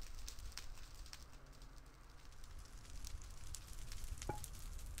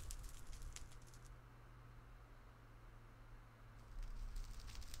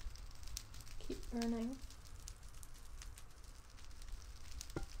 Keep burning.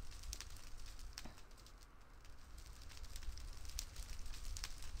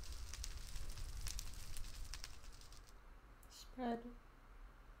 Spread.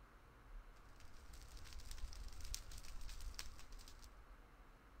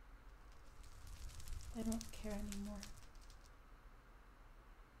 I don't care anymore.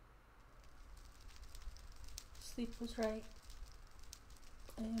 Sleep was right.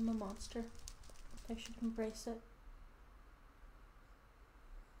 I am a monster. I should embrace it.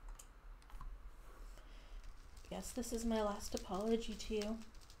 Yes, this is my last apology to you.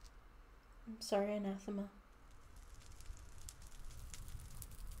 I'm sorry, Anathema.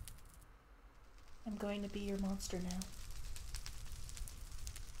 I'm going to be your monster now.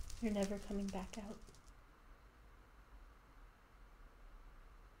 You're never coming back out.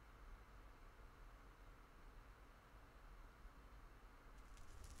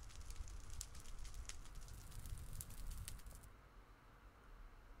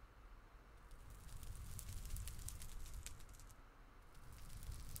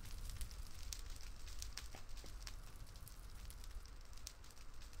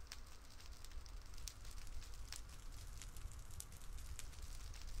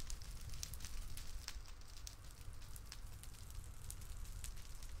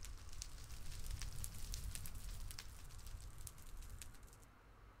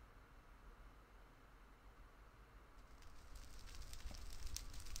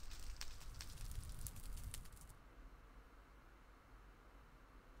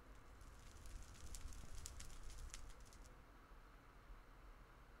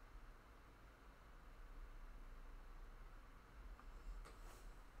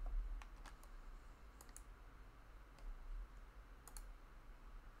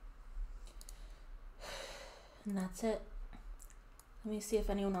 And that's it. Let me see if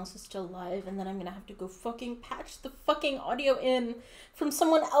anyone else is still alive, and then I'm gonna have to go fucking patch the fucking audio in from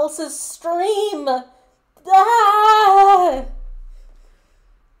someone else's stream! Ah!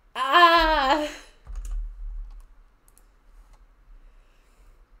 Ah!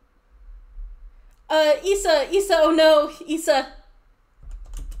 Issa, oh no, Issa.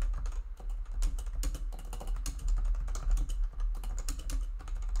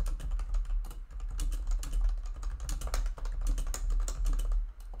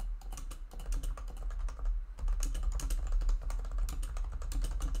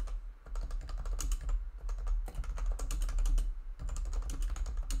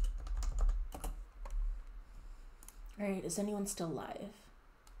 Alright, is anyone still alive?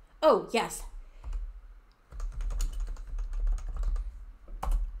 Oh, yes.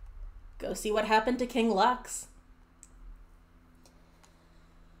 Go see what happened to King Lux.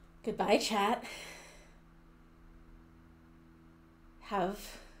 Goodbye, chat.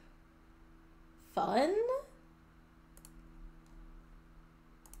 Have fun?